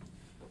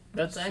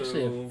 That's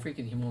actually a So-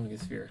 freaking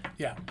humongous sphere.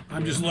 Yeah,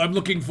 I'm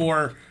looking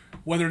for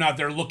whether or not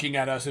they're looking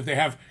at us, if they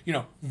have,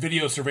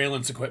 video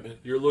surveillance equipment.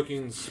 You're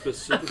looking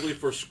specifically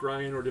for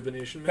scrying or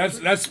divination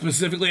magic? That's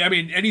specifically, I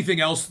mean, anything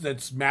else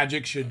that's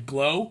magic should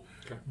glow,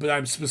 but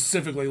I'm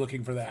specifically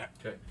looking for that.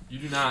 Okay. You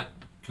do not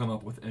come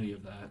up with any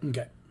of that.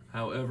 Okay.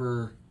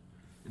 However,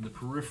 in the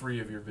periphery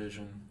of your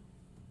vision,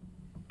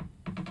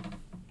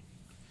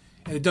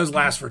 And it does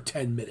last for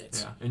 10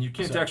 minutes. yeah, and you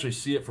can't So- actually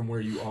see it from where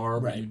you are,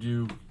 but Right. you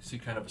do see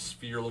kind of a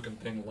sphere-looking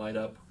thing light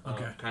up,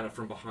 Okay. kind of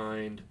from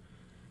behind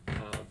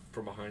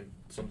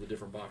some of the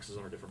different boxes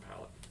on a different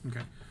pallet.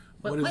 Okay.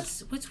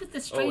 What's with the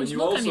strange you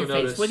look on also your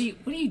notice- face?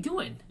 What are you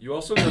doing? You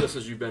also notice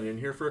as you've been in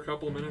here for a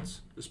couple of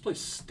minutes, this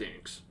place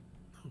stinks.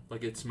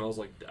 Like it smells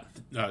like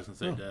death. No, I was gonna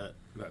say that.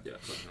 Yeah, it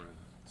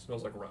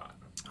smells like rot.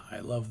 I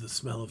love the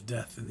smell of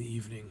death in the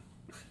evening.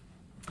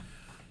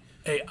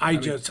 Hey,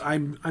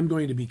 I'm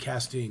going to be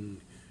casting,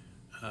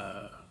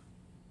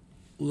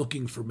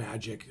 looking for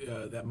magic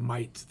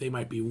they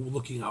might be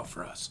looking out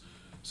for us.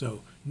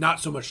 So not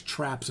so much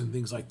traps and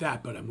things like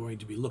that, but I'm going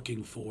to be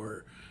looking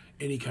for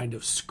any kind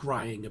of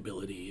scrying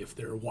ability if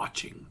they're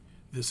watching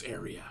this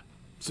area,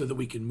 so that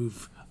we can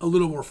move a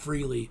little more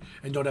freely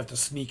and don't have to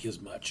sneak as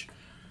much.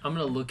 I'm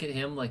gonna look at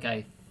him like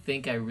I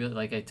think I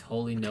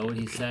totally know what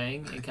he's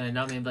saying, and kind of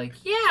nod me and be like,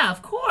 "Yeah,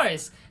 of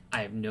course."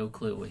 I have no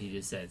clue what he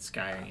just said.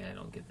 Skyring, I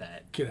don't get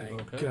that. Can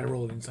I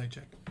roll an insight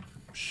check?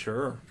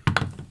 Sure.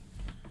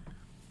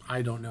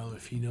 I don't know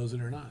if he knows it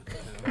or not.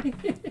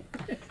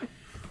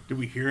 Did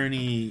we hear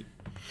any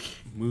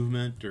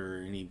movement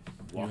or any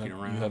walking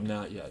around? You have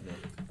not yet. No.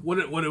 What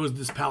it was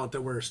this pallet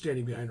that we're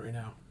standing behind right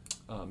now?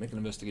 Make an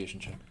investigation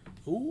check.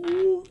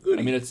 Ooh, good.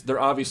 I mean, they're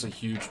obviously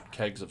huge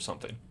kegs of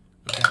something.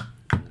 Okay.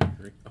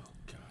 Oh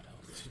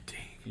God!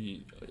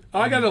 You-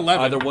 I got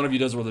 11. Either one of you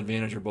does it with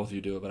advantage, or both of you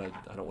do it. But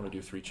I don't want to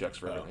do 3 checks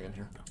for everything in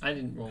here. I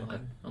didn't roll.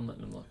 I'm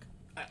letting him look.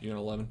 You got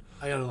 11.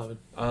 I got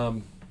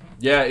 11.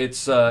 Yeah,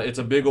 it's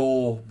a big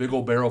old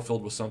barrel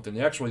filled with something.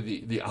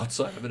 Actually, the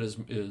outside of it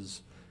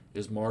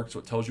is marked, so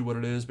it tells you what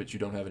it is, but you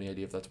don't have any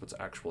idea if that's what's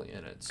actually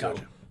in it. So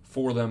Gotcha.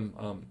 4 of them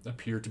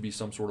appear to be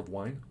some sort of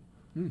wine,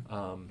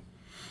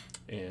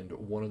 and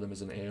one of them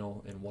is an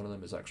ale, and one of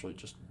them is actually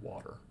just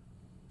water,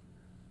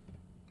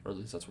 or at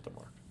least that's what they're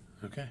marked.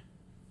 Okay.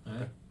 All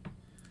right.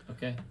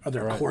 Okay. Are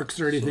there Alright, corks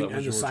or so anything that was on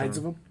the your sides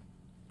turn. of them?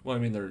 Well, I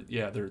mean, they're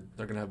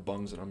gonna have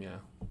bungs in them, yeah.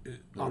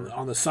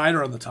 On the side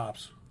or on the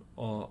tops?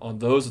 On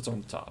those, it's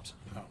on the tops.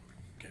 Oh,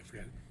 okay,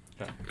 forget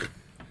it. Okay.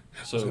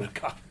 So,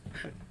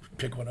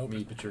 Pick one open.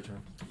 Meep, it's your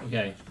turn.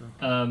 Okay.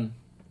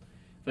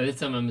 By this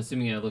time, I'm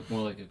assuming I look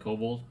more like a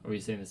kobold. Are we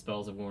saying the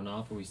spells have worn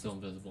off? Or are we still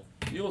invisible?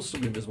 You'll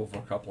still be invisible for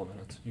a couple of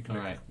minutes. You can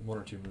make Alright. 1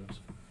 or 2 moves.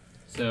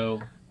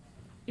 So,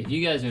 if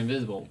you guys are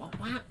invisible,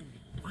 why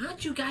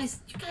don't you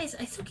guys? You guys,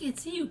 I still can't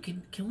see you.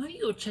 Can one of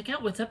you go check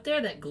out what's up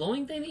there? That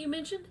glowing thing that you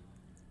mentioned?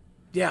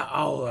 Yeah,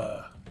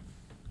 I'll.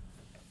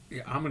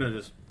 Yeah, I'm gonna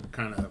just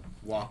kind of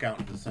walk out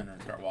into the center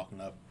and start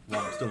walking up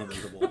while I'm still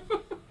invisible.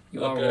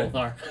 You are Okay.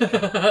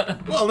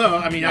 Rolthar. Well, no,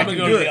 I mean I I'm can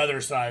gonna go do to it. the other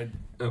side.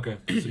 Okay,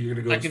 so you're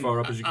gonna go I as can- far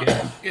up as you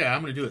can. Yeah,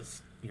 I'm gonna do it,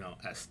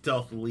 as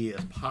stealthily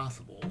as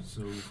possible.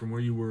 So from where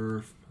you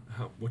were,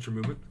 what's your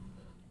movement?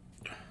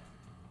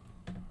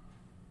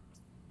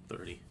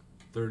 30.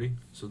 30.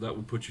 So that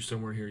would put you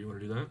somewhere here. You want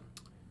to do that?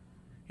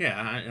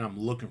 Yeah, and I'm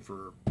looking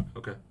for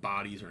Okay.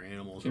 bodies or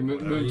animals So or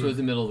move whatever. towards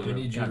the middle of the I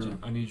room. need you. Gotcha.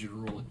 I need you to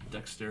roll a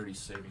dexterity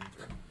saving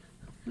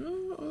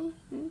throw.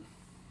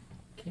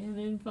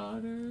 Cannon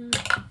fodder.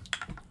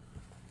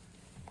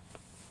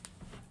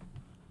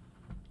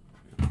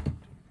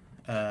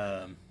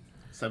 Um,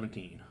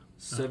 17.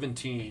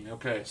 17.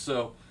 Okay,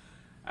 so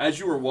as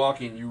you were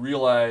walking, you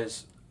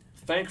realize,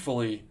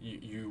 thankfully,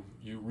 you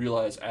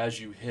realize as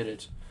you hit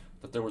it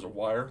that there was a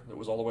wire that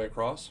was all the way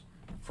across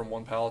from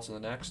one pallet to the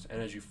next,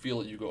 and as you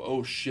feel it, you go,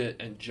 oh shit,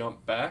 and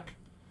jump back.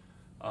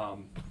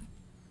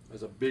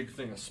 There's a big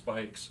thing of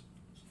spikes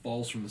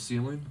falls from the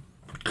ceiling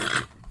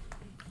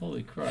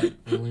Holy crap.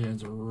 and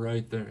lands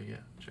right there. Yeah,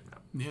 check it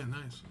out. Yeah,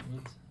 nice.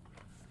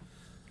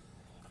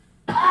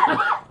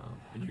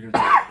 And you're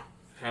gonna take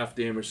half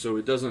damage, so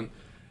it doesn't.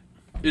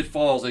 It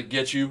falls, it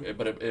gets you,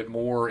 but it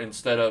more,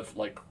 instead of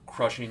like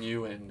crushing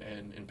you and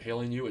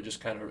impaling you, it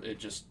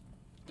just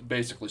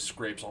basically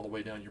scrapes all the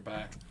way down your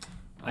back.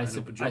 I And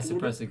opens you up a little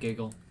suppress a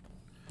giggle.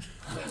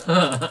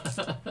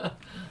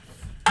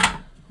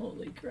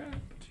 Holy crap. bit.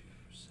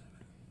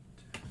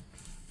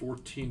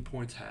 14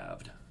 points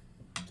halved,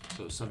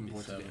 so 7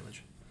 points of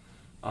damage.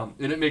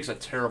 And it makes a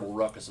terrible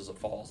ruckus as it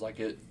falls. Like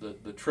the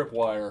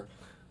tripwire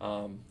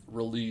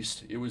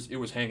released. It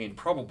was hanging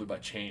probably by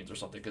chains or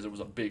something because it was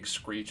a big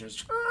screech and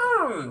it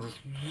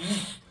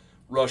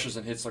rushes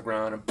and hits the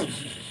ground and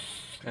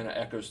kind of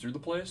echoes through the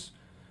place.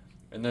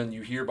 And then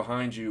you hear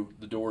behind you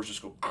the doors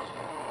just go,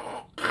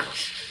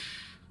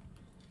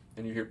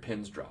 and you hear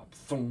pins drop,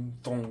 thong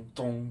thong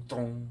thong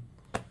thong.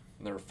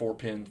 And there are four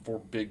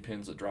big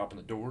pins that drop in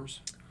the doors.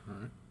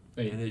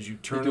 Wait, And as you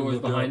the turn doors the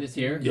behind us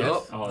here?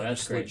 Yep. Oh,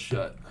 that's slid great.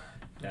 shut.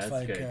 That's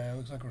Looks like, good.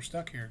 looks like we're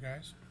stuck here,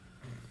 guys.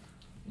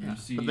 You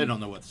see But they don't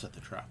know what to set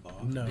the trap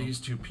off. No. these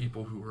two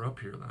people who were up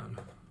here then,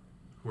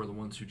 who are the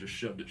ones who just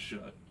shoved it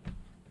shut.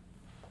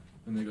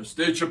 And they go,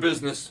 state your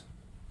business.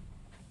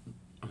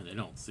 I mean, they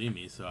don't see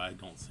me, so I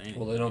don't say anything.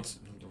 Well, they don't.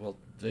 Well,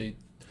 they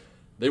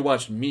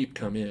watched Meep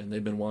come in.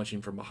 They've been watching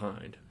from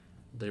behind.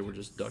 They were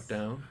just ducked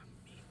down.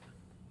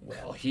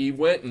 Well, he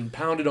went and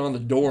pounded on the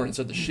door and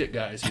said the shit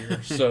guy's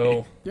here.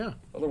 So Yeah.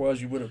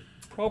 otherwise, you would have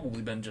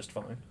probably been just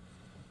fine.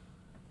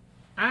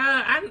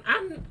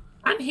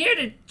 I'm here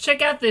to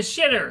check out the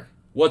shitter.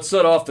 What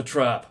set off the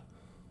trap?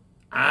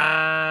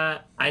 I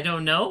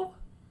don't know.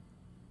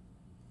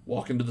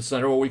 Walk into the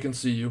center where we can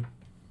see you.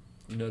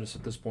 You notice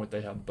at this point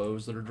they have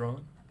bows that are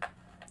drawn.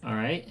 All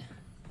right.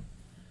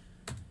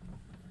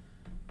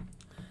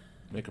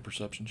 Make a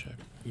perception check.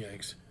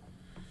 Yikes.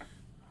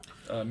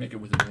 Make it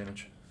with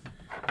advantage.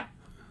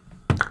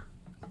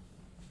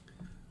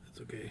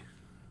 That's okay.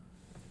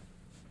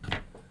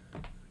 Can't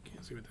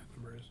see what that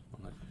number is.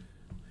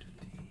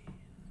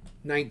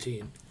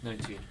 19.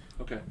 19.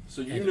 Okay.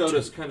 So you And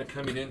notice kind of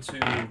coming into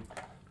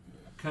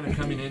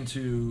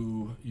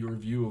your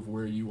view of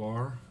where you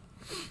are.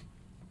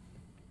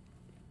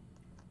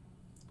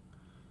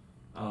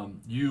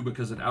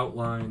 Because it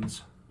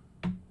outlines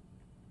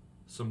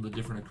some of the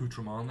different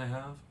accoutrements they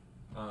have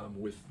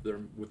with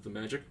the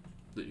magic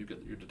that you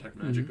get your detect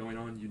magic going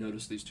on. You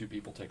notice these two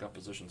people take up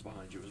positions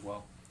behind you as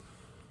well.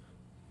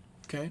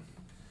 Okay.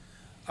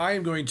 I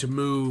am going to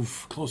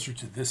move closer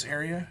to this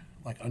area,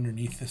 like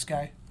underneath this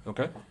guy.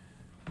 Okay.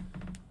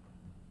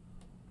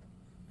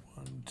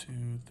 1, 2,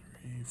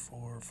 3,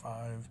 4,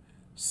 5,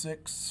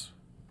 6.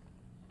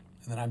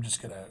 And then I'm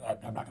just going to,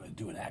 I'm not going to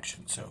do an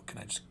action. So can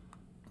I just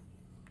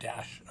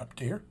dash up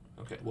to here?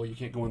 Okay. Well, you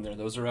can't go in there.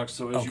 Those are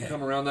so as you Okay.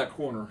 come around that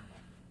corner.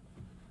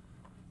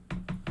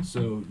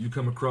 So you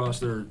come across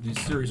these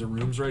series of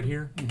rooms right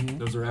here.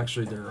 Those are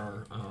actually there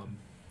are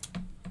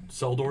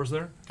cell doors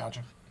there.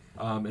 Gotcha.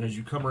 And as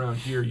you come around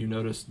here, you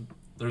notice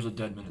there's a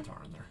dead minotaur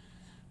in there.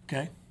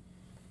 Okay.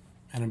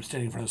 And I'm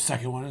standing in front of the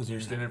second one. Is there?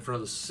 Standing in front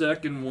of the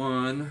second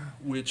one,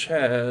 which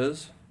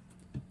has.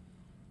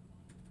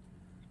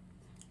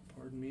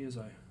 Pardon me as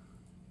I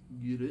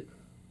get it.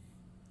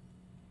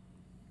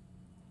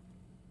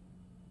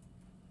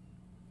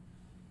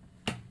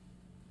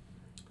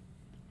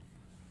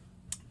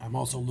 I'm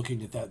also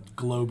looking at that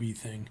globy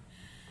thing.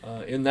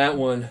 In that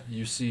one,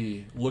 you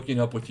see, looking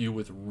up with you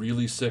with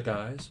really sick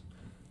eyes,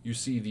 you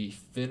see the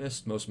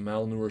thinnest, most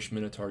malnourished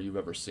minotaur you've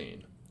ever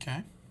seen.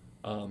 Okay.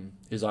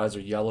 His eyes are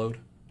yellowed.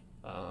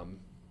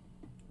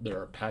 There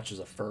are patches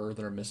of fur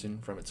that are missing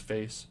from its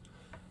face.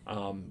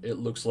 It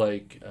looks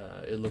like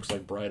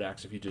Bright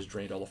Axe if you just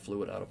drained all the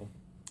fluid out of him.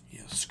 He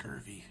has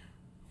scurvy.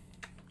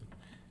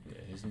 Yeah,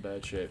 he's in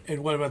bad shape.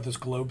 And what about this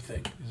globe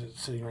thing? Is it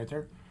sitting right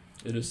there?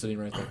 It is sitting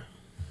right there.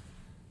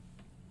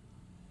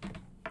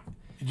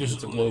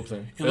 It's a globe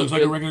thing. It looks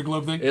like a regular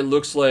globe thing? It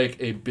looks like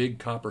a big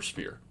copper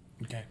sphere.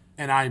 Okay.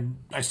 And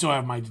I still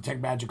have my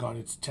detect magic on.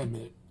 It's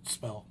 10-minute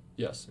spell.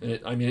 Yes, and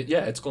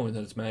it's glowing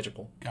that it's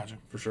magical Gotcha.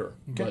 for sure,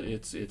 Okay. but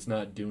it's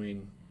not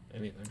doing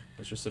anything.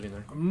 It's just sitting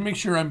there. I'm going to make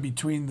sure I'm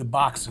between the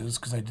boxes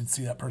because I did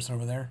see that person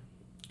over there.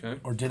 Okay.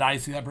 Or did I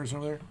see that person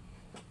over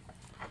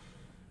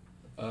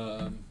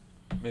there?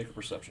 Make a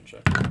perception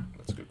check.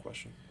 That's a good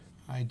question.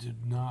 I did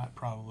not,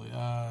 probably.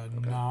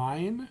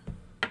 9.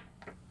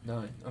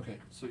 9. Okay,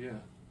 so yeah.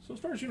 So as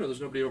far as you know,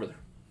 there's nobody over there.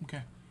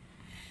 Okay.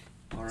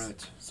 All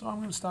right. So I'm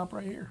going to stop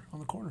right here on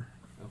the corner.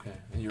 Okay,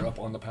 and you're up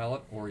on the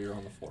pallet or you're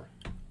on the floor?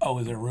 Oh,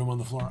 is there room on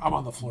the floor? I'm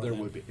on the floor. There then.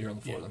 would be. You're on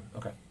the floor Yeah. then.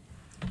 Okay.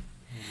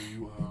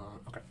 You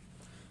okay.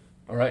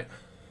 All right.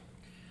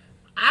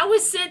 I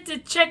was sent to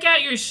check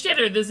out your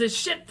shitter. There's a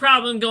shit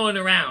problem going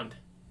around.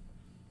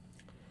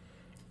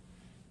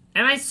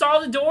 And I saw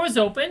the doors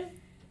open.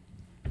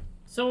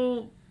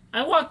 So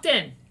I walked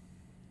in.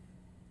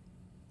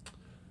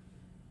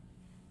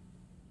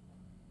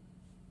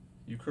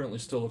 You currently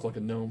still look like a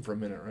gnome for a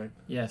minute, right?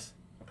 Yes.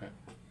 Okay.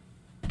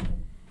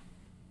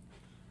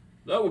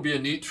 That would be a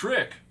neat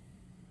trick.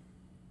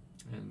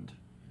 And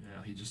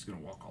yeah, he's just gonna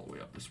walk all the way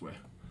up this way.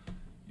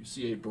 You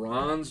see a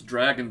bronze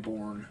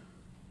dragonborn,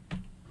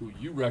 who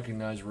you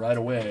recognize right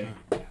away,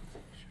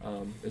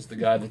 is the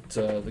guy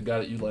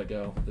that you let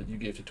go, that you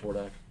gave to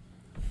Tordak.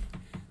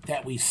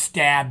 That we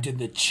stabbed in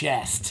the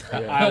chest.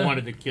 I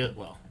wanted to kill.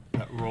 Well,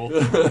 roll.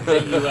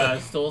 That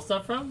you stole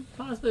stuff from?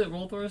 Possibly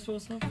roll through stole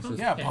stuff from?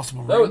 Yeah, Okay.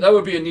 possible. That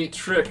would be a neat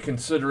trick,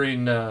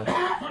 considering there's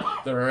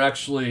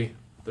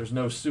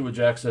no sewage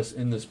access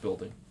in this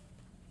building.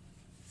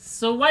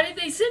 So why did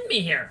they send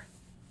me here?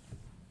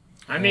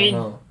 I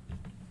mean,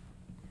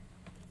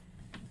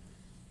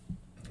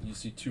 you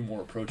see 2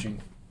 more approaching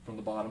from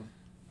the bottom.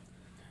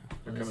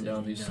 They're coming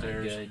down these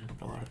stairs. Good.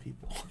 A lot of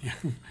people. You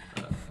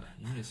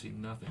may see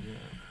nothing yet.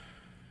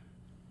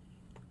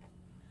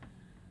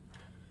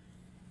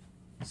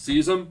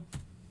 Sees them.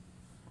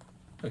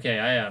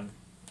 Okay,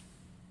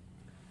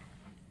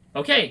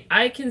 Okay,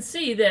 I can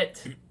see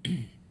that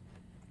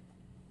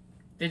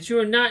that you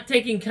are not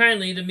taking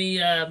kindly to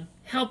me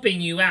helping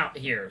you out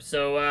here.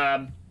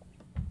 So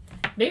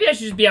maybe I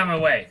should just be on my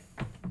way.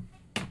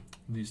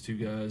 These 2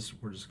 guys,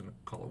 we're just gonna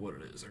call it what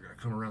it is. They're gonna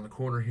come around the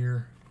corner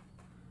here,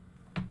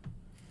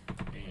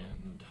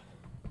 and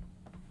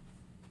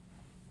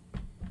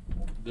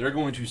they're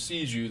going to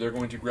seize you. They're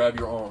going to grab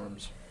your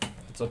arms.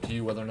 It's up to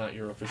you whether or not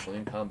you're officially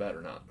in combat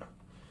or not.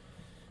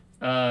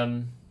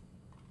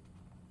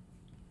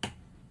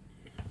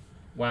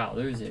 Wow,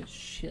 there's a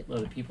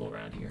shitload of people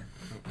around here.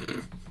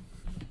 That's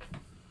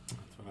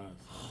what I was.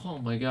 Oh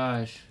my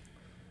gosh.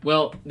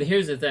 Well,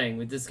 here's the thing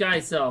with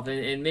disguise self,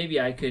 and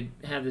maybe I could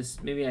have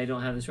this. Maybe I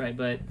don't have this right,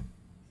 but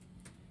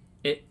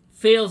it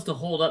fails to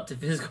hold up to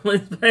physical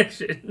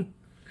inspection.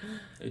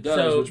 It does,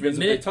 So which means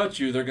the if minute- they touch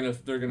you, they're gonna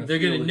They're feel gonna that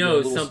you're a know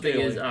little something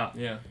scaly. is up.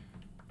 Yeah.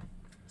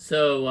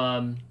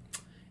 So,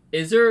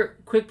 is there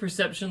quick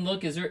perception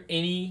look? Is there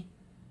any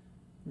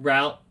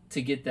route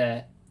to get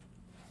that?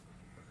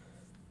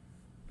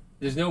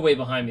 There's no way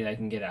behind me that I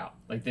can get out.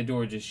 Like the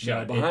door just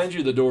Yeah, shut. behind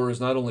you, the door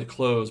is not only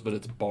closed, but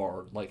it's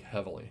barred, like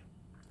heavily.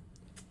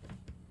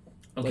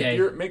 Okay.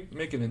 Like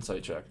make an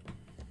insight check.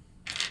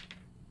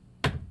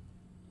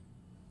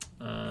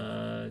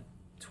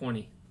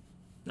 20.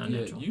 Not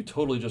Yeah, natural. you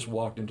totally just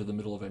walked into the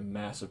middle of a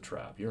massive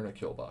trap. You're in a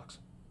kill box.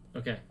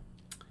 Okay.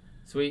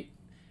 Sweet.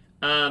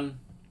 I'm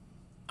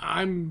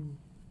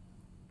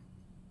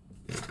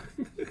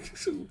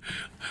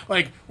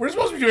like, we're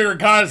supposed to be doing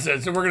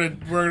reconnaissance, and we're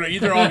gonna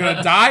either all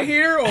gonna die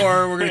here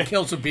or we're gonna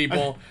kill some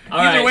people.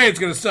 Either right. way, it's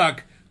gonna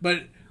suck.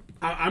 But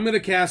I'm gonna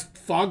cast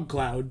Fog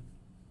Cloud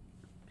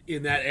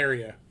in that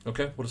area.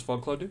 Okay, what does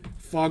Fog Cloud do?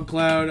 Fog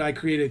Cloud. I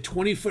create a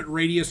 20-foot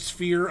radius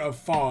sphere of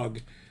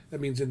fog. That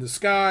means in the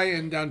sky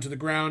and down to the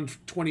ground,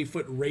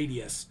 20-foot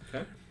radius,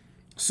 Okay.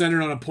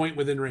 centered on a point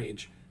within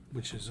range,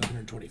 which is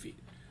 120 feet.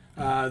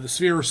 The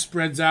sphere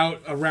spreads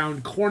out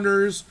around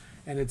corners,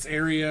 and its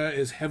area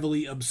is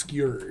heavily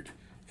obscured.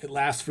 It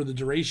lasts for the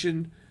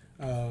duration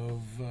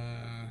of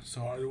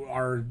so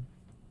our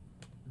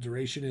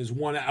duration is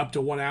up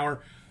to 1 hour.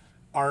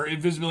 Our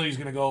invisibility is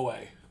going to go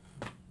away,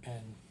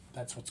 and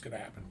that's what's going to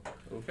happen.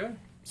 Okay.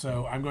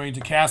 So I'm going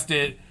to cast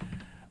it.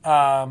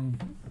 I'm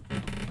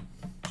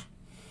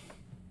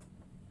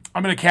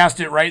going to cast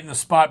it right in the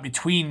spot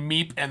between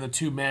Meep and the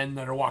 2 men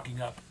that are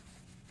walking up.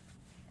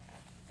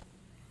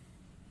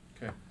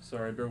 Okay.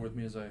 Sorry, bear with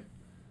me as I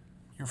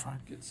You're fine.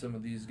 get some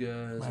of these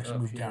guys I'll actually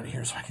up move down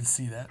here so I can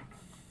see that.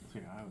 So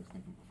yeah, I was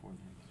thinking before the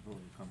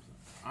invisibility comes up.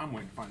 I'm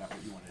waiting to find out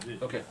what you want to do.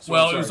 Okay. So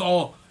Well, I'm it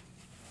sorry.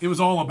 was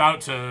all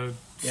about to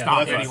Yeah,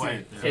 stop that's what I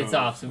anyway. said. It's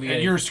off, so we And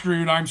gotta... you're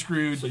screwed. I'm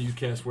screwed. So you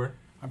cast where?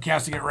 I'm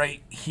casting it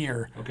right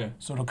here. Okay.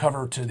 So it'll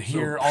cover to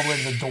here all the way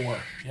to the door.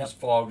 Yep. This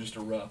fog just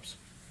erupts.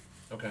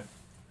 Okay.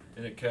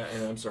 And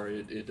and I'm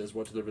sorry, it does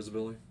what to their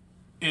visibility?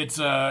 It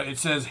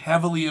says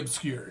heavily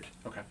obscured.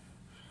 Okay.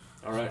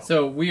 All right.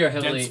 So we are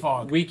heavily... Dense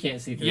fog. We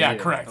can't see through Yeah,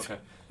 either. correct. Okay.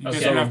 You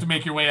just Okay. have to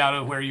make your way out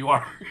of where you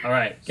are. All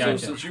right, So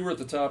gotcha. since you were at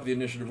the top of the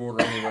initiative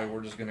order anyway,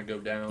 we're just going to go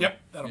down Yep,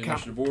 that'll the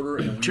count. initiative order,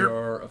 and we Sure.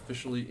 are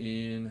officially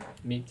in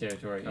Meat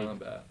territory.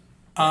 combat.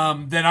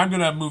 Then I'm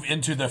gonna move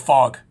into the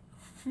fog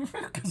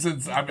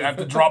because I have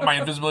to drop my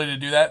invisibility to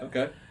do that.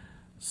 Okay.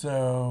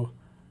 So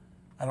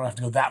I don't have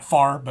to go that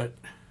far, but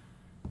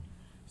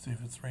see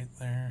if it's right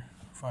there.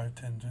 5,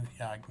 10, 20.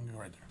 Yeah, I can go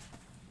right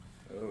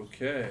there.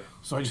 Okay.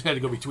 So I just had to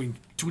go between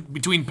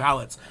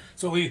pallets.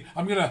 So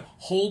I'm gonna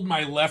hold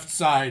my left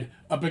side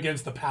up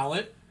against the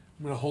pallet.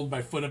 I'm gonna hold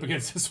my foot up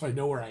against this so I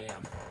know where I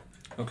am.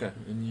 Okay.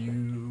 And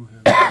you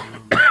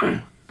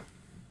have...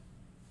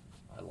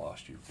 I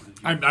lost you. What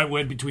did you... I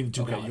went between the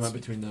 2 Okay, pallets. you went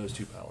between those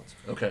 2 pallets.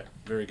 Okay,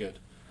 very good.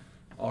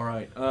 All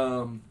right.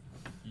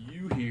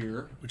 You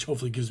hear... Which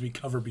hopefully gives me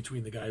cover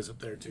between the guys up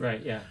there too.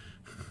 Right, yeah.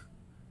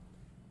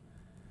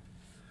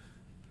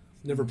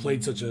 Never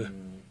played such a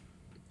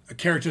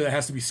character that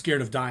has to be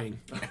scared of dying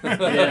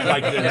Yeah.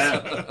 like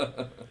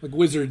this. Like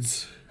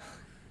wizards.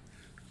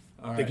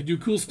 All They right. can do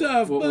cool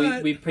stuff, Well,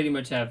 but we pretty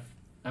much have...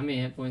 How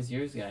many hit points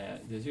does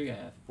your guy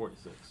have?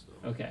 46.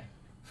 So. Okay.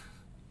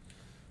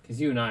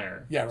 Because you and I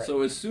are... yeah, right.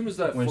 So as soon as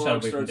that One shot fog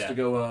away from starts to death.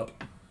 go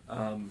up,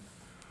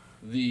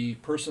 the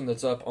person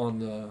that's up on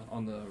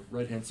the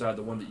right hand side,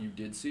 the one that you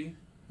did see,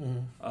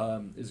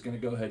 is going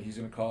to go ahead. He's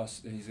going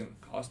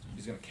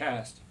to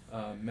cast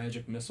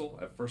magic missile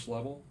at first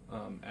level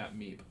at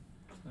Meep.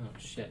 Oh,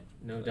 shit.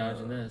 No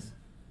dodging this.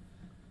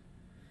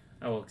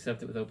 I will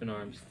accept it with open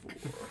arms.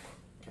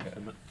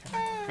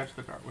 Catch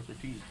the cart with your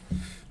teeth.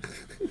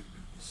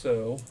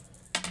 So,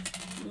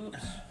 oops,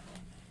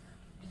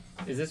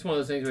 Is this one of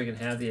those things where we can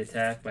have the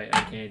attack by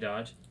uncanny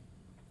dodge?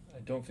 I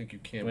don't think you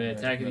can. When an with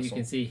attacker magic that you missile.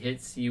 can see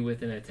hits you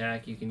with an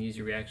attack, you can use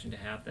your reaction to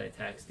half that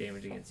attack's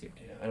damage against you.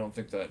 Yeah, I don't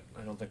think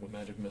with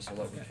magic missile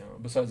that would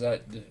count. Besides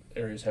that, the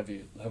area's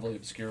heavily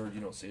obscured.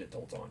 You don't see it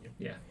till it's on you.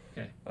 Yeah.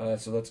 Okay.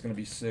 So that's going to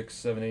be 6,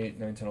 7, 8,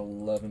 9, 10,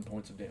 11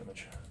 points of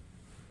damage.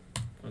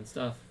 Fun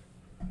stuff.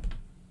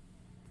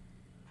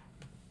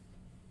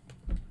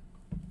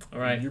 All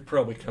right. You're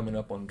probably coming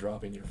up on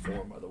dropping your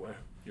form, by the way.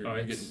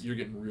 it's- You're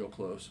getting real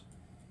close.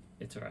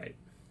 It's all right.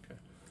 Okay.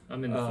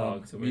 I'm in the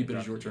fog, so we're Meep, gonna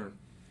it is your drop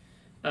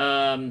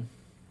turn.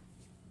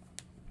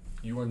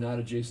 it. You are not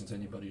adjacent to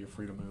anybody. You're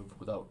free to move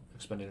without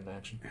expending an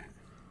action.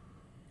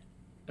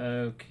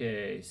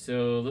 Okay,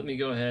 so let me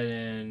go ahead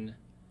and.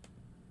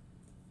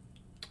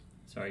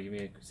 Sorry, give me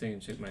a second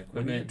to check my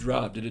When you equipment.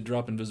 drop, did it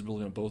drop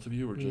invisibility on both of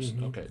you, or just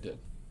Mhm. okay? It did.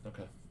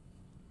 Okay.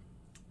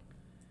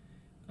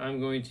 I'm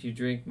going to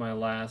drink my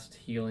last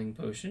healing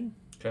potion.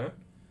 Okay.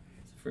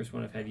 It's the first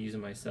one I've had to use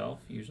on myself.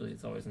 Usually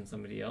it's always on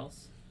somebody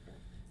else.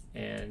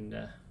 And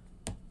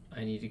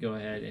I need to go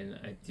ahead and...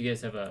 do you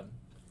guys have a...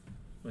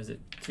 What is it?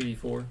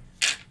 2d4,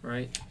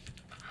 right?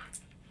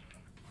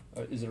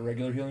 Is it a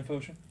regular healing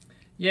potion?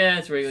 Yeah,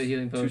 it's a regular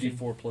healing potion.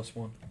 2d4 plus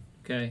 1.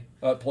 Okay.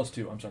 Plus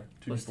 2. I'm sorry.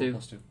 2d4 Plus 2.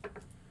 plus 2.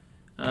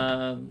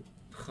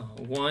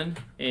 1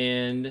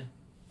 and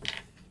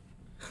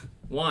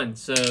 1,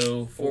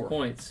 so 4 4.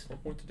 points. 4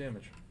 points of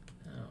damage.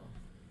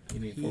 Oh, you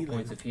mean 4 Healing.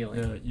 points of healing.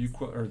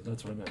 Or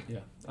that's what I meant. Yeah.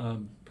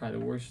 Probably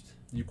the worst.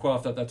 You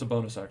quaff that. That's a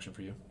bonus action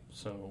for you.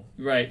 So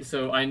Right,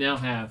 so I now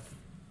have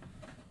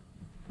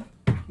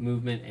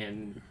movement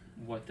and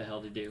what the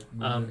hell to do.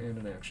 movement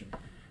and an action.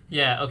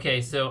 Yeah,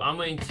 okay, so I'm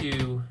going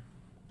to...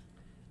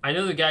 I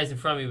know the guys in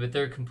front of me, but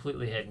they're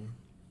completely hidden.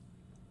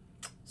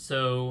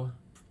 So,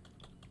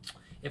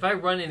 if I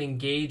run and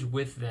engage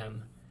with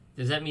them,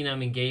 does that mean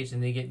I'm engaged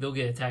and they'll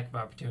get attack of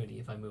opportunity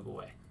if I move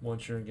away?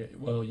 Once you're engaged,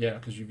 well, yeah,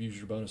 because you've used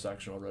your bonus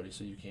action already,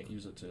 so you can't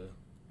use it to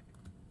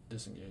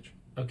disengage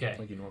Okay,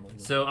 like you normally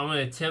would. so I'm going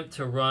to attempt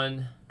to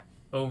run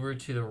over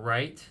to the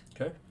right.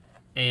 Okay.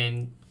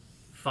 And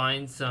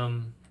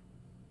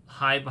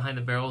hide behind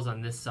the barrels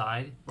on this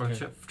side, or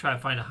Okay. try to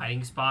find a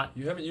hiding spot.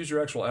 You haven't used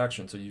your actual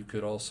action, so you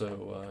could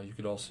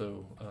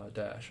also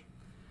dash.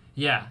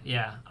 Yeah.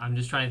 I'm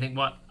just trying to think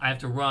what I have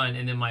to run,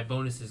 and then my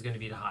bonus is going to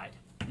be to hide.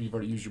 You've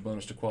already used your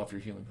bonus to quaff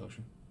your healing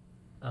potion.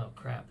 Oh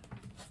crap.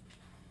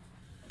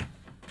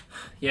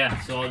 Yeah,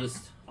 so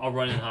I'll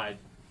run and hide.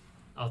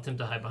 I'll attempt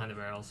to hide behind the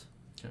barrels.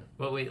 Okay.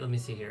 But wait, let me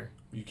see here.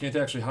 You can't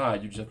actually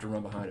hide. You just have to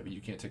run behind it, but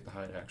you can't take the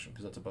hide action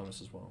because that's a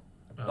bonus as well.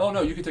 Oh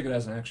no, you can take it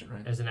as an action,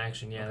 right? As an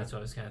action, yeah, Okay. that's what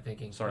I was kind of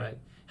thinking. Sorry. But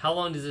how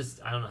long does this?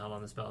 I don't know how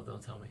long the spell.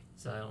 Don't tell me.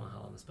 So I don't know how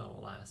long the spell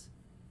will last.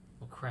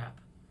 Well, crap.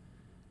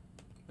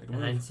 Make a And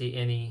I move. didn't see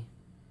any.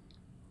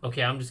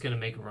 Okay, I'm just gonna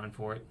make a run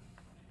for it.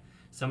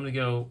 So I'm gonna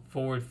go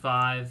forward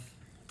 5,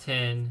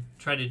 10.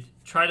 Try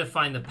to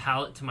find the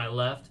pallet to my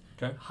left.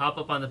 Okay. Hop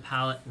up on the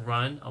pallet,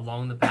 run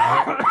along the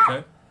pallet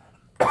Okay.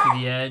 to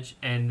the edge,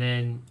 and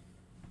then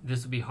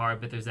this will be hard.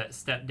 But there's that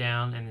step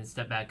down and then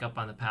step back up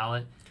on the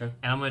pallet. Okay.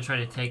 And I'm gonna try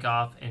to take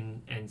off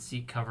and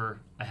seek cover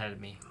ahead of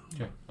me.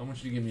 Okay. I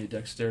want you to give me a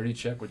dexterity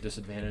check with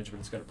disadvantage, but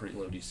it's got a pretty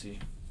low DC.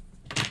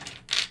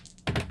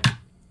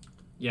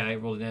 Yeah, I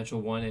rolled a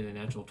natural 1 and a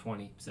natural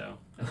 20, so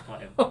that's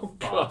probably Oh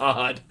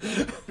God.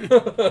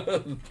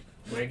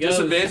 Way it goes.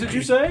 Disadvantage,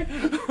 you say?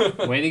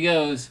 Way to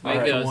goes. Way All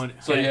it right, goes. one.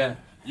 So yeah,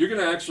 you're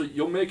gonna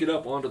you'll make it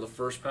up onto the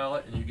first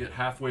pallet, and you get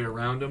halfway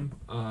around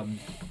them.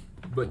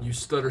 But you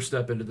stutter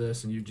step into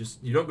this, and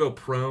you don't go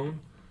prone,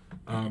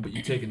 but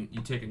you take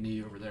a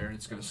knee over there, and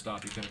it's gonna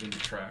stop you kind of in your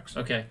tracks.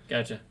 Okay,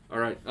 gotcha. All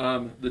right.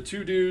 The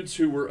two dudes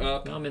who were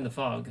up. Now I'm in the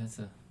fog. That's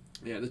a...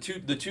 Yeah, the two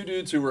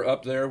dudes who were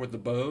up there with the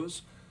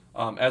bows.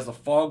 As the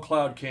fog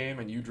cloud came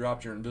and you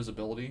dropped your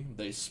invisibility,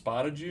 they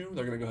spotted you.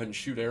 They're gonna go ahead and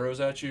shoot arrows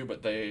at you,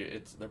 but they're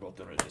both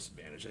at a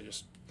disadvantage. They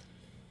just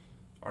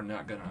are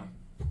not gonna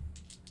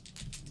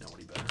know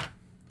any better.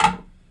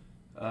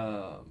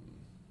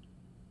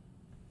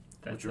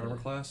 What's your armor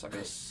class? I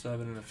got a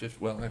 7 and a 5.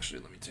 Well, actually,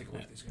 let me take a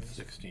look at these guys.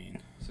 16.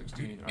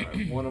 16. All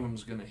right, one of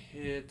them's gonna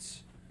hit.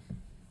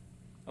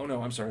 Oh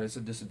no, I'm sorry. It's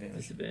a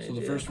disadvantage. So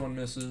the first one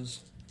misses.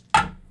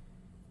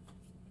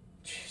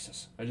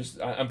 Jesus,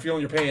 I'm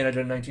feeling your pain. I did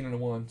a 19 and a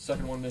 1.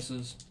 Second one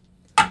misses.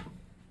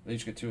 They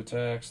each get 2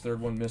 attacks.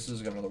 Third one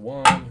misses. I got another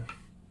 1.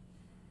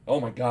 Oh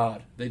my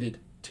God, they did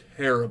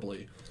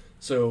terribly.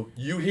 So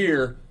you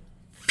hear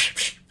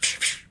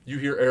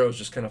arrows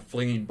just kind of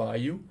flinging by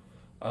you,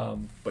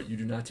 but you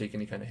do not take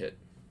any kind of hit.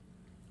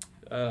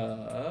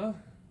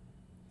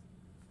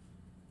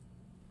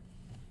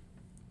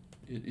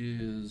 It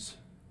is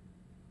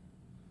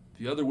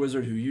the other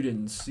wizard who you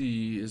didn't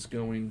see is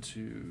going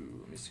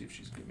to. Let me see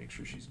if make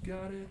sure she's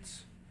got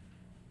it.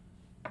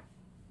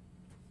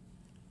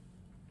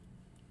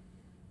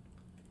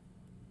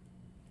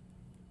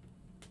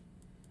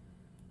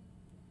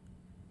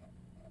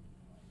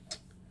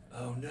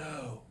 Oh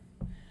no!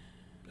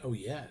 Oh,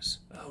 yes.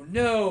 Oh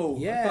no!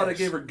 I thought I Yes.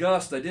 gave her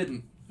gust. I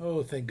didn't.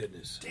 Oh, thank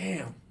goodness.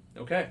 Damn.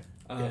 Okay.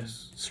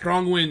 Yes.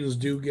 Strong winds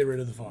do get rid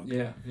of the fog.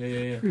 Yeah.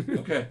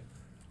 Okay.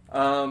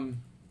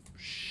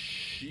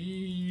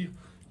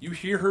 You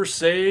hear her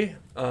say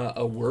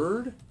a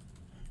word.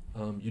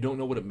 You don't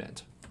know what it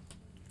meant.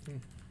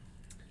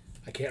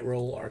 I can't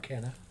roll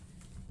Arcana.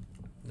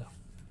 No.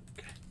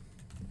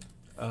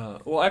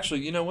 Well,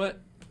 actually, you know what?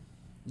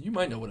 You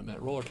might know what it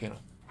meant. Roll Arcana.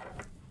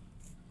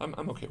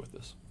 I'm okay with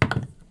this.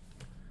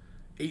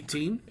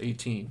 18.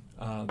 18.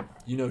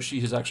 You know she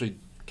has actually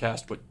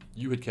cast what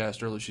you had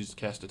cast earlier. She's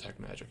cast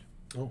Detect Magic.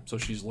 Oh. So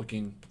she's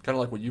looking kind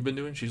of like what you've been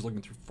doing. She's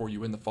looking for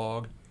you in the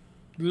fog.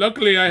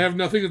 Luckily, I have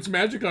nothing that's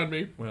magic on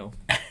me. Well,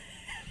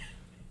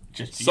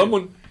 Just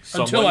someone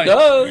Until I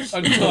does.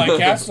 Until I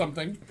cast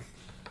something.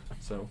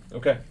 So,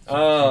 okay.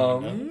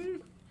 I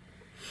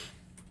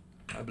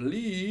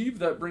believe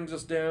that brings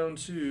us down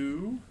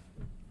to...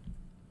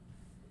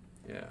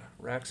 Yeah,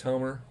 Rax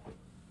Helmer.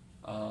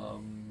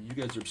 You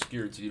guys are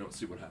obscured, so you don't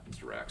see what happens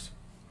to Rax.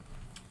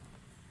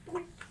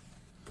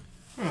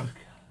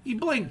 He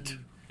blinked.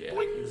 Yeah,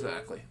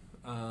 exactly.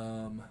 If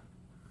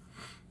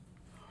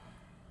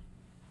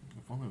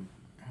only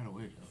I had a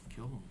way to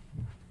kill him.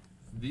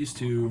 These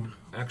two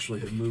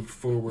actually have moved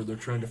forward. They're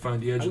trying to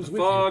find the edge I of was the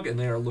with fog, and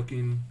they are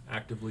looking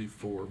actively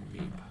for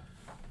Meep.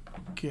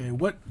 Okay,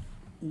 what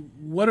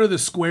are the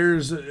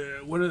squares?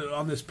 What are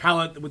on this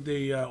palette with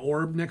the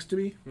orb next to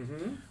me?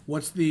 Mm-hmm.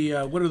 What's the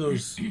what are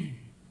those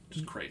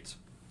Just crates.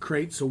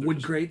 crates? So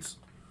wood crates.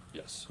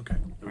 Yes. Okay.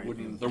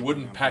 They're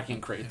wooden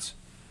packing crates.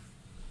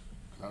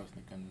 I was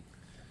thinking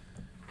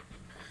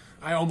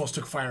I almost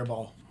took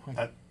Fireball,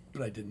 that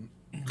but I didn't.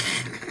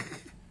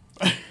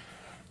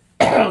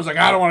 I was like,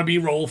 I don't want to be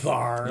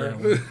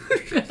Rolthar.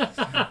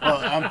 Yeah. well,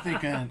 I'm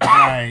thinking.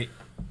 I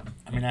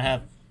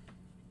have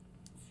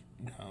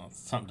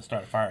something to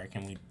start a fire.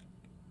 Can we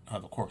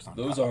have the corks on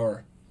Those top?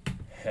 are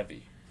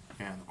heavy.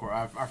 Yeah, the cork.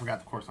 I forgot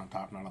the corks on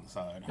top, not on the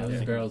side. I was Those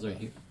thinking- barrels are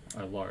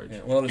large.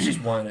 Yeah, well, it's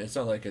just wine. It's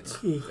not like it's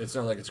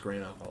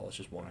grain alcohol. It's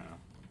just wine,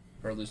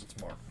 or at least it's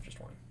marked just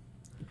wine.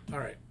 All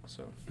right.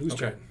 So Who's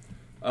okay.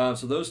 turn?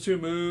 So those two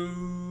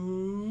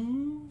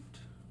moved.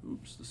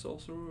 Oops, this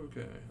also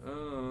okay.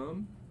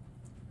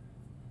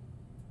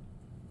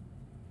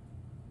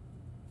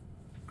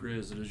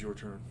 Grizz, it is your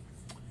turn.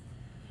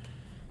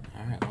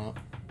 All right. Well,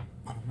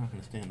 I'm not going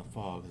to stay in the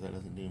fog because that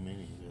doesn't do me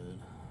any good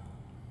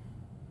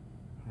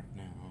right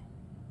now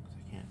because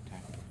I can't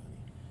attack anybody.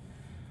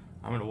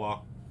 I'm going to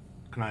walk.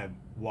 Can I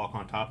walk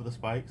on top of the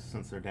spikes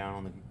since they're down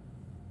on the?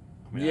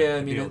 Yeah,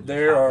 I mean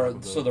there are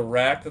so the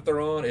rack that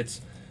they're on.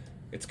 It's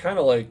kind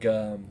of like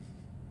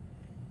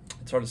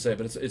it's hard to say,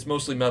 but it's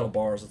mostly metal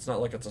bars. It's not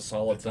like it's a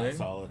solid It's thing. not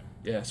solid.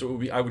 Yeah, so it would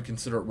be. I would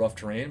consider it rough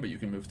terrain, but you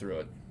can move through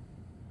it,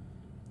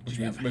 which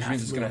means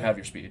it's going to have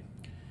your speed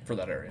for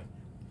that area.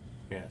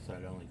 Yeah, so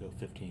I'd only go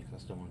 15 because I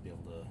still want to be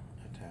able to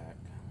attack.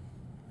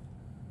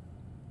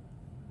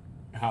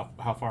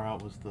 How far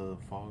out was the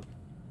fog?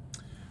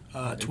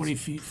 20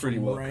 feet Pretty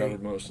from well right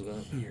covered most of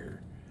that. here.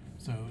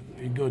 So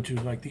you go to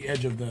like the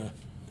edge of the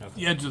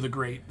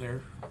grate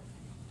there.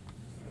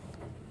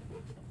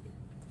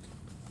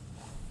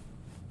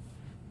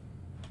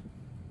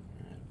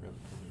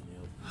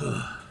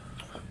 I'm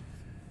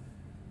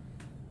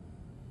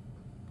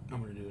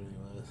gonna do it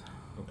anyways.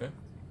 Okay.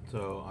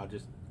 So I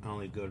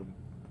only go to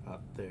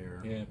about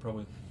there, Yeah,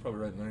 probably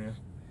right in there. Yeah.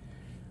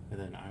 and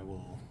then I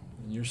will.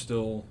 And you're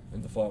still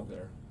in the fog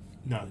there.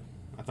 No,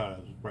 I thought I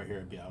was right here.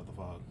 I'd be out of the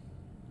fog.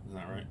 Isn't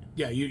that right?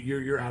 Yeah,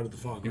 you're out of the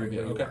fog. You would Right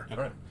be where okay. you are.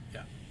 All right.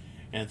 Yeah,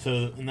 And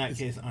so in that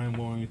case, I'm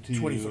going to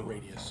 20-foot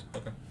radius.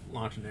 Okay.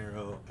 launch an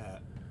arrow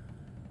at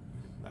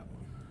that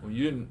one. Well,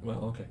 you didn't.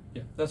 Well, okay.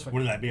 Yeah, that's fine.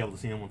 Wouldn't I be able to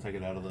see him once I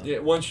get out of the? Yeah,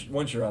 once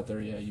you're out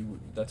there, yeah, you would.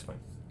 That's fine.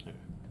 Okay.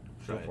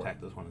 Should I Go for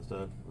attack this one instead?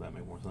 Would that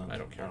make more sense? I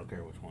don't care. I don't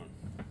care which one.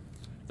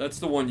 That's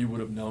the one you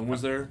would have known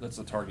was there. That's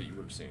the target you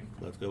would have seen.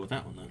 Let's go with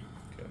that one then.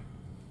 Okay.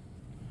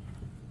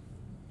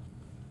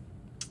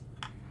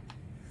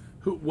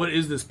 What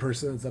is this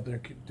person that's up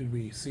there? Did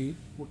we see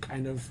what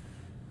kind of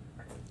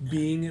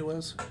being it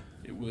was?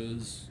 It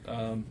was.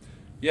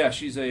 Yeah,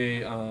 she's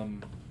a.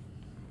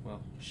 Well,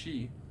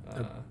 she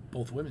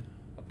Both women.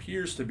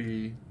 appears to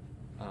be.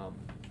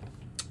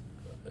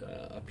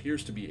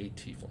 Appears to be a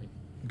tiefling.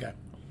 Okay.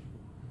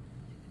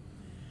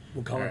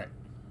 What color? All right.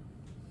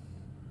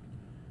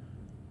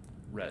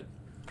 Red.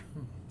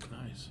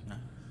 Nice.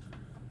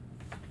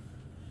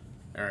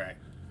 All right.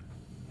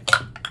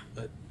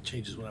 That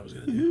changes what I was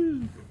gonna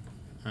do.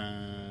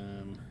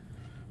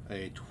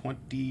 A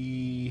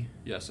 20.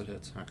 Yes, it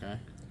hits. Okay.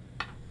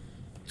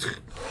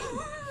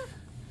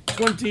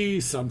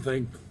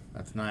 20-something.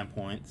 That's 9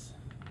 points.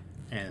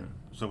 And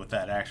so with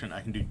that action,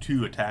 I can do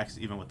 2 attacks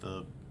even with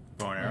the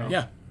bow and arrow.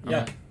 Yeah.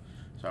 Yeah. Okay.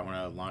 So I'm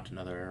gonna launch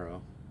another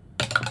arrow.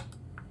 No,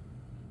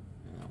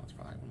 that's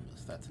probably gonna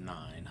miss. That's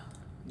 9.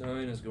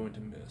 9 is going to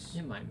miss.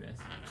 You might miss.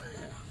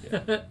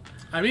 Yeah.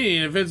 I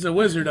mean, if it's a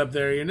wizard up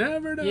there, you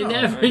never know. You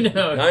never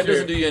know. 9 True.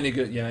 doesn't do you any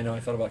good. Yeah, I know. I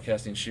thought about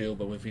casting shield,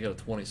 but if you got a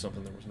 20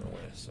 something, there was no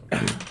way. So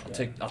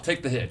I'll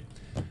take the hit.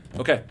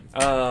 Okay.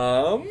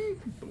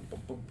 Boom, boom,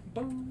 boom,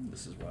 boom.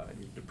 This is why I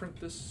need to print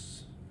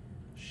this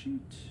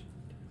sheet.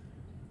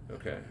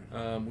 Okay.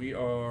 We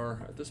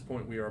are at this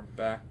point. We are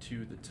back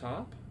to the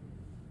top.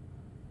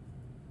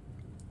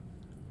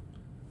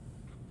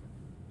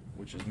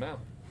 which is Mal.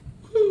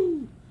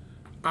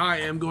 I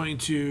am going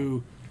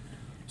to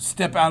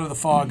step out of the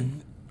fog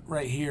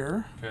right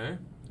here Okay.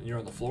 And you're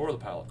on the floor or the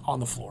pallet? on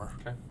the floor.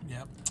 Okay.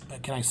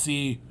 Yep. Can I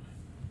see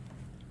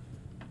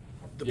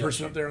the Yes,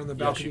 person you- up there on the yes,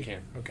 balcony? you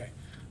can. Okay.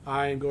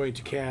 I am going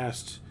to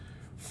cast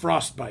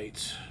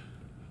Frostbite.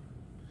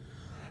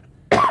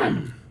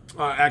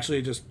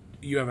 Actually, just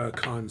you have a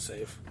con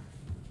save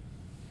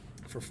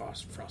for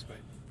Frostbite.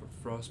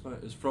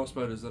 Frostbite?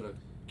 Is that a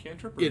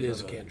cantrip? Or It is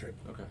is a that cantrip.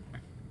 Okay.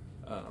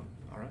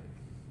 All right.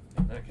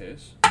 In that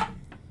case,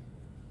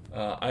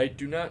 I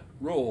do not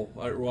roll.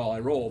 I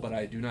roll, but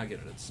I do not get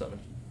it. It's 7.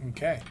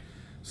 Okay.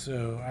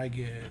 So I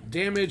get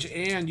damage,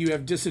 and you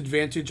have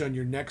disadvantage on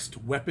your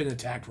next weapon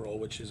attack roll,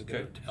 which is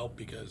going Okay. to help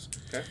because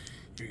Okay.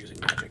 you're using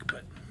magic.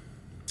 But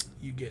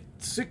you get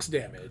 6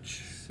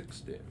 damage. 6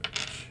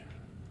 damage.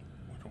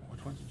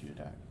 Which one did you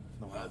attack?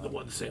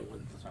 The same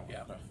one.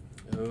 Yeah.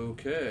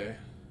 Okay.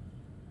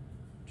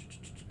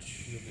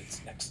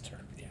 It's next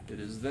turn. Yeah. It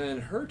is then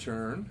her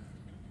turn.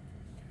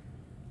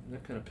 And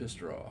that kind of pissed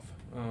her off.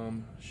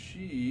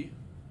 She.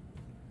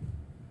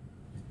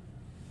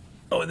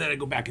 Oh, and then I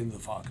go back into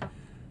the fog.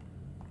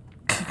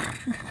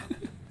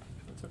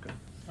 That's okay.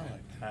 Oh,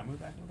 like, can I move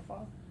back into the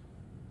fog?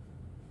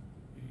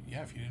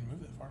 Yeah, if you didn't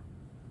move that far.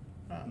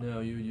 No,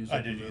 you use. I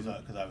it did to use move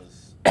that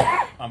because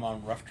I'm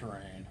on rough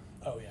terrain.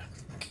 Oh, yeah.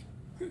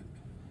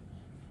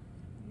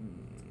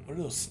 What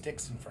are those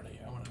sticks in front of you?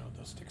 I want to know what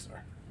those sticks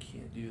are.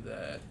 Can't do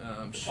that.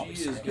 She Probably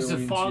is so. going Is the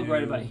fog to,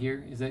 right about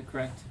here? Is that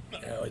correct?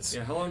 No, it's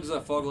Yeah. How long does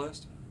that fog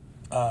last?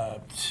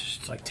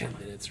 it's like 10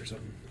 minutes or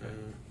something.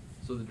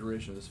 So the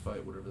duration of this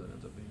fight, whatever that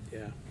ends up being.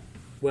 Yeah.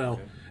 Well,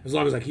 Okay. as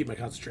long as I keep my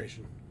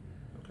concentration.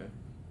 Okay.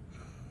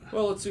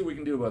 Well, let's see what we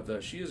can do about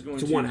that. She is going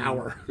It's to 1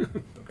 hour.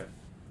 Okay.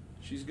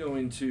 She's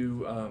going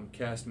to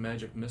cast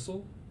Magic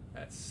Missile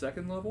at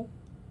 2nd level.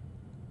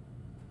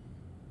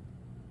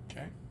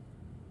 Okay.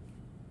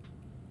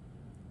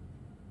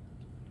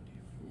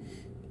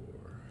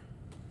 4.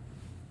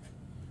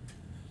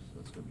 So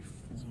that's going to be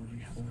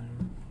 44.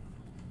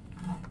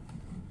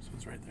 So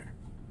it's right there.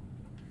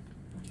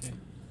 Okay.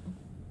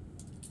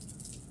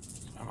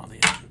 I'm on the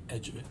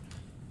edge of it.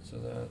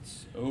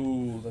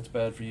 So that's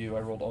bad for you. I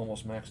rolled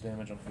almost max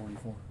damage on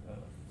 44.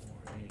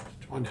 4, 8,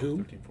 12, On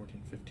whom? 13,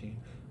 14, 15.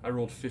 I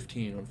rolled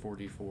 15 on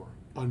 4d4.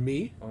 On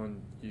me?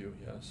 On you,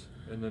 yes.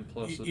 And then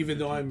plus... the Even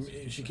though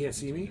 15, she can't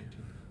see me? 18.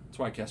 That's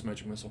why I cast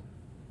Magic Missile.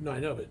 No, I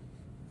know, but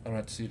I don't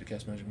have to see you to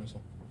cast Magic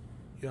Missile.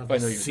 you don't If I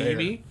have know to you're see there,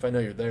 me. if I know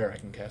you're there, I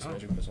can cast Oh.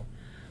 Magic Missile.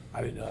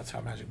 I didn't know that's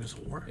how Magic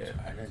Missile worked. Yeah.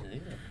 I didn't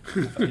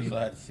either. I just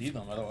had to see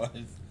them otherwise.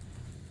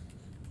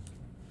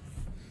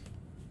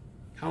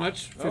 How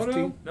much?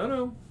 15? Oh,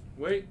 no.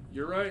 Wait,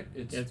 you're right.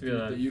 It's You have to be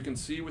allowed. that you can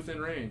see within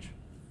range.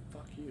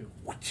 Fuck you.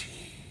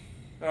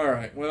 All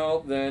right. Well,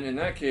 then in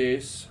that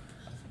case,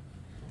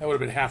 That would have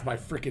been half my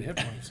freaking hit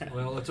points.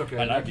 well, it's okay.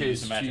 And In I that could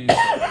use case, the magic she's,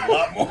 missile a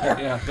lot more.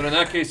 yeah. But in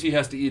that case, he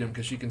has to eat him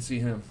because she can see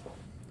him.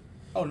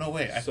 Oh no,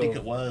 wait! I So- think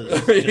it was.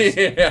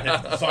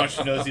 Yeah. As long as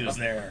she knows he was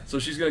there. So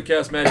she's gonna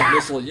cast Magic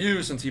Missile at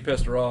you since he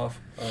pissed her off,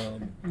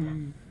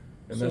 and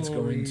that's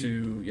going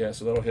to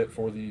So that'll hit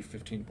for the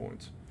 15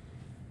 points.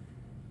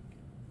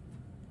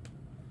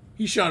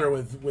 He shot her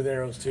with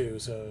arrows too,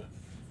 so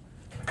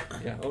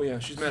Yeah. Oh yeah.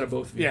 She's mad at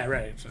both of you. yeah,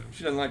 right. So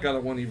She doesn't like either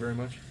one of you very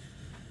much.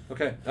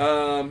 Okay.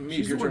 Me,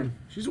 she's the your turn. one.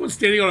 She's the one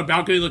standing on a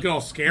balcony looking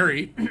all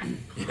scary.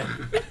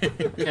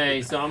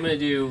 Okay, so I'm going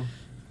to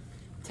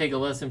take a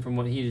lesson from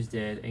what he just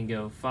did and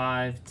go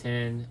 5,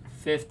 10,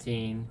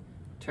 15,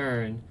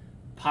 turn,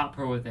 pop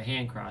her with a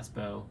hand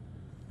crossbow,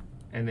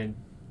 and then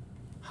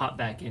hop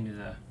back into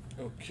the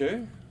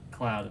Okay.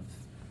 cloud of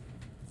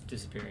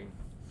disappearing.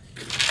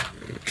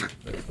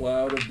 The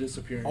cloud of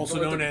disappearing. Also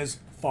Is that like known the- as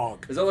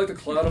fog. Is that like the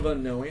cloud of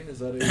unknowing? Is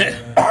that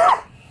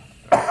a?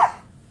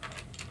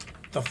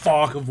 The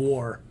fog of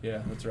war.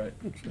 Yeah, that's right.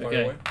 Fire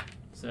Okay. away.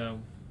 So,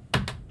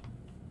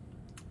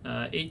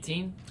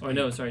 18? Or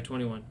no, sorry,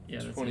 21.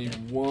 Yeah, that's 18.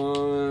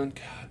 21.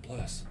 God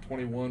bless.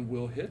 21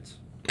 will hit.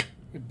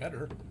 It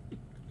better.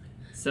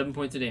 7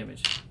 points of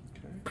damage.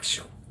 Okay.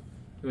 You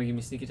want to give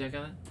me sneak attack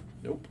on that?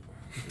 Nope.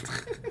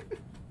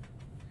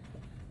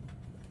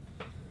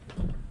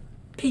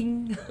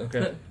 Ping!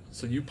 Okay.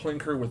 So you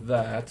plink her with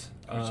that. So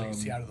I can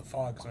see out of the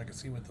fog, so I can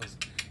see what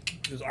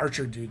those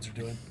archer dudes are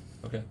doing.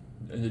 Okay.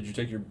 And did you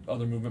take your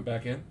other movement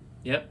back in?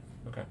 Yep.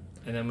 Okay.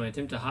 And I'm going to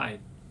attempt to hide.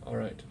 All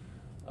right.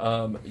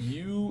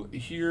 You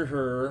hear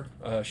her.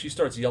 She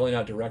starts yelling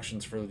out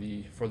directions for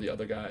the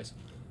other guys.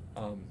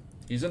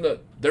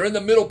 They're in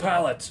the middle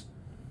pallet.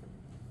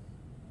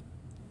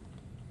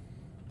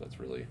 That's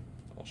really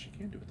all she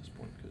can do at this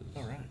point.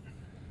 All right.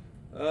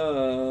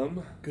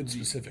 Good The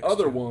specifics.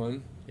 other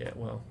one. Yeah.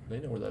 Well, they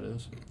know where that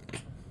is.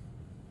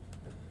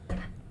 The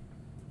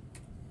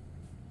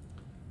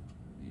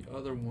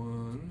other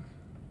one.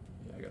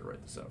 Yeah, I gotta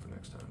write this out for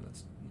next time.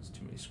 That's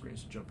too many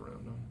screens to jump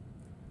around on.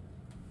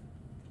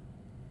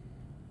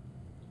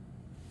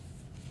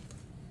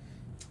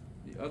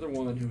 The other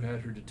one who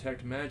had her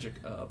detect magic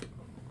up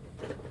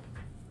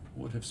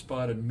would have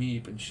spotted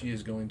Meep, and she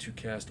is going to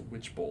cast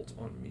Witch Bolt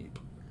on Meep.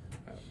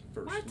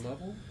 First What?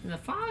 level. In the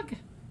fog?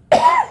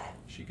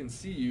 She can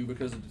see you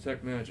because of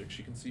detect magic.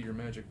 She can see your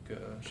magic.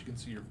 She can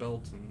see your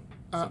belt and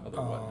some other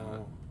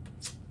whatnot.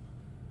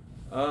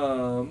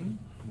 I'm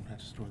gonna have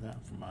to store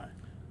that for my.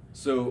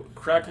 So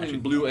crackling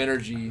blue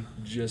energy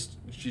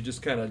she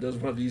just kind of does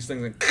one of these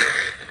things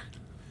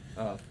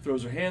and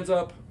throws her hands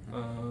up.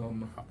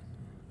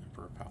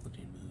 Emperor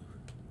Palpatine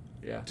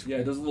move. Yeah,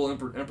 it does a little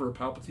Emperor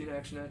Palpatine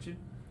action at you.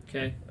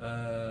 Okay.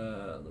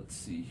 Let's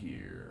see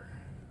here.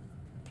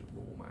 To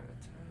roll my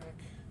attack.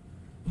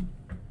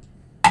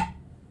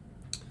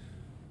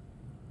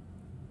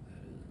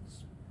 That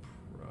is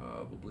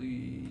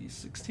probably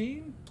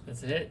 16.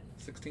 That's a hit.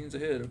 16's a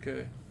hit.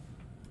 Okay.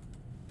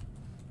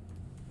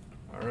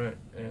 All right,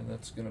 and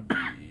that's gonna be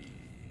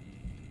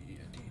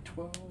a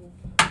D12.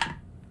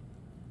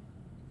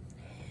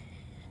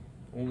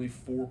 Only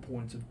 4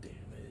 points of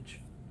damage.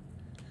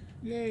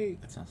 Yay!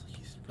 That sounds like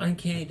he's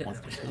Uncanny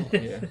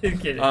Yeah.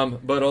 Kidding.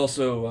 But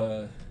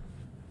also,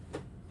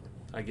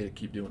 I get to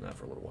keep doing that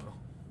for a little while.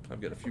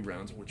 I've got a few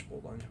rounds of Witch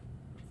Bolt on you.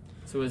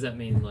 So what does that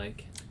mean?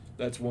 Like,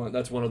 That's one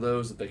of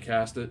those that they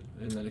cast it,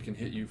 and then it can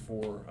hit you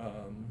for.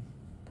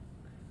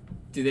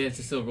 do they have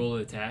to still roll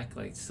an attack?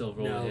 Like, still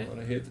roll No. it? When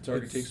I hit, the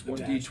target It's takes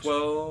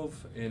 1d12,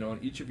 and on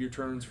each of your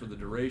turns for the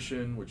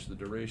duration, which the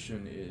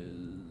duration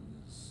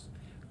is.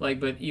 Like,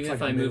 but even It's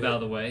if like I a move minute. out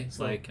of the way, it's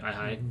like I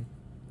hide.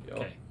 Yup.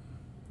 Okay.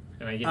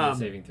 Am I getting a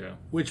saving throw?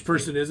 Which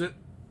person is it?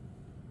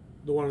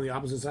 The one on the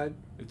opposite side?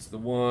 It's the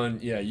one.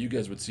 Yeah, you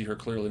guys would see her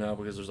clearly now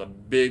because there's a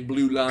big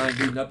blue line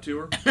leading up to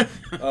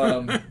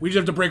her. We just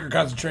have to break her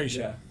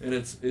concentration. Yeah, and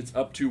it's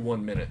up to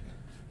 1 minute,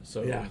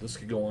 so Yeah. this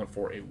could go on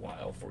for a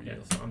while for you, Yeah,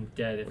 so I'm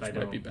dead if which I might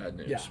don't. be bad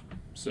news. Yeah.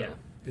 So Yeah.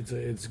 It's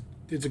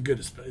a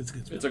good spell. It's a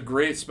good spell. it's a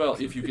great spell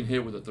if you can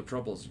hit with it. The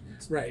trouble is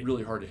it's Right.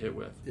 really hard to hit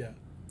with. Yeah.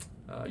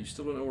 You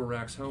still don't know where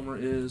Rax Helmer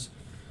is,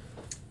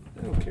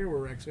 I don't care where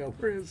Rex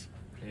Helper is.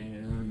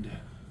 and Yeah,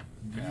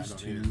 I these don't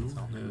two either. That's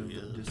all who he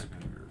have is.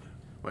 disappeared.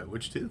 Wait,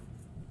 which two?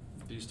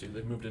 These two,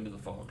 they've moved into the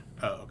fog.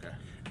 Oh, okay.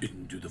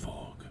 Into the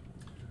fog.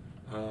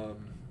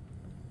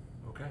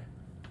 Okay.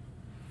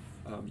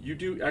 You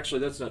do actually.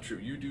 That's not true.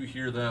 You do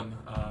hear them.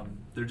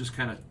 They're just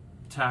kind of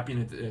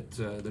tapping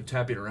they're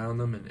tapping around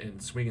them and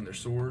swinging their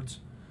swords,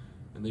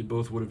 and they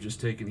both would have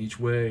just taken each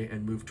way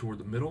and moved toward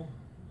the middle.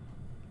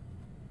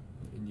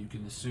 And you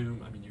can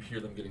assume. I mean, you hear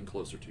them getting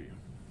closer to you.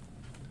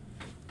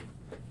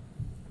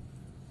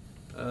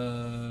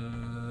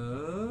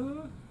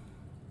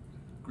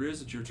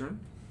 Grizz, it's your turn.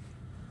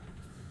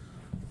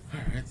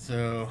 Alright,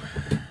 so.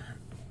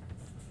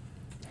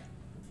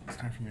 It's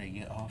time for me to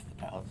get off the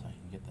pallet so I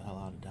can get the hell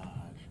out of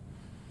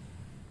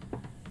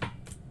Dodge.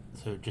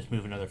 So just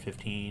move another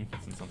 15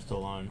 since I'm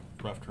still on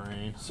rough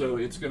terrain. So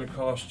it's going to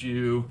cost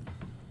you.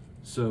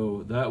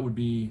 So that would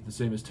be the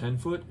same as 10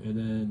 foot, and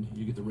then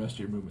you get the rest of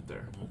your movement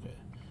there. Okay.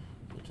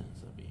 Which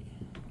ends up being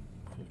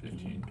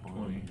 15,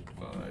 20,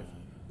 25,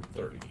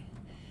 30.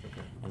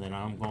 Okay. And then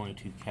I'm going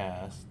to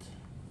cast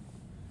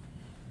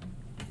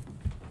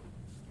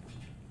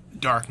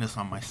darkness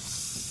on my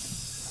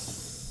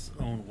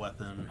own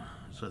weapon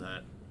so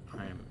that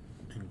I am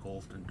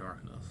engulfed in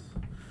darkness.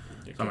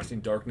 You're So I'm-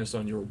 casting darkness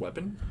on your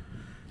weapon.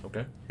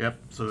 Okay. Yep.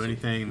 So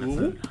anything that's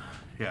Ooh.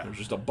 yeah, There's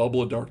just a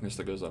bubble of darkness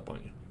that goes up on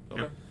you.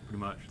 Okay. yep, pretty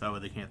much. That way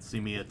they can't see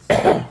me. It's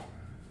All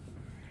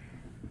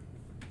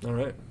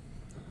right.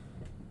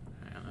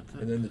 and that's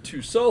And it. then the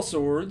two cell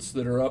swords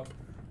that are up,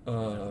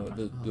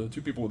 the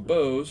two people with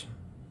bows.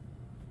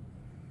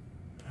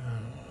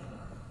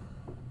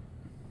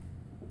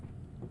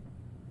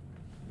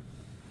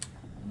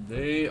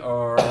 They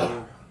are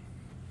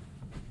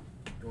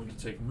going to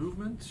take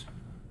movement.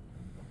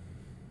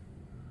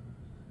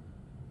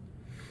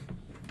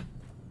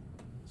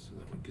 So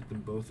that would get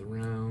them both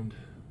around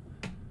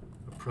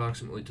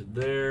approximately to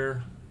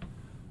there.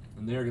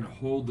 And they're going to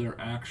hold their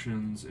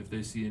actions if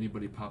they see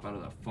anybody pop out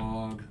of that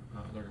fog.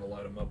 They're going to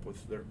light them up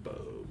with their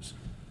bows.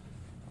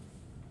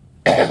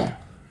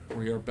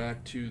 We are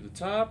back to the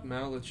top.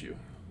 Mal, it's you.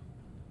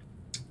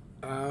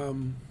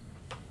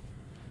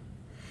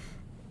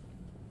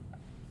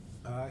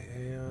 I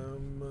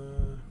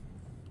am.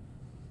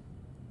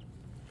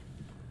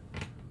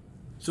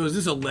 So is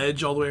this a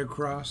ledge all the way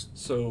across,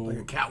 So like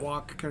a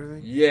catwalk kind of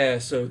thing? yeah,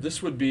 so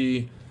this would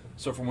be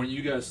from what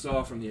you guys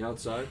saw from the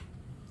outside,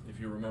 if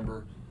you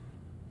remember.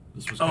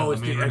 This was kind Oh, of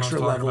it's the main the room I was extra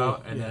talking level,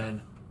 about, and yeah.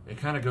 then it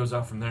kind of goes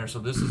out from there. So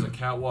this is a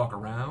catwalk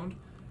around,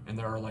 and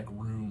there are like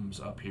rooms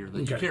up here that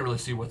you Okay. can't really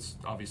see what's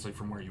obviously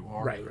from where you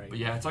are. Right, right. But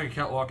yeah, it's like a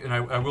catwalk, and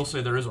I will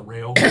say there is a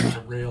rail. There's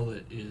a rail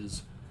that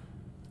is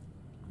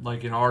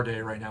like in our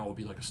day right now will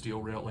be like a steel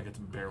rail, like it's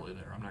barely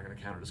there. I'm not going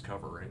to count it as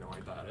cover or anything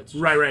like that. It's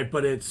Right,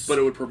 but it's But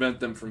it would prevent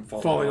them from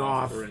falling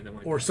off or anything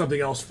like or that. something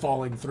else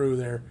falling through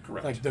there.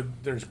 Correct. Like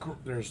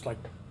there's like,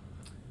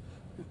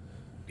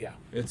 yeah.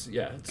 It's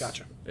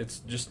Gotcha. It's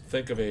just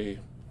think of a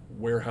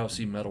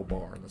warehousey metal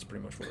bar, and that's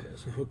pretty much what it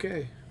is.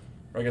 Okay.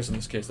 Or I guess in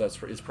this case,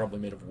 it's probably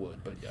made of wood,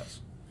 but yes.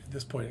 At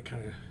this point, it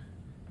kind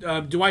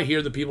of. Do I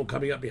hear the people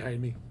coming up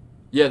behind me?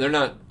 Yeah, they're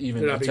not even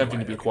They're not being attempting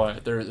to be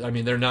quiet,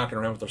 quiet. They're knocking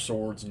around with their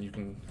swords, and you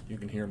can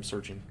hear them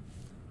searching.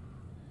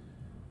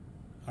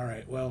 All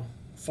right. Well,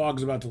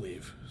 fog's about to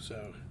leave,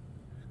 so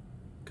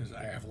because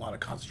I have a lot of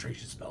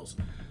concentration spells,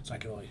 so I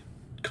can only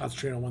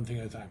concentrate on one thing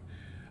at a time.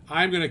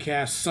 I'm going to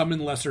cast Summon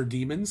Lesser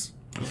Demons.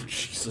 Oh,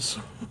 Jesus.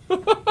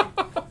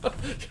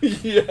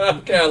 Yeah,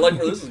 okay, I like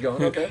where this is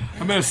going. Okay.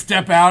 I'm going to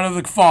step out of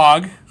the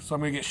fog, so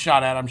I'm going to get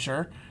shot at, I'm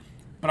sure.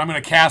 But I'm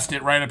going to cast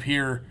it right up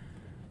here.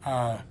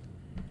 I'm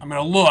going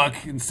to look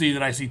and see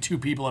that I see 2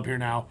 people up here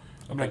now.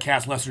 I'm going to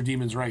cast Lesser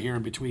Demons right here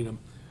in between them.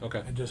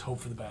 Okay. And just hope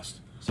for the best.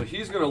 So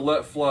he's going to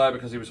let fly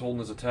because he was holding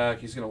his attack.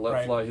 He's going to let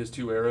Right. fly his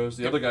 2 arrows.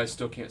 The other guy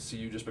still can't see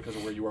you just because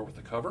of where you are with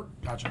the cover.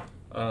 Gotcha.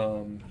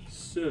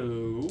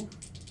 So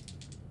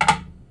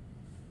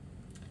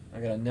I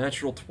got a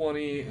natural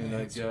 20, and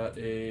I got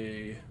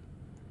a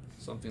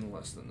something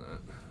less than that.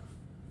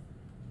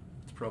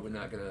 It's probably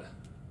not gonna hit.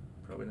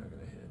 Come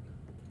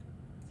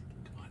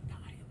on, 9.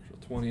 So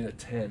 20 and a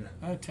 10.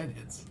 10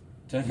 hits.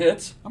 10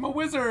 hits? I'm a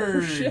wizard.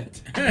 Oh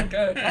shit.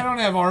 Okay. I don't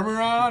have armor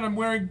on. I'm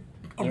wearing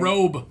a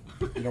robe.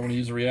 You don't want to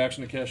use a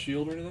reaction to cast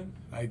shield or anything?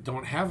 I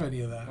don't have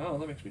any of that. Oh,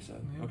 that makes me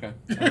sad. Okay.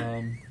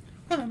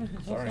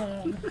 Sorry.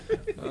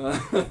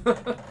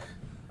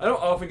 I don't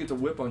often get to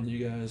whip on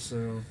you guys,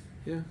 so.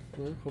 Yeah,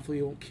 well, hopefully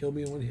you won't kill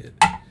me in one hit.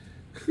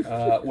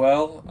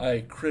 Well,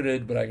 I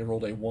critted, but I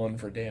rolled a 1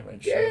 for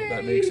damage. So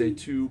that makes a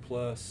 2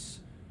 plus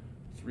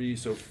 3,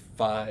 so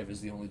 5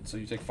 is the only. So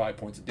you take 5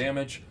 points of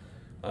damage.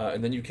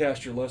 And then you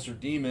cast your Lesser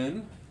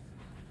Demon.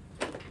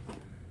 Here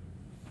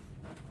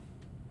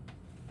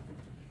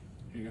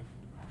you go.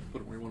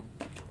 Put it where you want.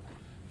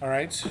 All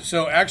right,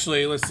 so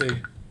actually, let's see.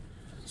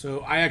 So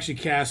I actually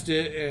cast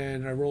it,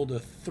 and I rolled a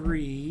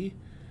 3.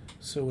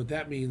 So what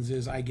that means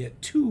is I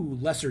get 2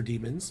 lesser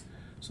demons.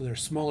 So they're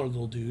smaller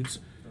little dudes,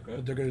 Okay.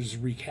 but they're going to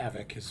just wreak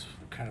havoc is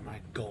kind of my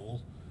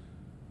goal.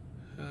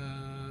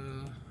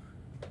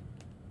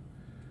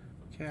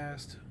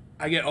 Cast.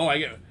 I get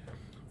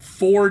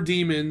 4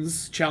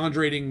 demons, challenge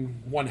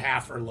rating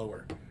 1/2 or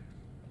lower.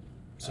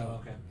 So Oh,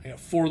 okay. I got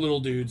 4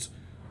 little dudes.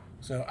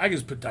 So I can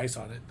just put dice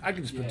on it. I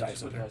can just put Yeah, dice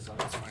just on put there. dice on it.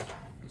 That's fine.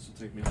 This will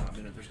take me a hot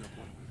minute. There's no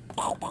point.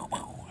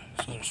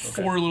 So there's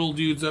 4 little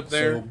dudes up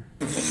there.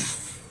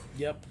 So,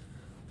 Yep.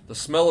 the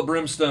smell of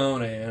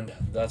brimstone, and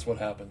that's what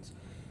happens.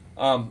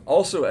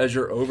 Also, as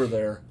you're over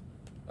there,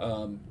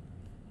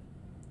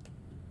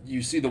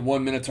 you see the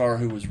one Minotaur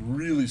who was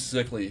really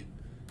sickly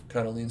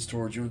kind of leans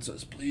towards you and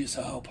says, "Please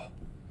help.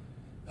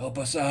 Help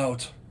us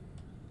out.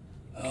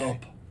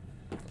 Help."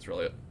 That's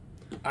really it.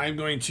 I'm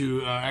going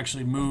to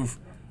actually move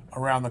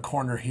around the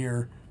corner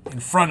here in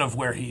front of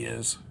where he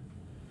is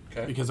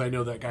Okay. because I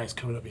know that guy's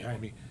coming up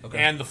behind me. Okay.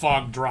 And the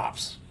fog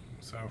drops.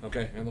 So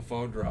Okay, and the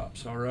fog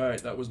drops. All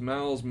right, that was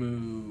Mal's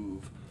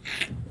move.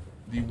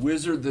 The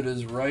wizard that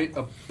is right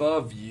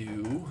above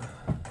you.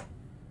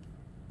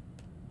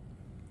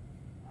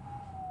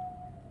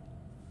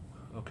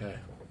 Okay.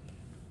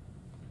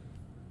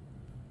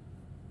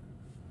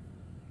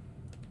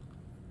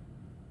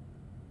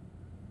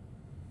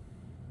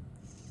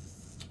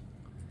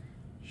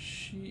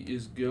 She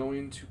is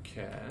going to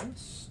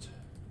cast.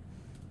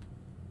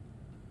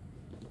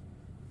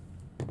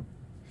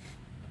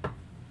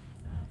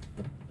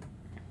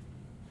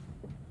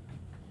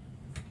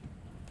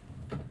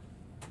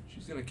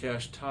 She's going to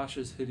cast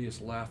Tasha's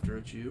Hideous Laughter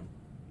at you.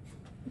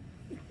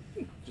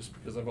 Just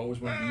because I've always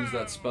wanted to use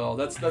that spell.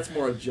 That's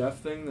more a Jeff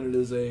thing than it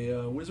is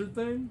a wizard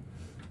thing.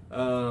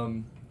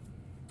 Let's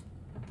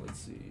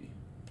see.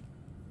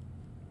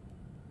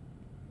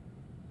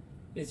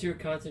 Is your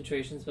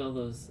concentration spell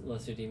those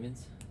lesser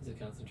demons? Is it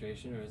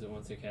concentration, or is it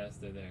once they're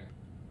cast, they're there?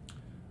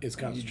 it's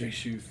I need you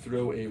concentration. to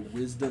throw a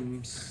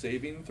wisdom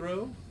saving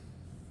throw.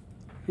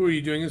 Who are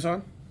you doing this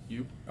on?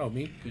 You? Oh,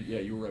 me? Yeah,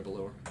 you were right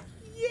below her.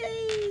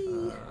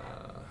 Yay!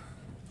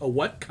 A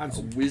what?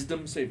 A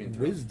wisdom saving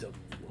throw. Wisdom.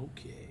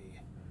 Okay.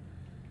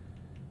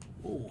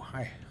 Oh,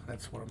 hi.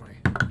 That's one of my...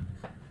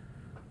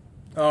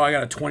 Oh, I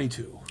got a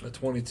 22. A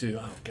 22.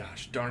 Oh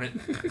gosh, darn it.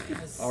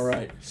 Yes. All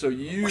right. So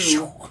you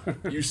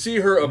see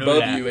her above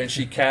that. you, and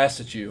she casts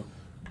at you,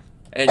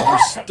 and you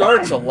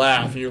start to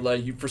laugh, and you're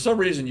like, for some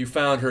reason, you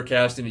found her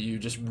casting at you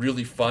just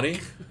really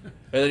funny,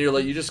 and then you're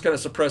like, you just kind of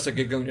suppress a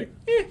giggle, and you're like,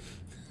 eh.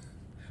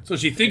 So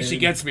she thinks she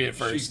And gets me at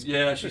first.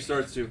 She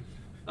starts to.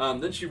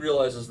 Then she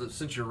realizes that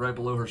since you're right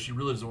below her, she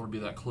really doesn't want to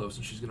be that close,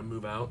 and she's going to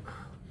move out.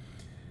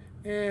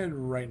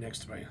 And right next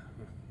to my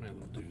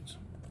little dudes.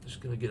 She's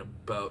going to get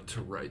about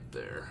to right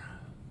there.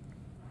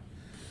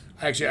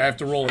 Actually, I have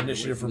to roll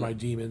initiative for my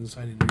demons.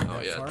 I didn't read Oh,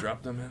 that yeah, far.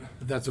 drop them in.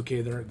 But that's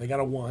okay. They got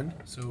a 1,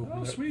 so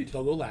Oh, sweet.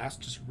 they'll go last.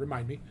 Just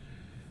remind me.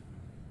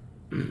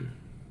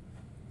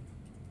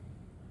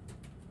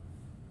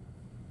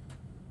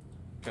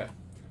 Okay.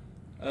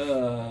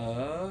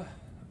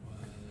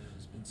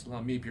 It's been so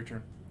long. Meep, your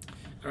turn.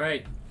 All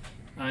right.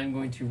 I'm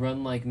going to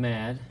run like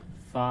mad.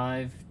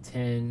 5,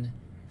 10,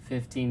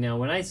 15. Now,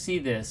 when I see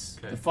this,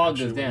 Okay. the fog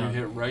Actually, goes when down. you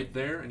hit right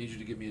there, I need you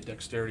to give me a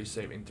dexterity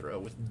saving throw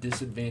with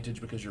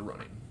disadvantage because you're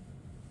running.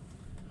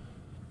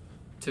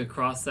 To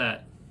cross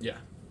that. Yeah.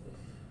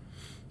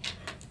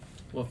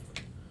 Well,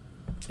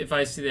 if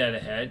I see that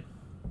ahead,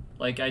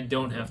 like, I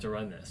don't have to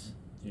run this.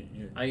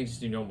 I can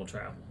just do normal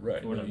travel.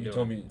 right. What No, I'm you doing.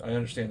 told me. I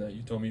understand that.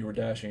 You told me you were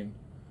dashing,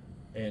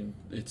 and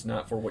it's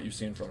not for what you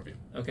see in front of you.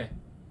 Okay.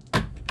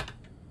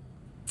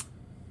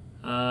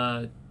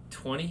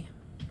 20.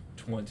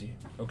 20.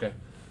 Okay.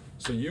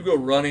 So you go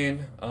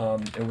running,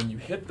 and when you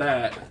hit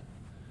that,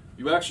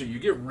 you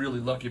get really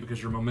lucky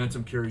because your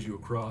momentum carries you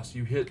across.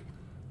 You hit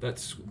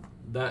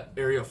that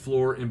area of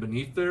floor in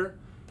beneath there,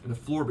 and the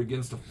floor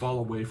begins to fall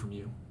away from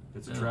you.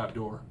 It's a trap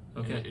door.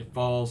 Okay. And it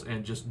falls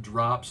and just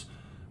drops.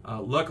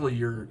 Luckily,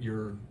 your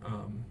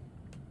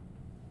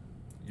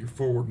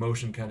forward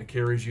motion kind of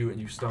carries you, and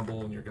you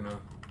stumble, and you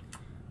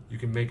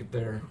can make it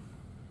there.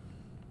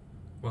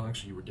 Well,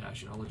 actually, you were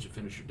dashing. I'll let you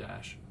finish your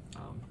dash.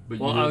 But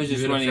Well, you I was you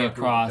just hit a running trap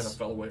door that across. kind of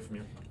fell away from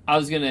you. I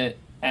was gonna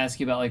ask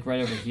you about like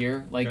right over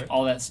here, like Okay.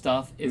 all that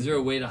stuff. Is there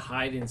a way to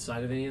hide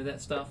inside of any of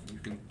that stuff? You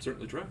can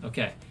certainly try.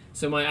 Okay.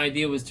 So my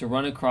idea was to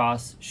run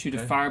across, shoot a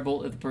Okay.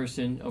 firebolt at the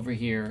person over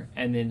here,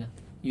 and then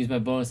use my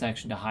bonus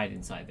action to hide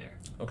inside there.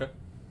 Okay.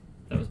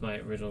 That was my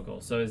original goal.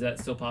 So is that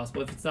still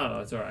possible? If it's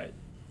not, it's all right.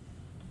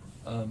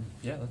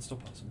 Yeah, that's still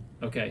possible.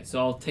 Okay, so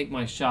I'll take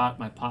my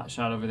pot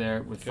shot over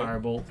there with Okay.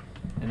 firebolt,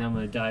 and then I'm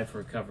gonna dive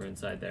for cover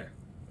inside there.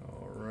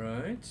 All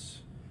right.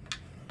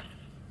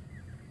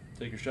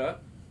 Take your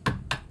shot.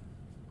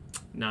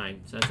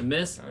 9. So that's a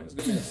miss. It's a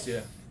good miss.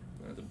 Yeah,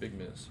 that's a big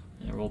miss.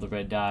 I rolled the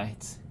red die.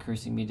 It's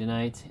cursing me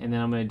tonight. And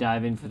then I'm gonna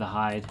dive in for the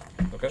hide.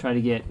 Okay. Try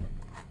to get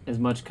as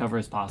much cover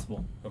as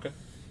possible. Okay.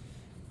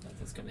 Not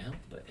that's gonna help,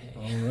 but hey.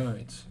 All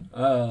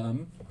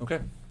right. Okay.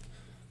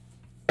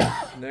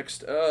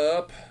 Next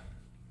up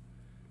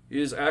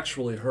is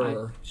actually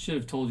her. I should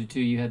have told you too.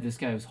 You had this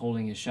guy who was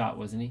holding his shot,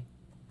 wasn't he?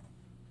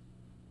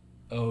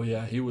 Oh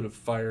yeah, he would have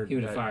fired. He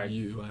would have at fired.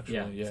 you actually.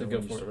 Yeah, Yeah, so when go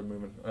you for it. started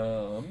moving.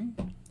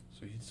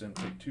 So he's gonna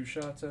take 2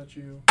 shots at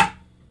you.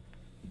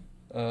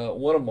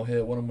 One of them will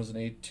hit. One of them was an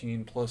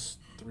 18 plus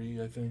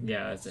 3, I think.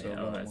 Yeah, that's a So hit.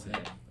 one Oh, of them that's a will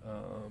hit.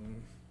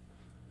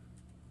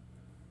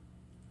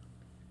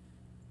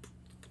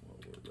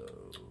 What were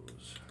those?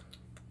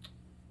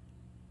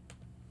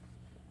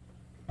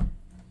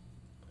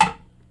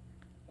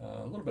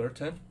 A little better,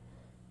 10.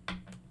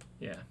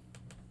 Yeah.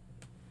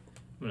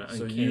 I'm gonna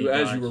So uncanny you,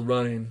 as dodge. you were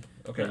running,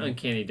 I'm okay, gonna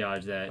uncanny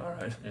dodge that. all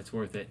right, That's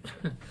worth it.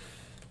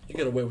 you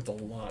get away with a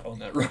lot on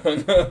that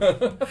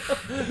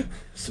run.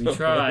 We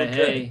try.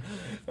 Hey.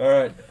 All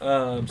right.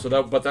 So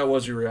that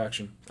was your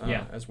reaction.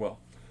 Yeah. As well.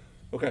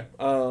 Okay.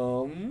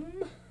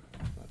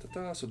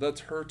 So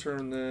that's her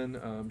turn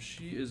then.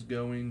 She is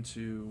going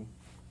to.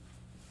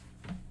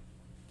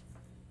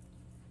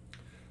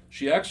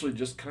 She actually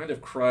just kind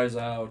of cries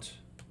out.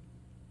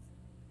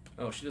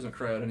 Oh, she doesn't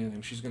cry out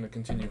anything. She's going to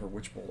continue her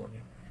witch bolt on you.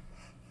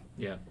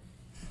 Yeah.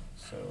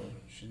 So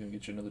she's going to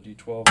get you another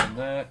d12 on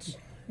that.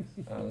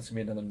 That's going to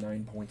be another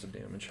 9 points of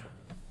damage.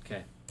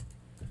 Okay.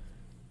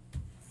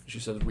 She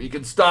says, "We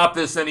can stop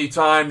this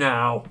anytime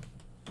now."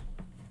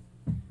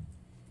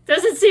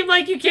 Doesn't seem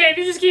like you can.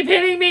 You just keep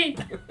hitting me.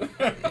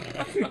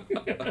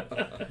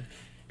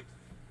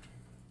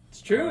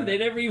 It's true. They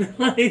never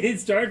even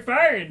start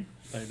firing.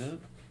 They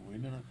did. We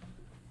didn't.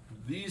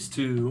 These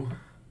two,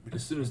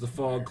 as soon as the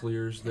fog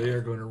clears, they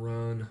are going to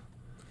run.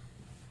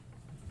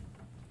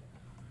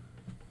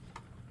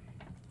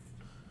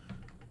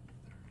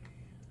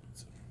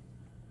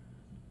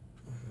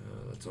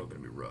 That's all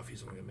going to be rough.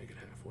 He's only going to make it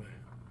halfway.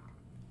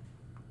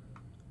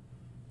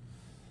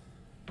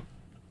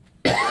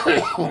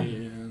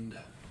 And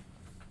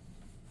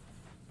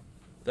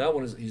that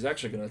one he's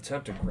actually going to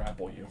attempt to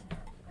grapple you.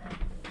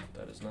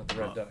 That is not the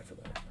right die for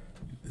that.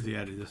 Does he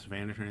add a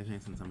disadvantage or anything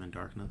since I'm in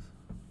darkness?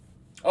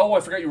 Oh,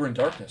 I forgot you were in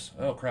darkness.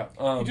 Oh, crap.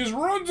 He just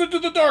runs into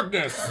the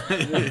darkness.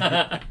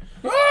 Well,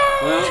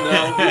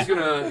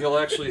 no,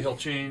 he'll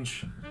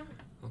change.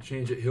 I'll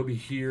change it. He'll be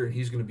here, and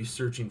he's going to be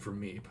searching for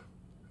Meep,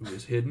 who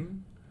is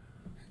hidden.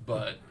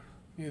 But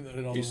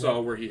he saw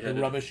where he the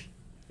headed. rubbish.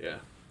 Yeah.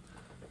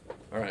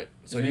 All right.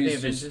 So there any he's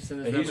Avengers just, in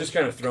this he's rubbish? just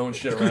kind of throwing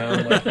shit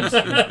around, like he's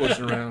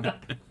pushing around.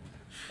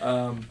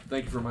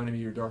 Thank you for reminding me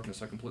of your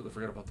darkness. I completely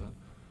forgot about that.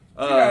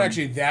 You're not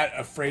actually that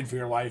afraid for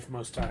your life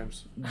most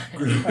times. Like,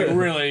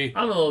 really.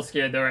 I'm a little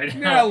scared though right Yeah,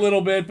 now. a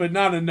little bit, but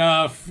not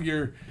enough.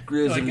 You're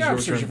Grizz, like, it is yeah, I'm your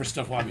searching turn. for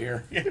stuff while I'm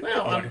here.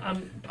 Well, I'm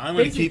I'm gonna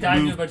basically keep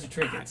diving to a moving. bunch of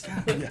trinkets.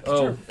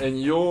 Oh,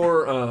 and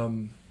you're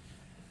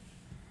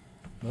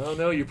well,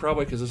 no, you're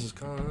probably because this is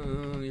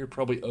you're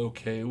probably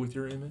okay with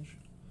your image,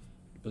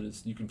 but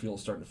you can feel it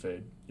starting to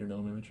fade. Your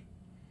gnome image.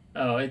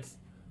 Oh, it's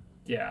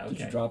yeah. Okay. Did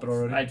you drop it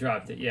already? I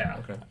dropped it. Yeah.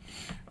 Okay.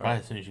 Right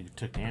as soon as you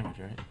took damage,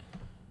 right?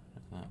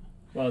 That's not.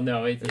 Well,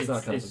 no, it's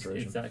not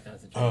concentration. It's not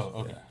concentration.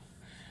 Oh, okay.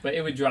 But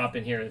it would drop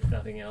in here if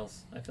nothing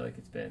else. I feel like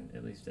it's been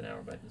at least an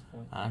hour by this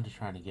point. I'm just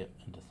trying to get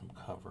into some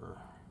cover.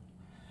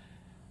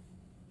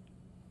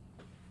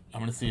 I'm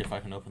gonna see if I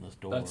can open this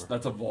door.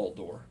 That's a vault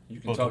door. You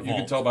can Oh, tell. it's a You can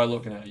vault. tell by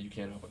looking at it. You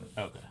can't open it.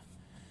 Okay.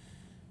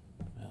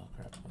 Well,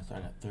 crap. So I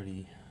got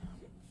 30.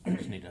 I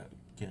just need to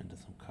get into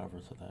some cover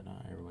so that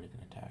not everybody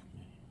can attack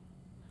me.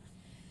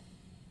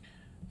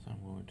 So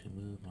I'm going to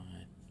move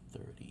my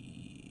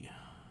 30.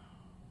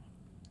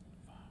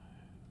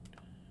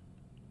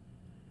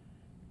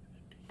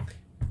 5, 10,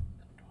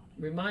 15,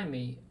 Remind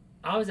me,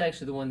 I was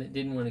actually the one that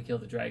didn't want to kill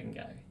the dragon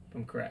guy, if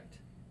I'm correct,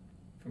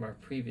 from our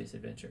previous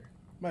adventure.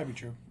 Might be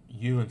true.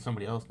 You and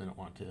somebody else didn't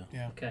want to.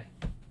 Yeah. Okay.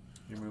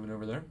 You're moving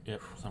over there?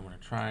 Yep. So I'm going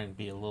to try and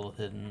be a little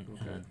hidden.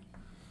 Okay. And,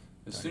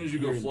 As soon as you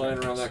go flying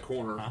around that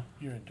corner, Huh?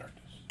 You're in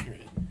darkness. You're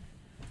in.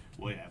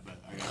 well, yeah,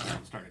 but I got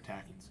to start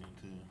attacking soon,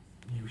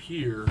 too. you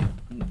hear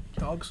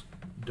Dogs?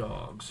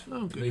 dogs.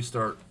 Oh, good. They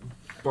start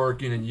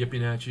barking and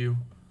yipping at you.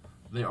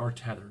 They are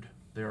tethered.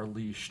 They are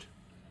leashed.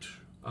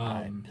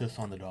 I piss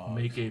on the dog.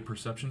 Make a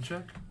perception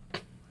check.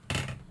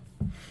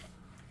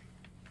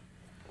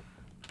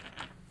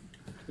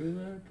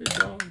 Woo,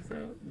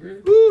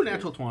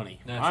 natural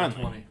 20. Natural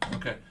Finally. 20.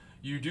 Okay.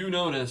 You do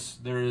notice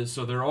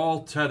so they're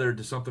all tethered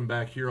to something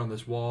back here on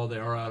this wall. They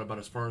are out about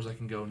as far as I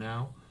can go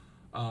now.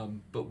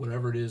 But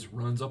whatever it is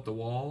runs up the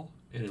wall,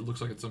 and it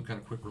looks like it's some kind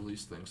of quick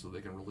release thing so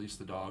they can release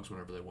the dogs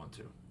whenever they want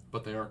to.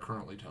 But they are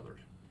currently tethered.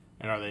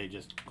 And are they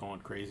just going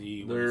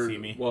crazy when They're, they see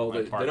me? well,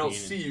 Like they barking don't and-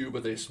 see you,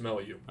 but they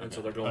smell you. And Okay.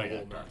 so they're going Oh, a yeah.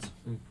 little nuts.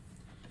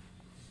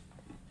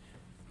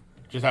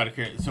 Just out of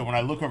curiosity, so when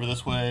I look over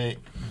this way,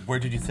 where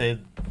did you say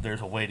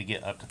there's a way to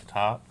get up to the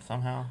top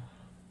somehow?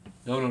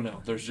 No.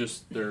 There's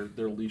just their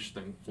leash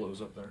thing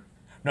flows up there.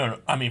 No,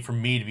 I mean for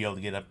me to be able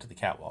to get up to the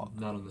catwalk.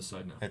 Not on this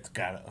side now. It's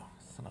gotta.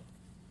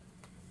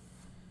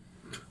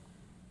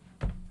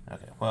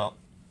 Okay, well,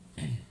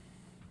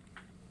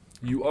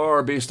 You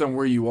are, based on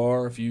where you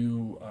are, if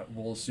you,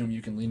 we'll assume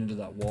you can lean into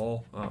that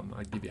wall,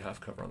 I'd give you half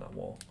cover on that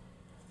wall.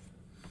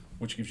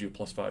 Which gives you a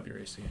 +5 to your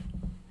AC.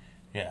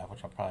 yeah,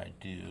 which I'll probably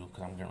do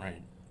because I'm getting ready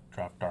to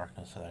drop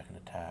darkness so that I can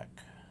attack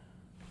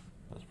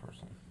this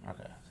person.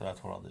 Okay, so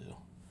that's what I'll do.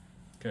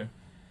 Okay.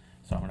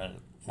 So I'm gonna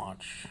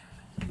launch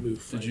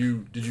Move. Did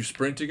you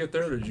sprint to get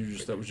there, or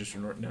that was just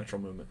your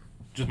natural movement?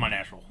 just my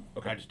natural.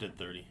 Okay. I just did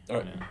 30. All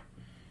right.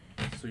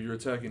 Yeah. So you're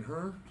attacking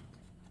her.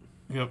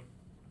 Yep.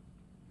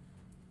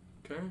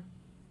 Okay.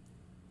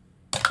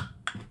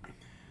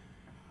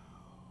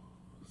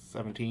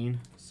 17.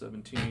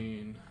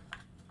 17.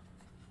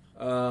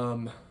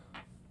 Damn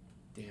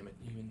it.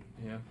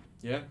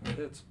 Yeah, it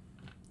hits.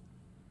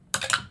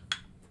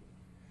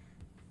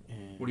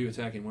 And What are you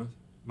attacking with?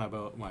 my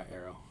bow, my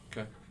arrow.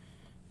 Okay.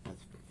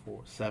 That's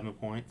 7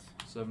 points.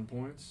 7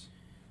 points.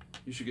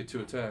 You should get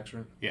 2 attacks,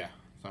 right? Yeah.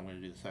 So I'm gonna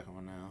do the second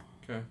one now.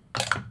 Okay.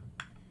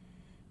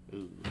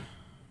 Ooh.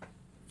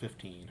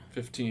 15.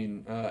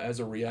 15. As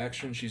a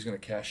reaction, she's going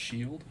to cast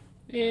Shield.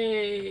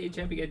 Yay,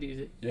 Chappie got to use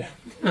it. Yeah.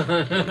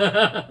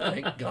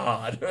 Thank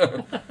God.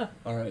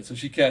 All right, so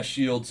she casts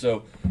Shield.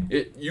 So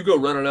you go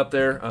running up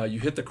there. You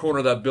hit the corner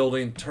of that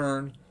building,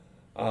 turn,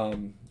 or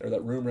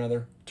that room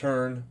rather.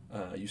 Turn.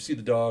 You see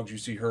the dogs. You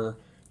see her.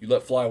 You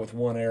let fly with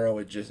one arrow.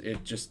 It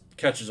just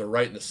catches her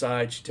right in the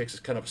side. She takes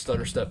a kind of a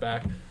stutter step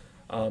back.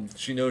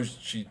 She knows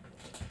she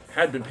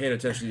had been paying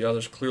attention to the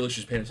others. Clearly,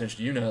 she's paying attention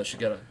to you now that she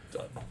got a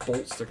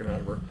bolt sticking out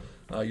of her.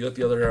 You let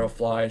the other arrow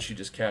fly, and she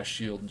just casts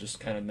Shield and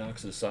just kind of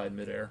knocks it aside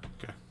midair.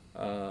 Okay.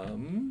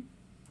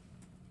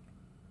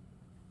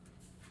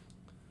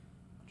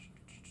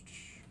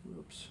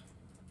 Whoops.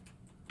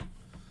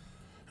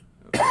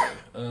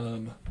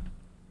 Okay.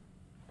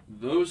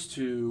 Those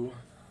two.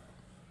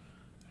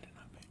 I did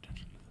not pay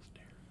attention to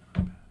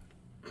the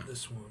stairs.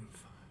 This one.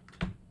 5,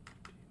 10, 15,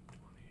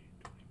 20,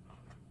 25,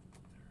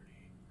 30.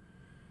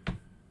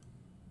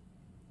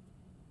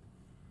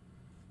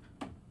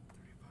 35,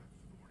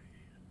 40,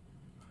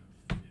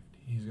 50.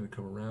 He's going to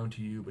come around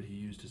to you, but he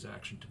used his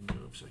action to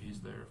move, so he's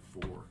there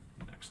for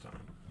next time.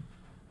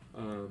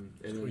 And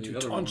then Going the to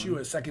other taunt one, you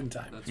a second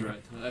time. That's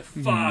right. I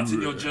fought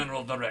in your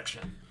general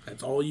direction.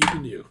 That's all you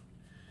can do.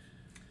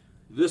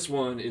 This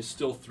one is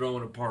still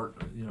throwing apart,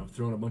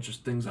 throwing a bunch of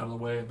things out of the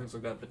way and things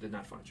like that, but did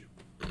not find you.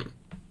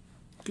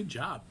 Good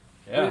job.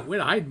 Yeah. Way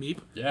to hide, Meep.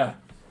 Yeah.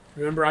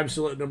 Remember, I'm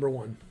still at number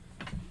 1.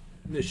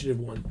 Initiative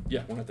 1.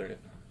 Yeah, we're not there yet.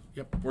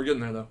 Yep. We're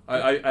getting there, though.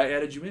 I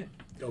added you in.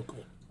 Oh,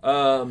 cool.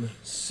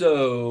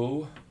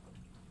 So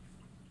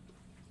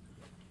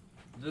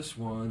this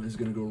one is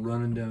going to go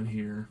running down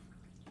here.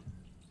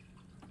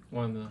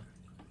 One of the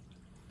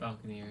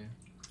balcony area.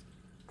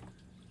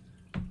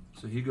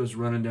 So he goes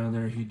running down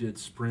there. He did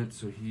sprint,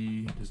 so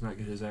he does not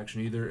get his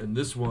action either. And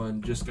this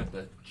one just got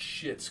the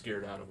shit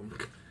scared out of him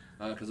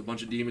because a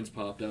bunch of demons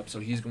popped up. So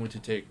he's going to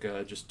take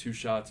just 2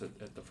 shots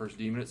at the first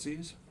demon it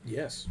sees.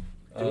 Yes.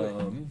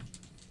 Not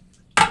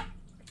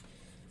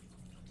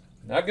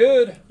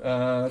good.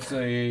 That's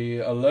a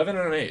 11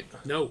 and an 8.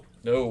 No.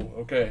 No.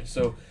 Okay.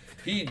 So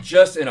he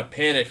just in a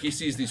panic, he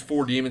sees these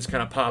 4 demons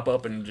kind of pop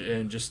up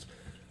and just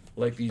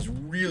like these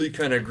really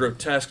kind of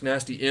grotesque,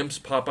 nasty imps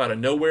pop out of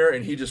nowhere,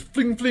 and he just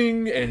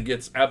fling and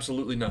gets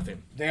absolutely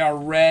nothing. They are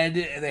red.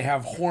 They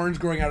have horns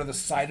growing out of the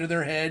side of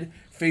their head,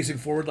 facing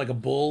forward like a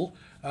bull.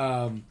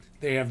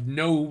 They have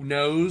no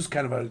nose,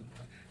 kind of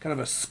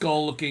a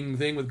skull-looking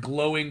thing with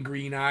glowing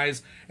green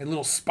eyes and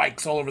little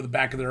spikes all over the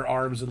back of their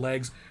arms and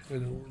legs,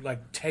 and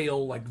like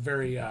tail, like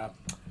very I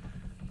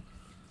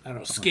don't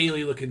know,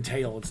 scaly-looking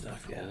tail and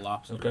stuff. Yeah.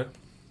 Lobster. Okay.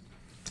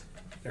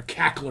 They're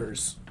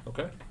cacklers.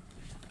 Okay.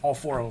 All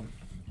 4 of them.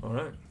 All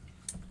right.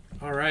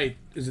 All right.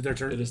 Is it their It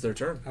turn? is their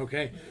turn.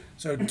 Okay.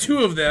 So 2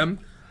 of them,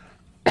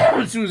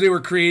 as soon as they were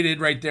created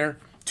right there,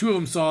 2 of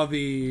them saw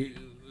the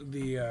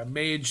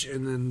mage,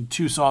 and then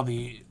 2 saw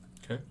the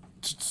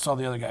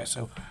other guy.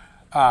 So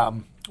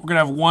we're gonna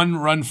have 1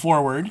 run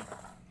forward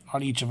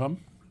on each of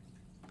them.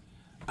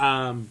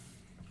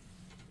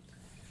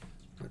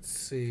 Let's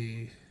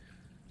see.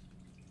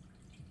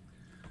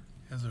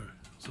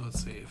 So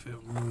let's see if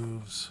it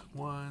moves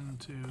 1,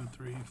 2,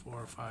 3,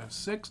 4, 5,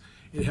 6.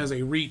 It has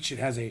a reach. It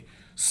has a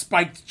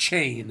spiked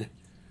chain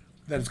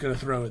that it's going to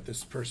throw at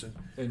this person.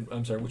 And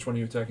I'm sorry, which one are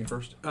you attacking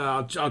first?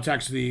 I'll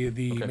attack the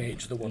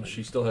mage, the woman. And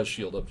she still has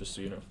shield up, just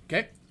so you know.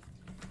 Okay,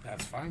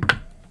 that's fine.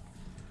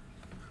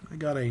 I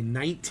got a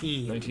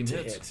 19. 19 to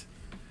hits. hit.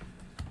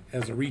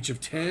 Has a reach of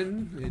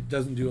 10. It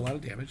doesn't do a lot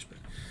of damage,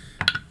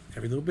 but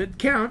every little bit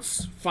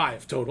counts.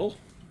 5 total.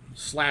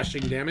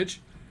 Slashing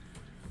damage.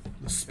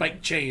 The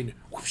spike chain.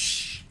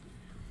 Whoosh.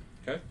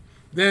 Okay.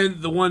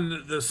 Then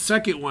the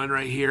second one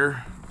right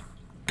here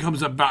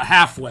comes up about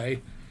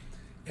halfway,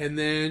 and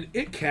then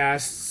it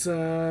casts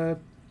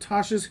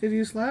Tasha's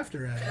Hideous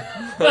Laughter at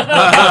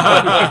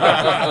it.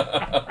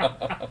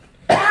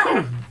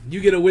 You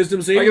get a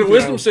wisdom save. I get a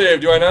wisdom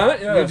save, do I not?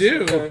 Yes.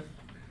 You do. Okay.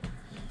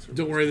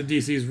 Don't worry, the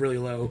DC is really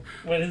low.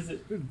 What is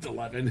it? It's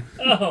 11.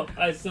 Oh,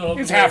 I still hope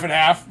It's it half works. and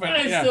half. But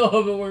I yeah. still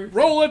hope it works.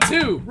 Roll a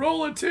 2.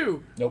 Roll a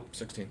 2. Nope,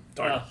 16.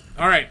 Oh.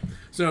 All right.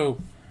 So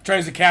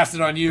tries to cast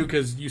it on you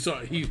because you saw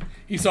he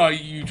saw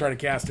you try to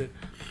cast it.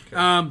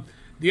 The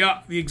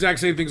exact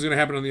same thing's going to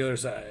happen on the other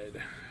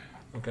side.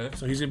 Okay.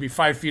 So he's going to be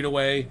 5 feet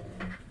away.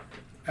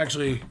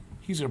 Actually,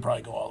 he's going to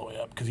probably go all the way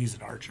up because he's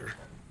an archer.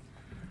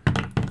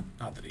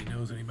 Not that he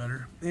knows any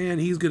better. And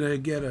he's going to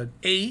get an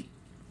 8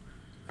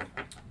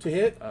 to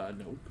hit.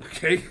 Nope.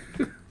 Okay.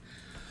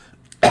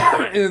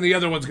 And then the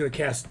other one's going to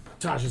cast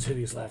Tasha's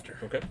Hideous Laughter.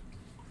 Okay.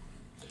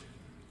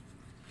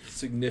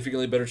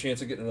 Significantly better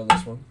chance of getting it on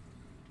this one.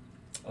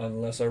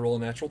 Unless I roll a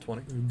natural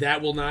 20.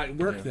 That will not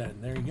work Yeah. then.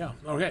 There you go.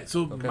 Okay,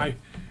 so Okay.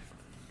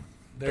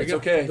 There It's you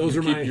go. okay. Those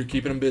are You're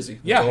keeping them busy.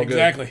 It's Yeah, all good.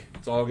 exactly.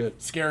 It's all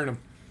good. Scaring them.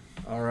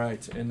 All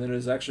right. And then it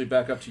is actually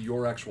back up to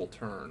your actual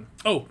turn.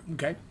 Oh,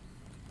 okay.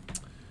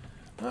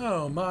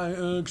 Oh, my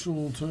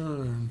actual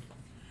turn.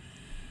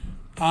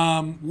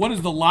 What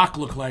does the lock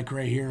look like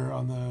right here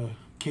on the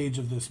cage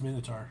of this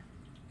Minotaur?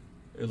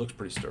 It looks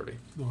pretty sturdy.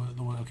 The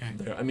one,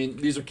 okay. I mean,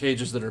 these are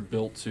cages that are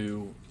built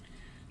to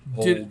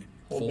hold Did-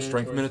 full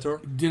strength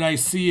Minotaur. Did I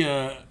see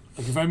like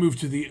if I move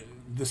to the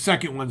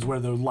second one's where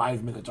the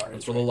live Minotaur is?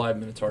 That's where the live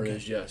Minotaur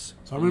is, yes.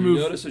 So I'm gonna You move-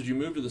 notice as you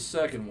move to the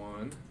second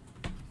one,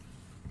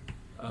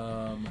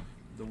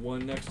 the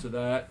one next to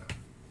that,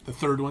 The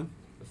third one?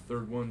 the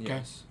third one, Okay.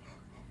 yes.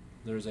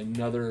 There's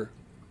another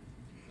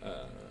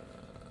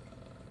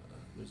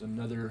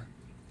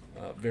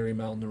very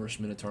malnourished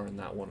Minotaur in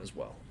that one as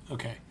well.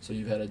 Okay. So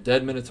you've had a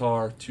dead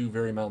Minotaur, 2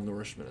 very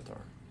malnourished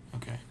Minotaur.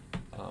 Okay.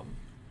 Um,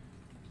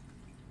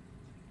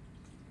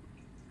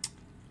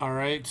 All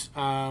right.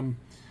 I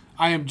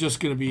am just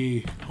going to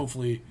be,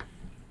 hopefully,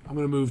 I'm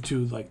going to move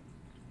to, like,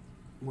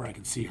 where I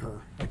can see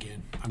her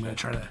again. I'm going to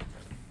try to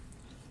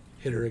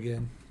hit her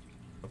again.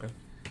 okay.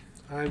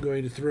 I'm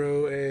going to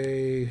throw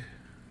a...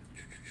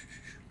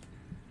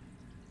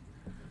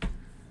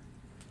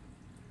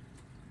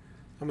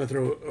 I'm going to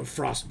throw a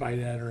frostbite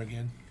at her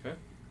again. Okay.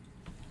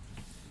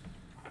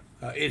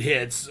 It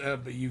hits,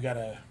 but you get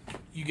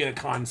a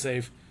con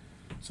save,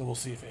 so we'll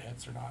see if it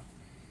hits or not.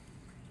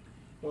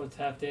 Oh, it's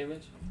half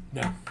damage?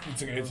 No,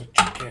 it's a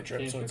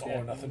cantrip, so it's all or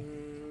Yeah.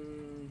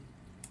 nothing.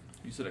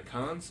 You said a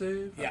con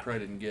save? I Yeah. probably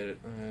didn't get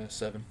it.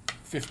 7,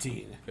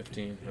 15.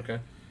 15. Okay.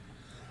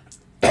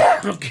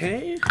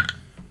 Okay.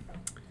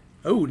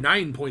 Oh,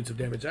 9 points of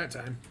damage that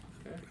time.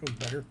 Okay. That was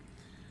better.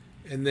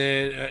 And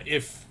then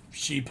if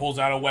she pulls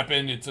out a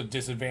weapon, it's a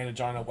disadvantage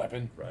on a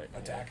weapon Right.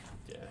 attack.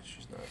 Yeah,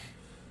 she's not.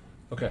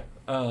 Okay.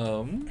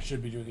 I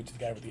should be doing it to the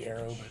guy with the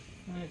arrow,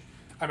 but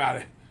I'm out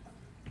of it.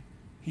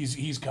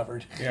 He's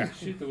covered. Yeah.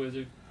 Shoot the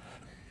wizard.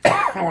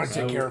 I want to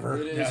take So care of her.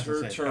 It is Yeah, I was her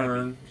gonna say,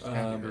 turn,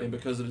 gotta be her. and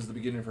because it is the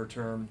beginning of her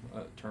turn,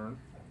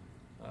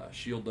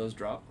 shield does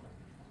drop,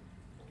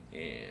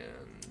 and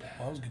Well,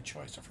 that was a good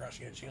choice. I forgot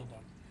she had shield on.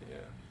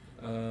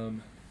 yeah,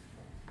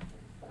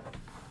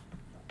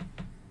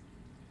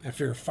 I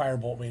figure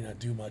firebolt may not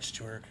do much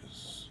to her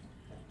because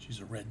she's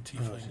a red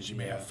tiefling and she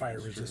may yeah, have fire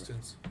that's true.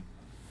 resistance.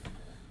 it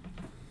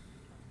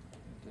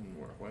didn't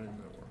work. Why didn't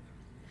that work?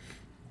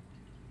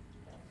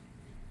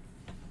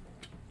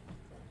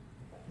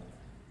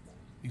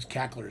 These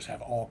cacklers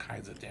have all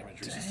kinds of damage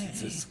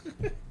resistances.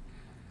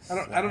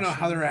 I don't know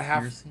how they're a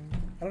half.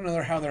 I don't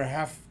know how they're a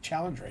half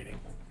challenge rating.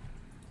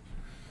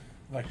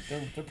 Like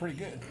they're pretty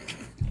good.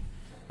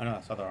 I know,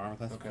 I saw their armor.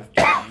 That's Okay.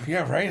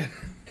 Yeah, right.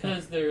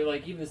 Because they're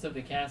like, even the stuff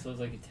they cast was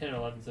like a 10 or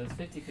 11, so it's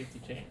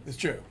 50-50 chance. It's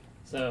true.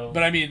 So,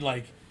 But I mean,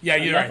 like, yeah,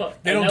 you're Enough right.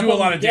 of- They don't enough do a of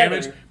lot them of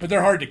damage, together. but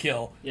they're hard to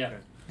kill. yeah.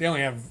 They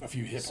only have a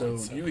few hit So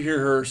points. you hear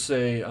her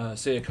say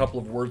a couple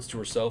of words to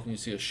herself, and you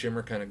see a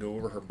shimmer kind of go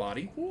over her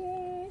body,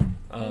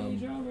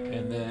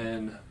 and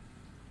then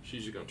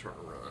she's just gonna turn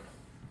and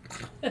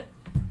run.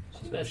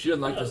 She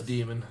doesn't like this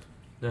demon.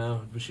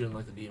 No, but she doesn't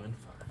like the demon.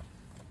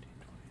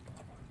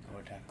 Oh,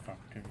 attack of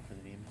opportunity for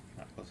the demon.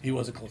 Not close He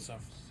wasn't close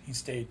enough. He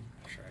stayed.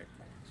 That's right.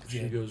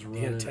 She goes he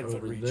had running 10-foot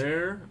over reach.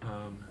 there.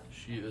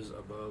 She is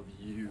above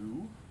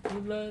you. You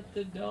let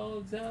the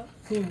dogs out.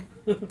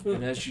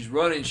 And as she's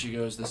running, she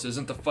goes, "This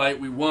isn't the fight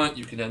we want.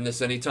 You can end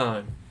this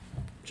anytime.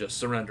 Just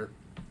surrender."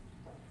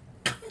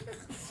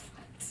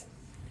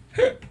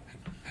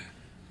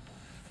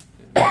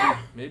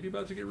 Maybe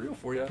about to get real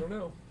for you. I don't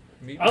know.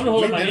 Maybe. I'm gonna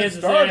hold up my didn't hands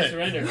and say start I it.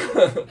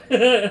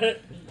 surrender.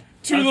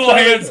 Two little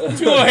hands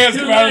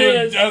come out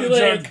of the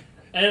jug.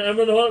 And I'm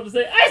gonna hold up and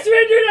say, I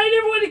surrendered. I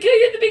never wanted to kill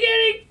you at the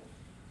beginning.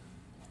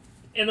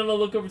 And I'm gonna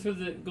look over towards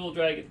the gold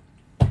dragon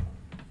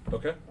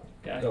Okay.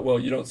 guy. Well,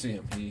 you don't see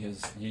him.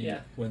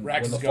 Yeah. When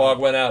Rax the is fog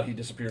gone. went out, he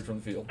disappeared from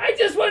the field. I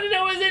just wanted to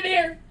know what was in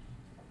here.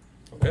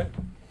 Okay.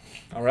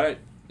 All right.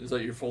 Is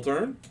that your full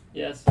turn?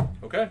 Yes.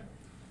 Okay.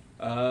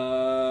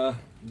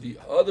 The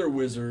other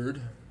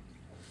wizard.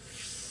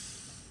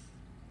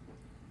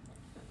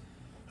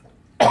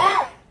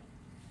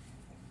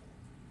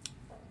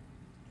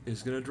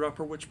 is going to drop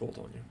her witch bolt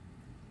on you.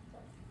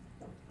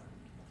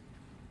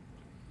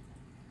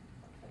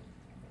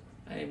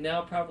 I am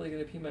now probably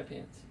gonna pee my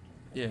pants.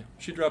 Yeah,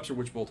 she drops her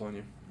witch bolt on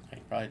you. I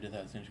probably did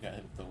that as soon as you got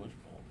hit with the witch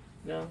bolt.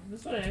 No,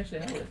 this one I actually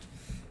held it.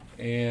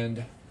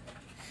 And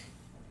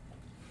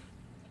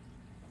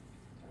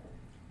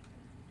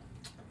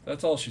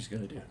that's all she's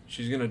going to do.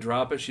 She's going to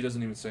drop it. She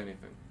doesn't even say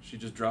anything. She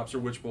just drops her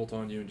witch bolt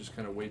on you and just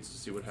kind of waits to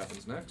see what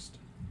happens next.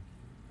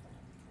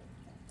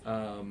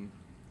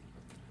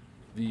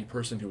 The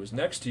person who is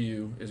next to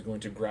you is going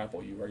to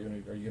grapple you. Are you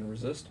going to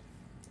resist?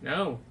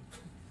 No.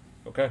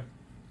 Okay.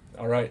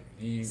 All right.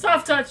 He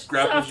Soft touch.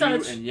 grapples Soft you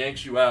touch. and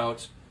yanks you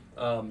out.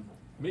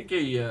 Make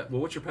a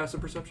what's your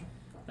passive perception?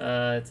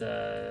 It's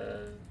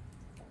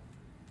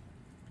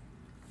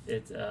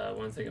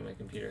 1 second. My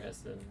computer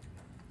has to.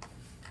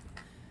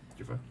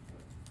 You're fine.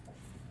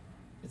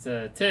 It's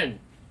a 10.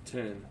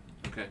 10.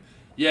 Okay.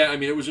 Yeah, I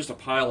mean, it was just a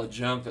pile of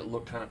junk that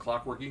looked kind of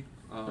clockworky.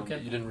 Okay.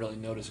 You didn't really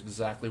notice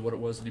exactly what it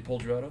was that he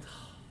pulled you out of.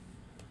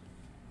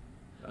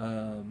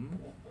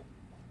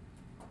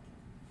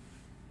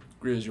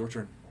 Gria's your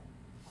turn.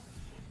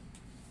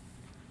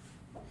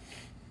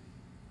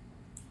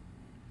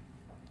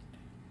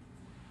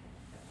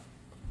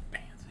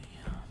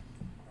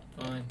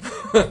 Fine.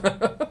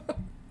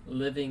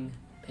 Living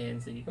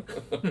pansy.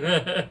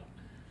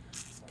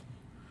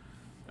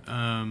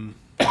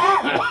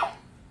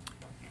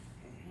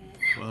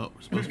 Well,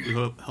 we're supposed to be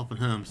helping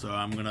him, so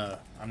I'm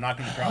not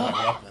gonna drop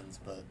my weapons,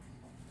 but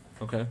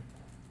Okay.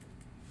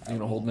 You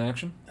gonna hold an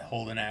action?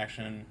 hold in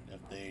action.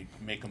 If they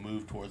make a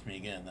move towards me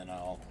again, then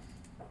I'll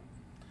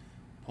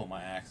pull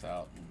my axe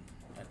out and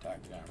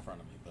attack the guy in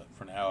front of me. But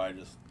for now, I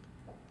just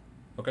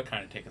Okay.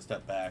 kind of take a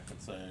step back and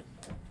say,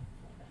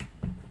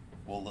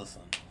 "We'll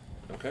listen."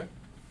 Okay.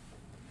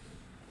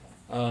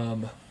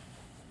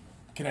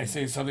 Can I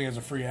say something as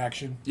a free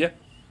action? Yeah.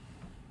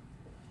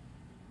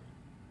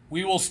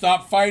 We will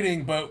stop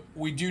fighting, but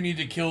we do need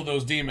to kill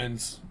those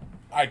demons.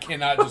 I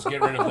cannot just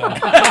get rid of them.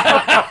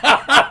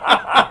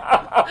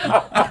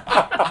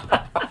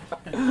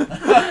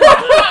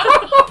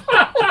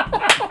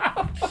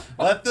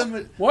 Let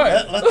them.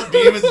 What? Let the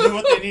demons do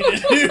what they need to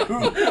do.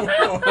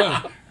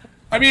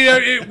 I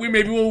mean,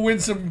 we'll win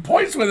some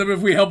points with them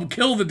if we help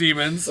kill the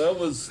demons. That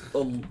was a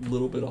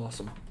little bit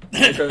awesome.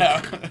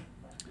 Okay.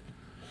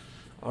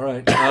 All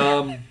right.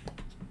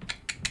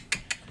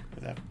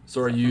 So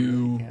are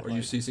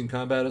you ceasing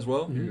combat as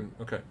well?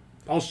 Mm-hmm. Okay.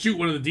 I'll shoot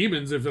one of the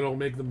demons if it'll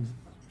make them.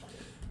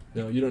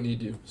 No, you don't need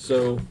to.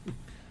 So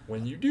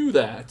when you do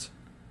that,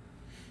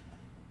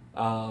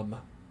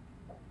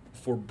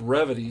 for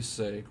brevity's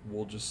sake,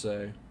 we'll just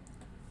say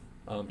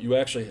you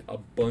actually a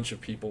bunch of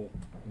people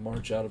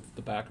march out of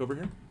the back over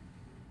here.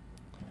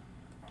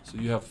 So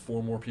you have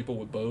 4 more people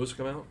with bows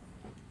come out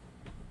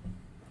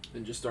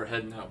and just start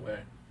heading that way.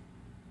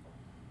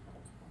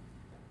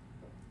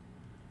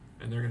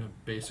 And they're going to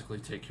basically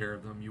take care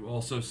of them. You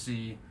also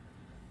see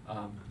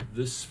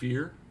this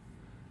sphere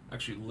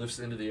actually lifts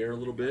into the air a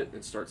little bit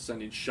and starts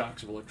sending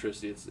shocks of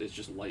electricity. It's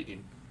just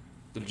lightning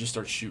that just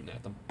starts shooting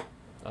at them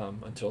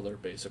until they're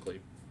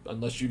basically,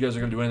 unless you guys are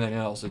going to do anything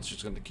else, it's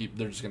just going to keep.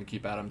 They're just going to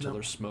keep at them until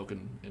they're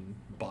smoking and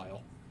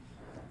bile.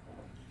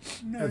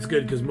 That's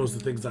good because most of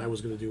the things I was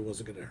going to do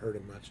wasn't going to hurt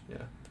him much.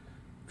 Yeah.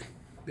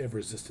 They have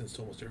resistance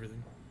to almost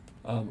everything.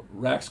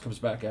 Rax comes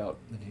back out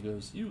and he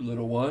goes, "You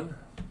little one,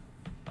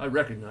 I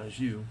recognize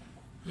you.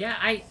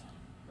 Yeah,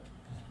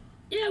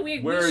 we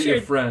Where are your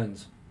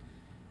friends?"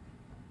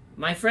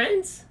 My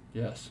friends?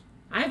 Yes.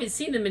 I haven't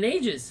seen them in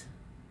ages.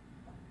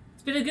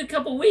 It's been a good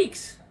couple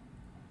weeks.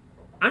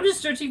 I'm just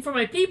searching for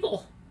my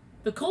people.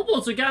 The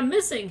kobolds are gone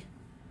missing.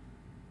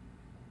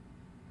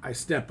 I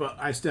step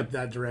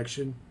that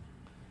direction,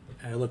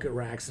 and I look at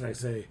Rax and I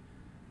say,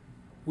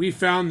 "We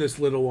found this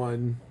little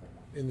one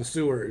in the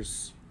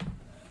sewers,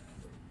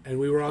 and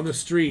we were on the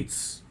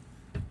streets,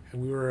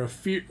 and we were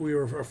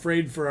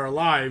afraid for our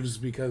lives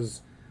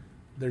because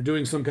they're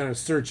doing some kind of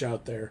search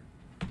out there.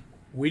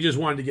 We just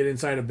wanted to get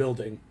inside a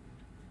building."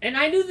 And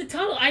I knew the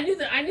tunnel. I knew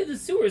the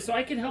sewers, so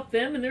I could help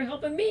them, and they're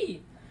helping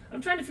me.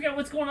 I'm trying to figure out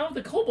what's going on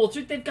with the kobolds.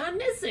 They've gone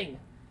missing.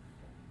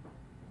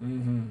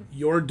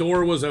 Your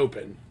door was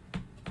open.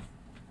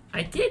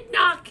 I did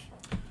knock.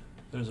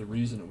 There's a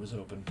reason it was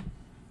open.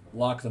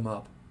 Lock them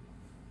up.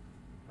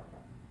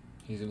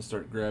 He's going to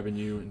start grabbing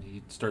you, and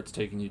he starts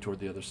taking you toward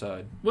the other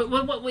side. Wait,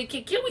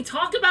 can we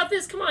talk about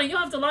this? Come on, you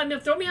don't have to lock me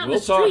up. Throw me out in We'll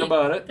the street. talk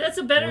about it. That's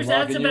a better We're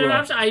locking you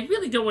up. option. I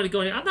really don't want to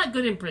go in here. I'm not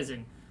good in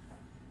prison.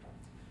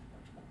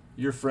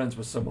 You're friends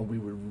with someone we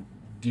would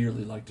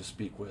dearly like to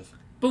speak with.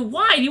 But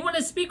why? Do you want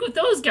to speak with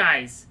those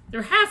guys?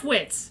 They're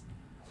half-wits.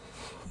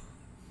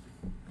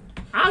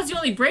 I was the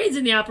only brains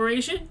in the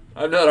operation.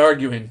 I'm not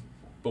arguing,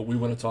 but we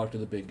want to talk to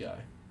the big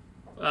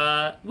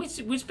guy.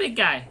 Which big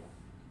guy?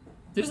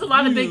 There's a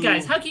lot of big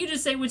guys. How can you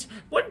just say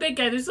what big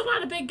guy? There's a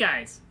lot of big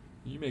guys.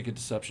 You make a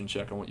deception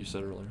check on what you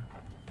said earlier.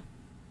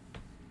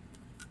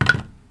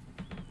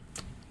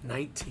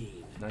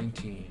 19.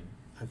 19.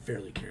 I'm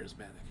fairly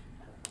charismatic.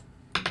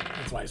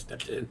 That's why I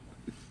stepped in.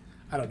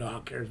 I don't know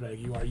how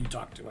charismatic you are. You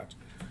talk too much.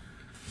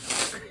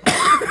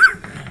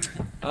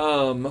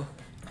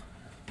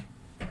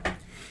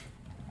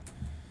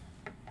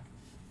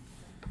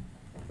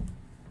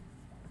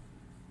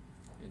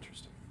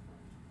 Interesting.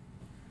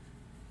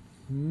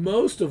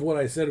 Most of what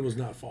I said was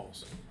not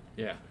false.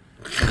 Yeah.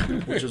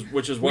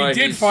 which is why We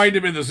did find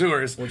him in the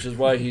sewers. Which is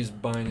why he's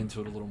buying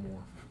into it a little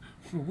more.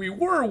 We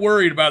were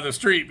worried about the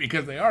street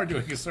because they are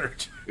doing a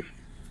search.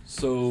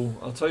 So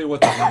I'll tell you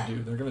what they're going to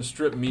do. They're going to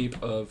strip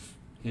Meep of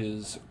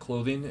his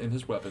clothing and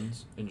his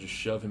weapons and just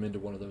shove him into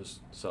one of those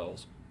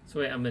cells. So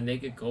wait, I'm a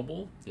naked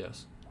kobold?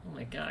 Yes. Oh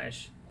my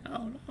gosh.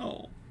 Oh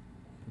no.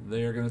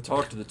 They are going to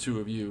talk to the two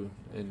of you,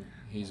 and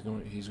he's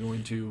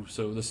going to.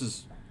 So this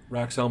is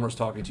Rax Helmer's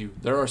talking to you.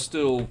 There are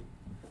still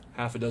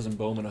half a dozen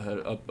bowmen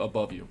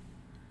above you.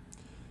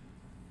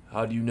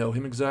 How do you know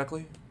him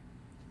exactly?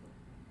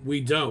 We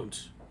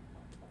don't.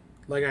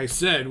 Like I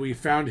said, we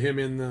found him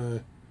in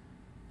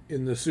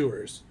the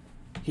sewers.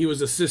 He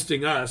was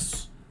assisting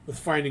us with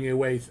finding a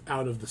way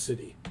out of the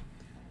city.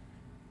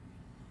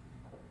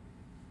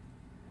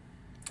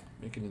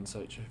 Make an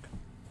insight check.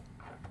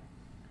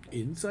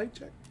 Insight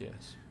check?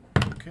 Yes.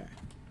 Okay.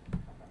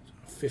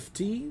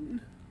 15?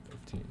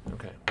 15.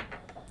 Okay.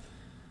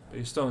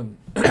 Based on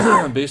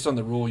based on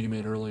the rule you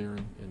made earlier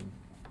and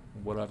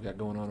what I've got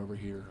going on over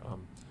here,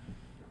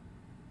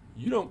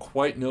 you don't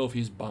quite know if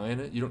he's buying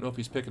it. You don't know if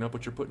he's picking up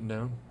what you're putting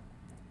down.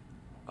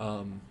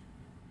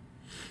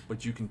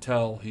 But you can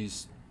tell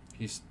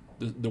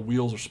the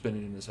wheels are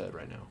spinning in his head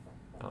right now.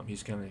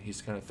 He's kind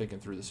of thinking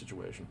through the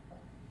situation.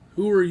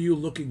 Who are you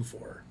looking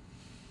for?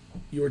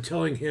 You were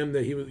telling him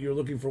that you were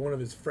looking for one of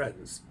his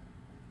friends.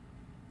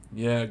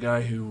 Yeah, a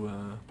guy who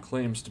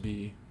claims to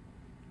be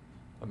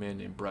a man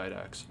named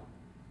Brightaxe.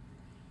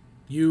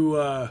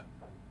 You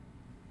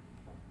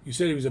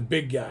said he was a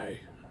big guy.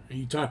 Are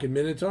you talking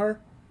Minotaur?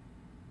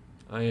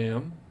 I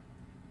am.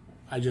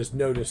 I just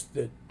noticed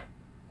that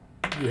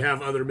you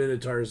have other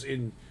Minotaurs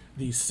in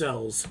these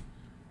cells.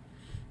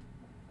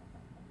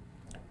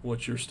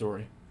 What's your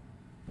story?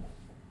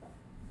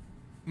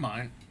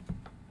 Mine.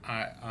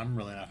 I'm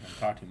really not going to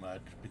talk too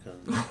much because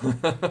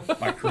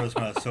my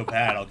charisma is so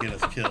bad I'll get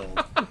us killed.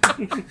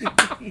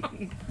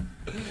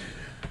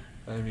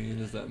 I mean,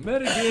 is that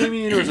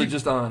metagaming or is it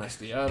just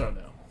honesty? I don't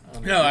know.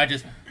 No, I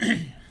just...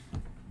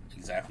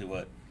 exactly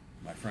what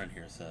my friend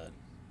here said.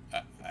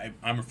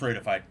 I'm afraid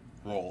if I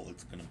roll,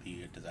 it's going to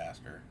be a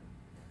disaster.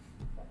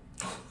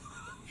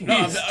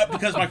 No,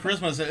 because my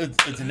charisma is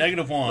it's a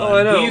 -1. Oh,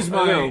 I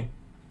know.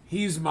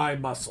 He's my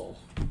muscle.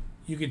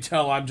 You can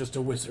tell I'm just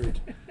a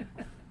wizard.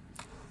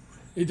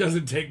 It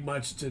doesn't take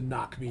much to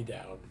knock me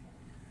down.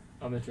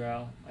 I'm a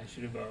drow. I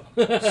shoot a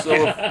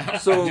bow.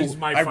 So He's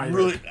my I fighter.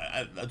 really...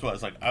 that's why I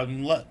was like,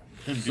 I'm let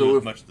him do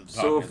as much of the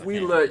talking so as if I we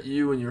can. let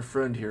you and your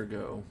friend here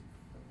go,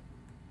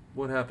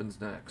 what happens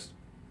next?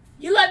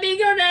 You let me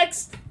go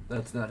next.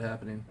 That's not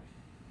happening.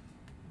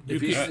 You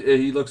If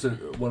he looks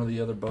at one of the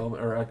other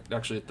bowmen, or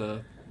actually at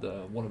the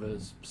one of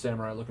his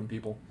samurai-looking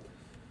people,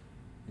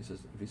 he says,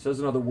 if he says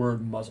another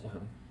word, muzzle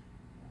him.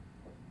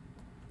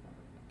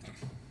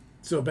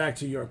 So back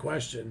to your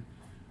question.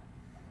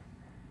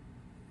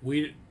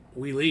 We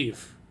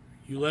leave.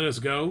 You let us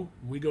go.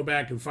 We go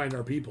back and find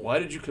our people. Why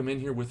did you come in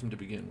here with him to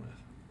begin with?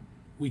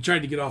 We tried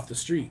to get off the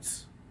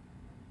streets.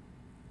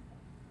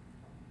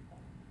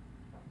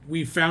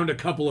 We found a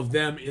couple of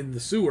them in the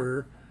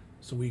sewer,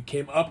 so we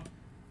came up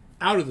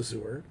out of the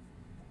sewer,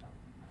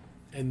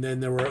 and then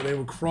they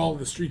were crawling.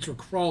 The streets were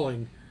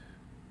crawling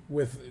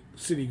with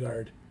City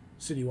Guard,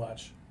 City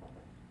Watch,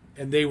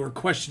 and they were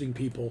questioning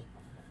people.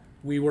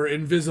 We were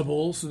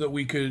invisible so that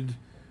we could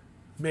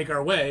make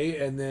our way,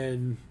 and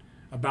then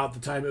about the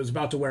time it was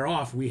about to wear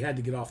off, we had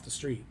to get off the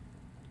street.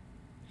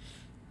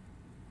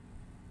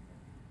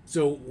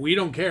 So we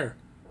don't care.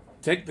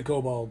 Take the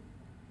kobold.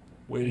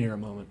 Wait here a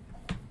moment.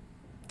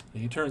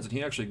 And he turns and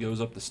he actually goes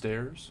up the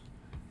stairs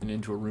and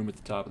into a room at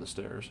the top of the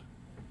stairs.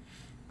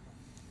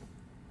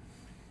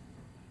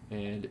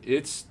 And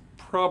it's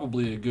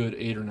probably a good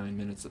 8 or 9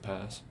 minutes that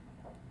pass.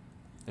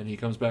 And he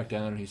comes back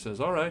down and he says,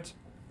 all right.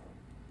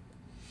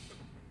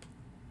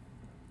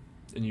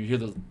 and you hear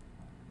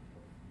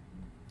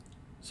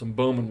some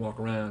bowmen walk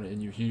around,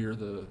 and you hear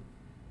the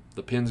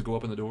pins go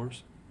up in the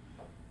doors.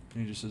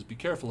 And he just says, "Be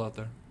careful out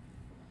there."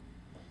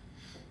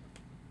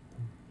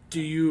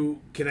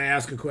 Can I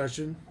ask a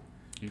question?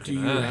 Do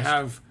you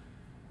have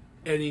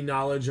any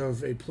knowledge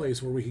of a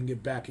place where we can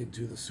get back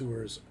into the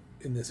sewers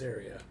in this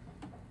area?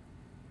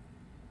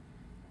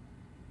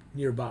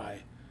 Nearby.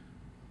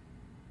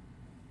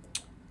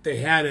 They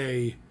had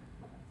a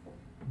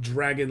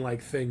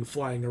dragon-like thing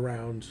flying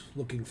around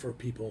looking for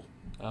people.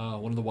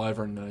 One of the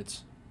Wyvern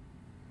Knights.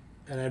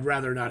 And I'd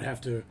rather not have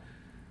to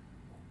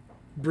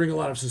bring a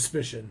lot of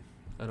suspicion.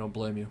 I don't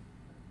blame you.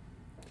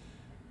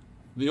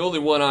 The only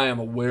one I am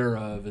aware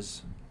of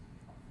is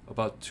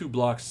about 2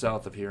 blocks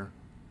south of here.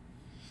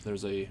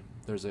 There's a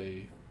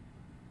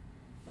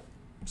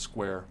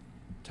square,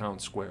 town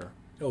square.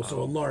 Oh,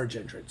 so a large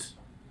entrance.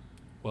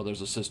 Well,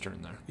 there's a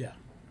cistern there. Yeah.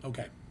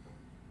 Okay.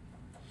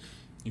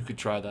 You could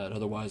try that.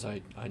 Otherwise,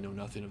 I know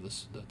nothing of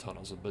the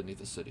tunnels beneath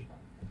the city.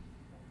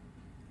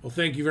 Well,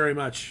 thank you very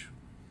much.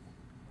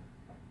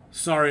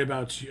 Sorry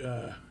about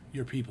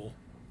your people.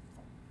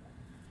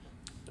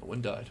 No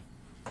one died.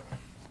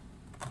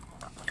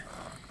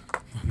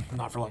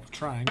 Not for lack of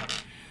trying.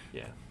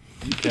 Yeah.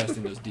 You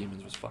casting those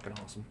demons was fucking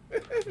awesome.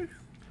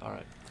 All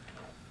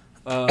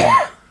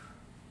right.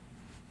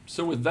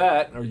 So with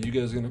that, are you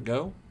guys going to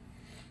go?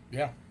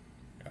 Yeah.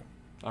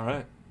 All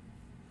right.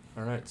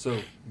 All right. So,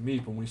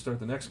 Meep, when we start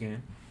the next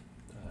game,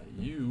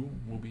 you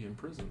will be in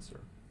prison, sir.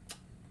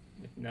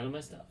 None of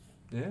my stuff.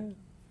 Yeah.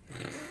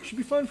 Should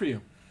be fun for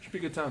you. Should be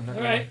a good time.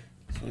 All right.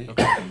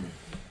 Okay.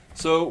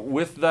 So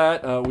with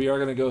that, we are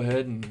going to go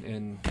ahead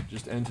and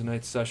just end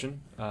tonight's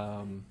session.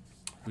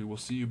 We will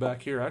see you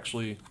back here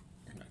actually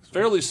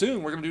fairly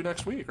soon. We're going to do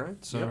next week, right?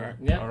 So,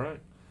 Yeah. All right.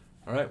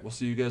 All right. We'll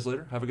see you guys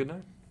later. Have a good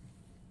night.